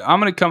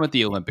gonna come at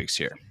the Olympics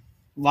here.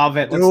 Love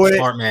it. Do it.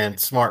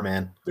 Smart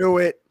man. Do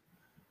it.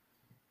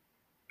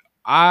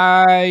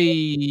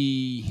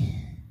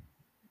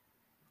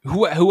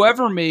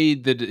 Whoever's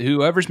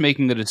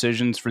making the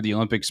decisions for the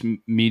Olympics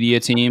media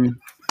team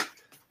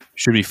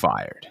should be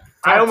fired.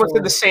 I almost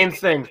did the same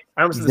thing.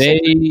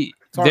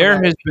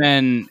 There has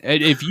been,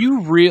 if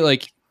you really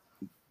like,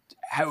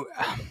 how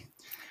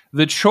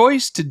the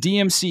choice to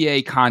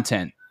DMCA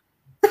content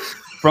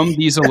from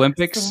these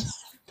Olympics,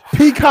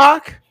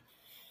 Peacock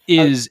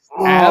is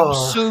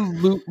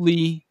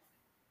absolutely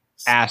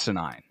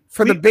asinine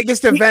for the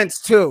biggest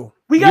events too.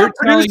 We got a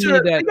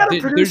producer. We got a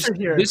producer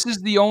here. This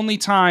is the only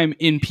time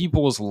in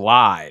people's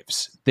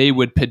lives they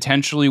would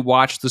potentially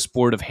watch the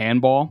sport of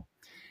handball.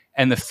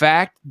 And the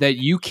fact that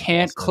you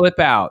can't clip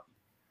out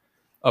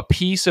a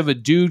piece of a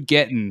dude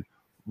getting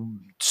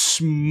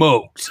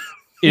smoked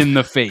in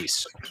the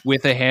face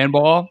with a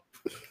handball,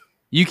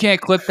 you can't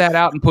clip that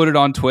out and put it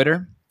on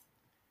Twitter.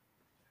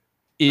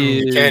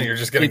 You can. You're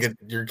just going to get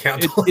your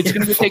account. It's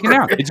going to get taken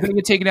down. It's going to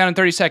get taken down in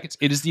 30 seconds.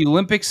 It is the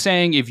Olympics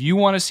saying, if you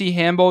want to see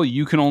handball,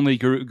 you can only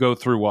go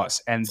through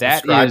us. And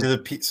subscribe to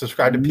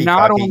Peacock.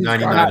 Not only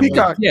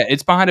Peacock. Yeah,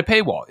 it's behind a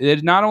paywall.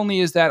 It not only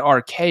is that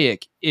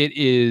archaic,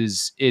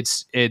 it's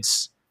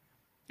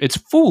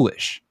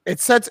foolish.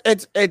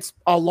 It's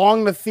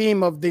along the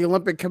theme of the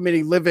Olympic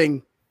Committee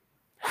living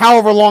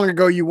however long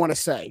ago you want to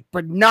say,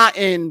 but not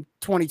in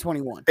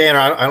 2021. Dan,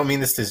 I don't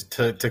mean this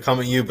to come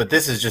at you, but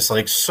this is just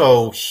like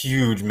so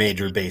huge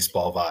major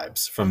baseball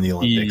vibes from the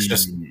Olympics.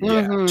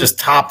 Just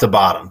top to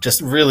bottom.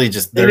 Just really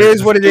just it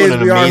is what it is.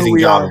 An amazing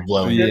job of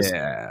blowing this.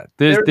 Yeah.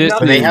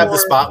 When they have the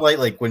spotlight,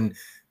 like when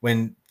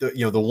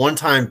the one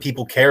time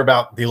people care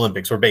about the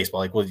Olympics or baseball,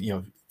 like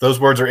those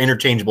words are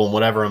interchangeable in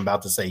whatever I'm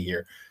about to say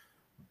here.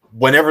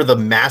 Whenever the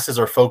masses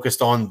are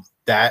focused on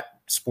that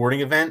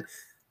sporting event,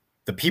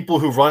 the people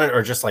who run it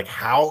are just like,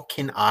 how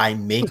can I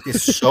make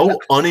this so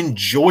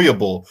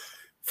unenjoyable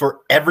for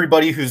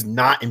everybody who's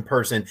not in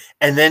person,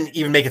 and then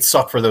even make it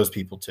suck for those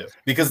people too?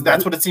 Because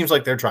that's what it seems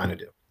like they're trying to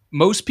do.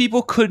 Most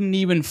people couldn't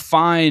even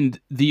find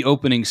the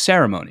opening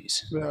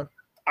ceremonies. Yeah.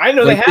 I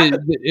know they have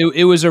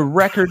it was a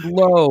record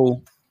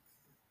low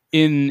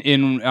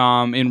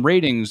in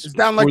ratings. It's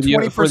down like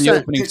 20% for the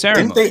opening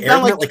ceremony. Didn't they air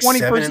like like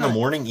 7 in the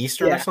morning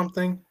Eastern or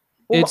something?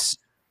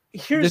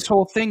 This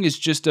whole thing is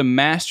just a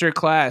master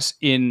class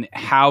in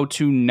how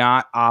to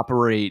not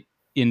operate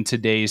in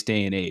today's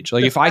day and age.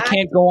 Like if I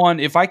can't go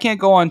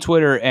on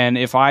Twitter, and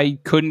if I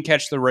couldn't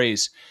catch the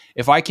race,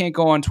 if I can't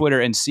go on Twitter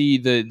and see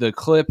the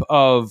clip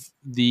of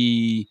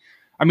the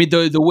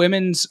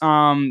women's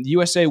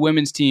USA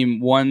women's team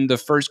won the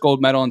first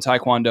gold medal in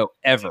Taekwondo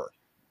ever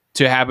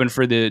to happen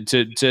for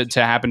to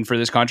happen for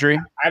this country.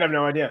 I have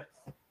no idea.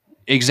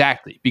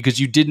 Exactly, because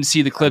you didn't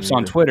see the clips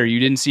on Twitter. You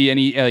didn't see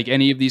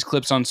any of these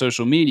clips on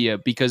social media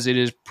because it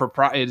is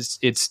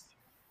it's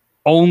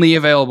only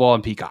available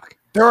on Peacock.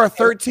 There are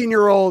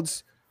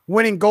 13-year-olds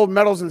winning gold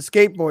medals in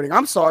skateboarding.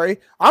 I'm sorry.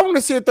 I want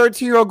to see a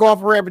 13-year-old go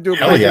off a ramp and do a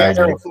Hell yeah,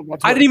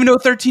 I didn't even know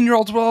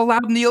 13-year-olds were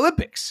allowed in the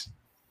Olympics.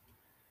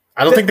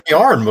 I don't think they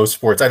are in most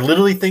sports. I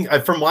literally think,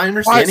 from my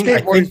understanding, I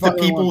think the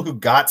people who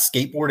got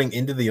skateboarding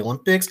into the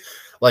Olympics,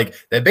 like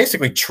they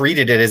basically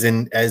treated it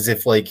as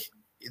if like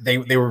they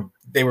were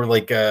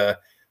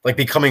like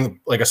becoming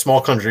like a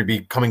small country,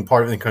 becoming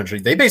part of the country.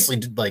 They basically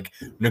did like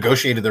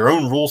negotiated their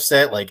own rule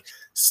set. Like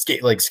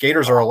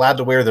skaters are allowed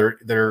to wear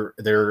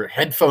their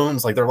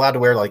headphones. Like they're allowed to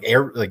wear like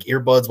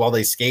earbuds while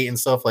they skate and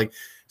stuff. Like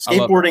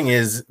skateboarding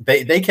is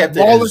they kept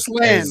it lawless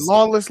land.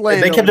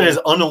 They kept it as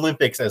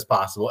un-Olympics as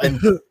possible. And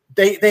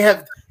they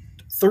have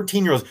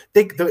 13-year-olds.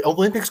 The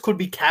Olympics could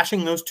be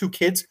cashing those two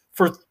kids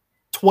for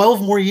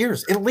 12 more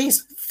years, at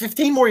least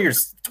 15 more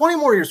years, 20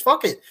 more years.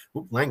 Fuck it.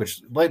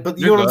 Language. But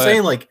you know what I'm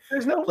saying? Like,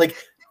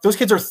 Those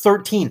kids are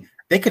 13.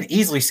 They could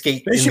easily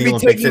skate. They should be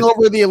taking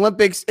over the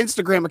Olympics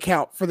Instagram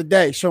account for the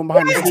day, showing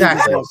behind the scenes.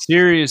 Exactly.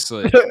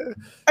 Seriously.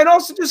 And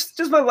also, just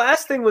my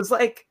last thing was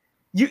like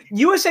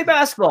USA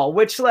basketball,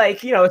 which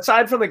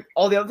aside from like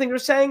all the other things we're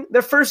saying,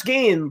 their first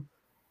game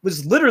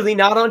was literally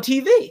not on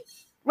TV.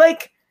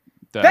 Like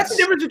that's the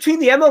difference between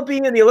the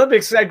MLB and the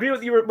Olympics. I agree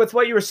with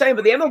what you were saying,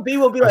 but the MLB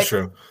will be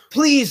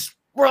please.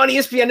 We're on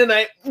ESPN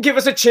tonight. Give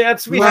us a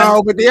chance. But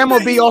the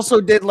MLB also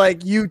did like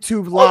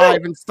YouTube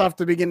Live and stuff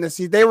to begin to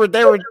see. They were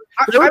trying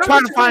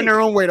to find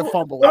their own way to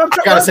fumble. I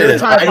gotta say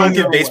this. I don't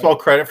give baseball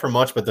credit for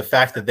much, but the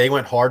fact that they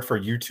went hard for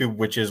YouTube,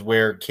 which is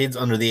where kids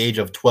under the age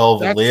of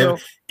 12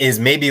 live, is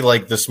maybe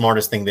like the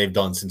smartest thing they've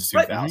done since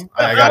 2000.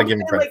 I gotta give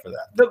them credit for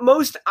that. The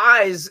most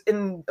eyes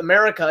in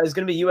America is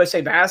going to be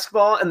USA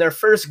basketball, and their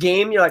first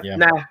game, you're like,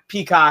 nah,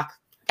 Peacock.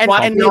 And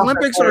the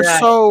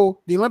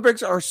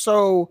Olympics are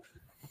so.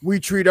 We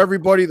treat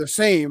everybody the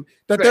same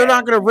that they're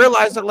not going to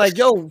realize that, like,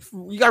 yo,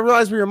 you got to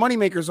realize where your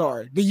moneymakers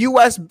are. The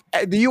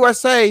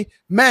USA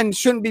men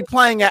shouldn't be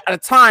playing at a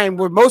time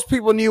where most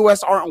people in the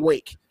US aren't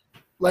awake.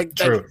 Like,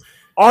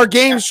 our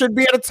games should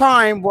be at a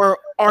time where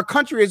our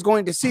country is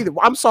going to see them.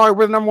 I'm sorry,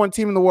 we're the number one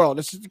team in the world.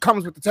 It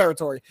comes with the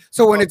territory.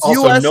 So when it's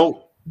also, US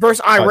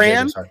versus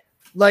Iran,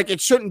 like, it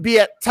shouldn't be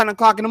at 10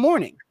 o'clock in the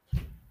morning.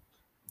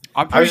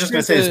 I was just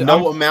going to say, there's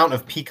no amount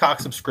of Peacock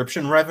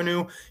subscription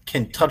revenue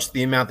can touch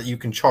the amount that you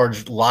can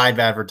charge live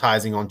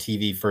advertising on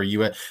TV for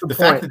US. The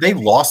fact that they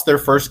lost their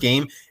first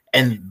game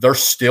and they're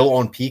still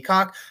on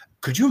Peacock.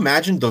 Could you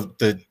imagine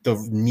the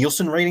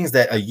Nielsen ratings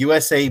that a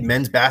USA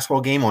men's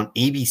basketball game on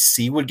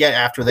ABC would get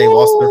after they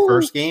lost their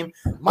first game?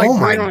 My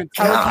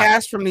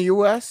telecast from the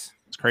US.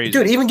 It's crazy,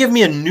 dude. Even give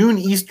me a noon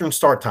Eastern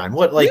start time.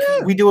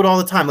 We do it all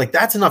the time. Like,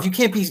 that's enough. You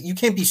can't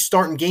be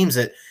starting games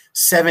at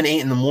 7, 8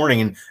 in the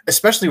morning, and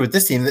especially with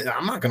this team,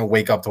 I'm not going to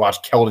wake up to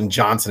watch Keldon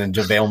Johnson and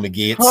JaVale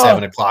McGee at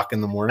 7 o'clock in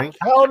the morning.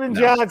 Keldon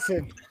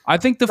Johnson. I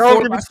think the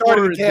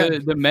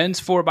 4x4, the men's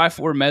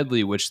 4x4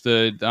 medley, which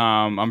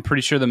I'm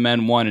pretty sure the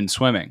men won in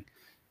swimming.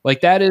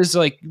 Like, that is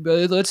like,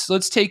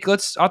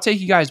 I'll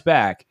take you guys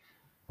back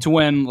to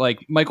when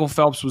like Michael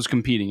Phelps was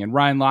competing and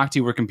Ryan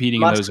Lochte were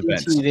competing in those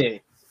events.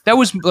 TV. That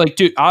was like,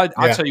 dude, I'll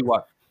tell you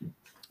what,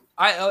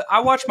 I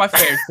watched my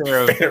fair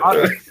share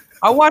of.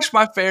 I watched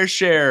my fair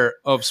share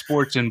of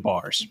sports in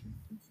bars.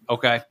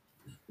 Okay.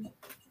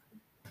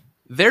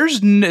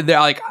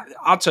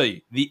 I'll tell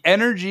you, the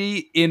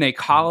energy in a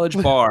college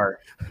bar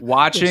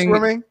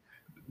watching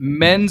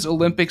men's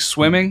Olympic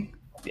swimming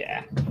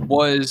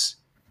was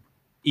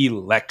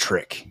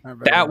electric.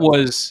 That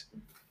was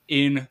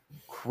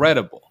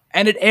incredible.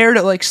 And it aired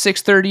at like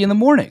 6:30 in the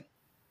morning.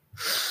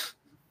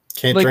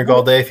 Can't drink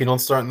all day if you don't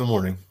start in the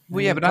morning.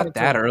 Well, yeah, but not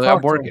that early. I'm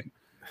working.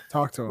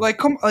 Talk to him. Like,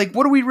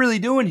 what are we really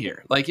doing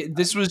here? Like,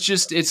 this was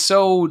just, it's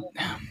so,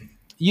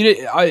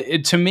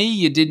 to me,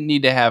 you didn't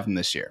need to have him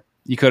this year.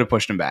 You could have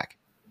pushed him back.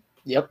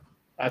 Yep.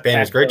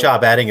 Banners, great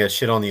job adding a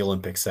shit on the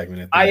Olympics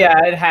segment.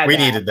 It had. We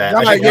needed that.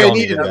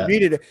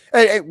 Needed it.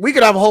 Hey, we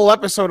could have a whole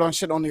episode on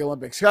shit on the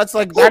Olympics. That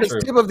is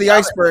tip of the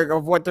iceberg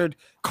of what they're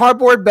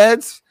cardboard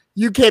beds.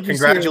 You can't be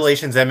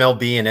Congratulations,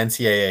 MLB and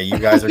NCAA. You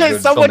guys are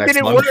good. Someone did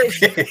it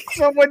worse.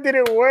 Someone did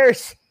it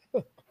worse.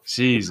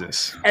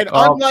 Jesus. And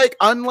unlike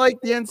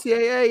the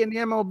NCAA and the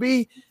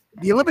MLB,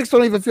 the Olympics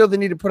don't even feel the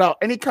need to put out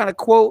any kind of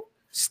quote,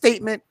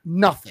 statement,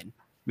 nothing.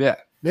 Yeah.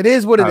 It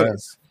is what it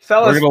is.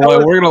 Fellas,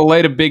 we're gonna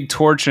light a big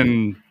torch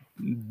and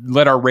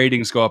let our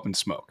ratings go up in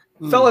smoke.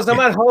 Fellas, I'm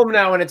at home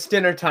now and it's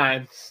dinner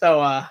time. So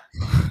all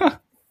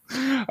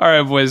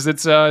right, boys.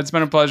 It's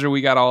been a pleasure.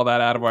 We got all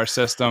that out of our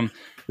system.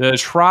 The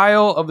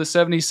trial of the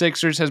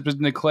 76ers has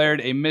been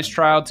declared a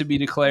mistrial to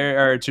be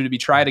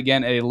tried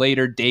again at a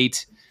later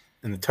date.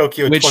 And the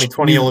Tokyo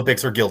 2020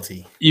 Olympics are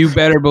guilty. You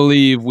better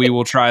believe we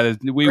will try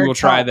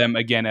try them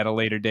again at a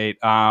later date.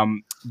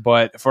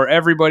 But for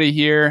everybody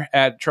here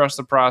at Trust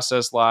the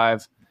Process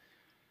Live,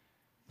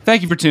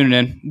 thank you for tuning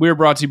in. We're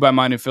brought to you by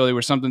My New Philly,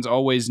 where something's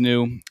always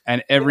new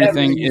and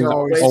everything is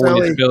always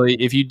Philly.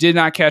 If you did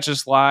not catch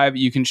us live,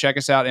 you can check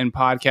us out in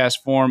podcast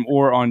form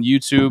or on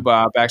YouTube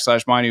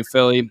 / My New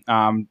Philly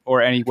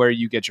or anywhere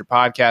you get your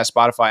podcast,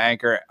 Spotify,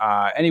 Anchor,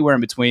 anywhere in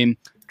between.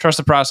 Trust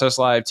the Process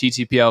Live,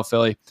 TTPL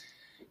Philly.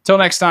 Till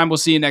next time, we'll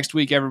see you next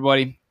week,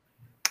 everybody.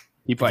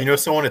 If you know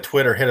someone at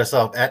Twitter, hit us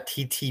up at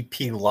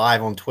TTP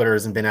Live on Twitter.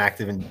 Hasn't been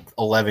active in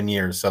 11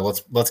 years, so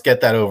let's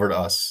get that over to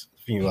us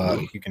if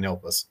you can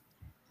help us.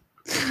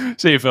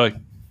 See you, Philly.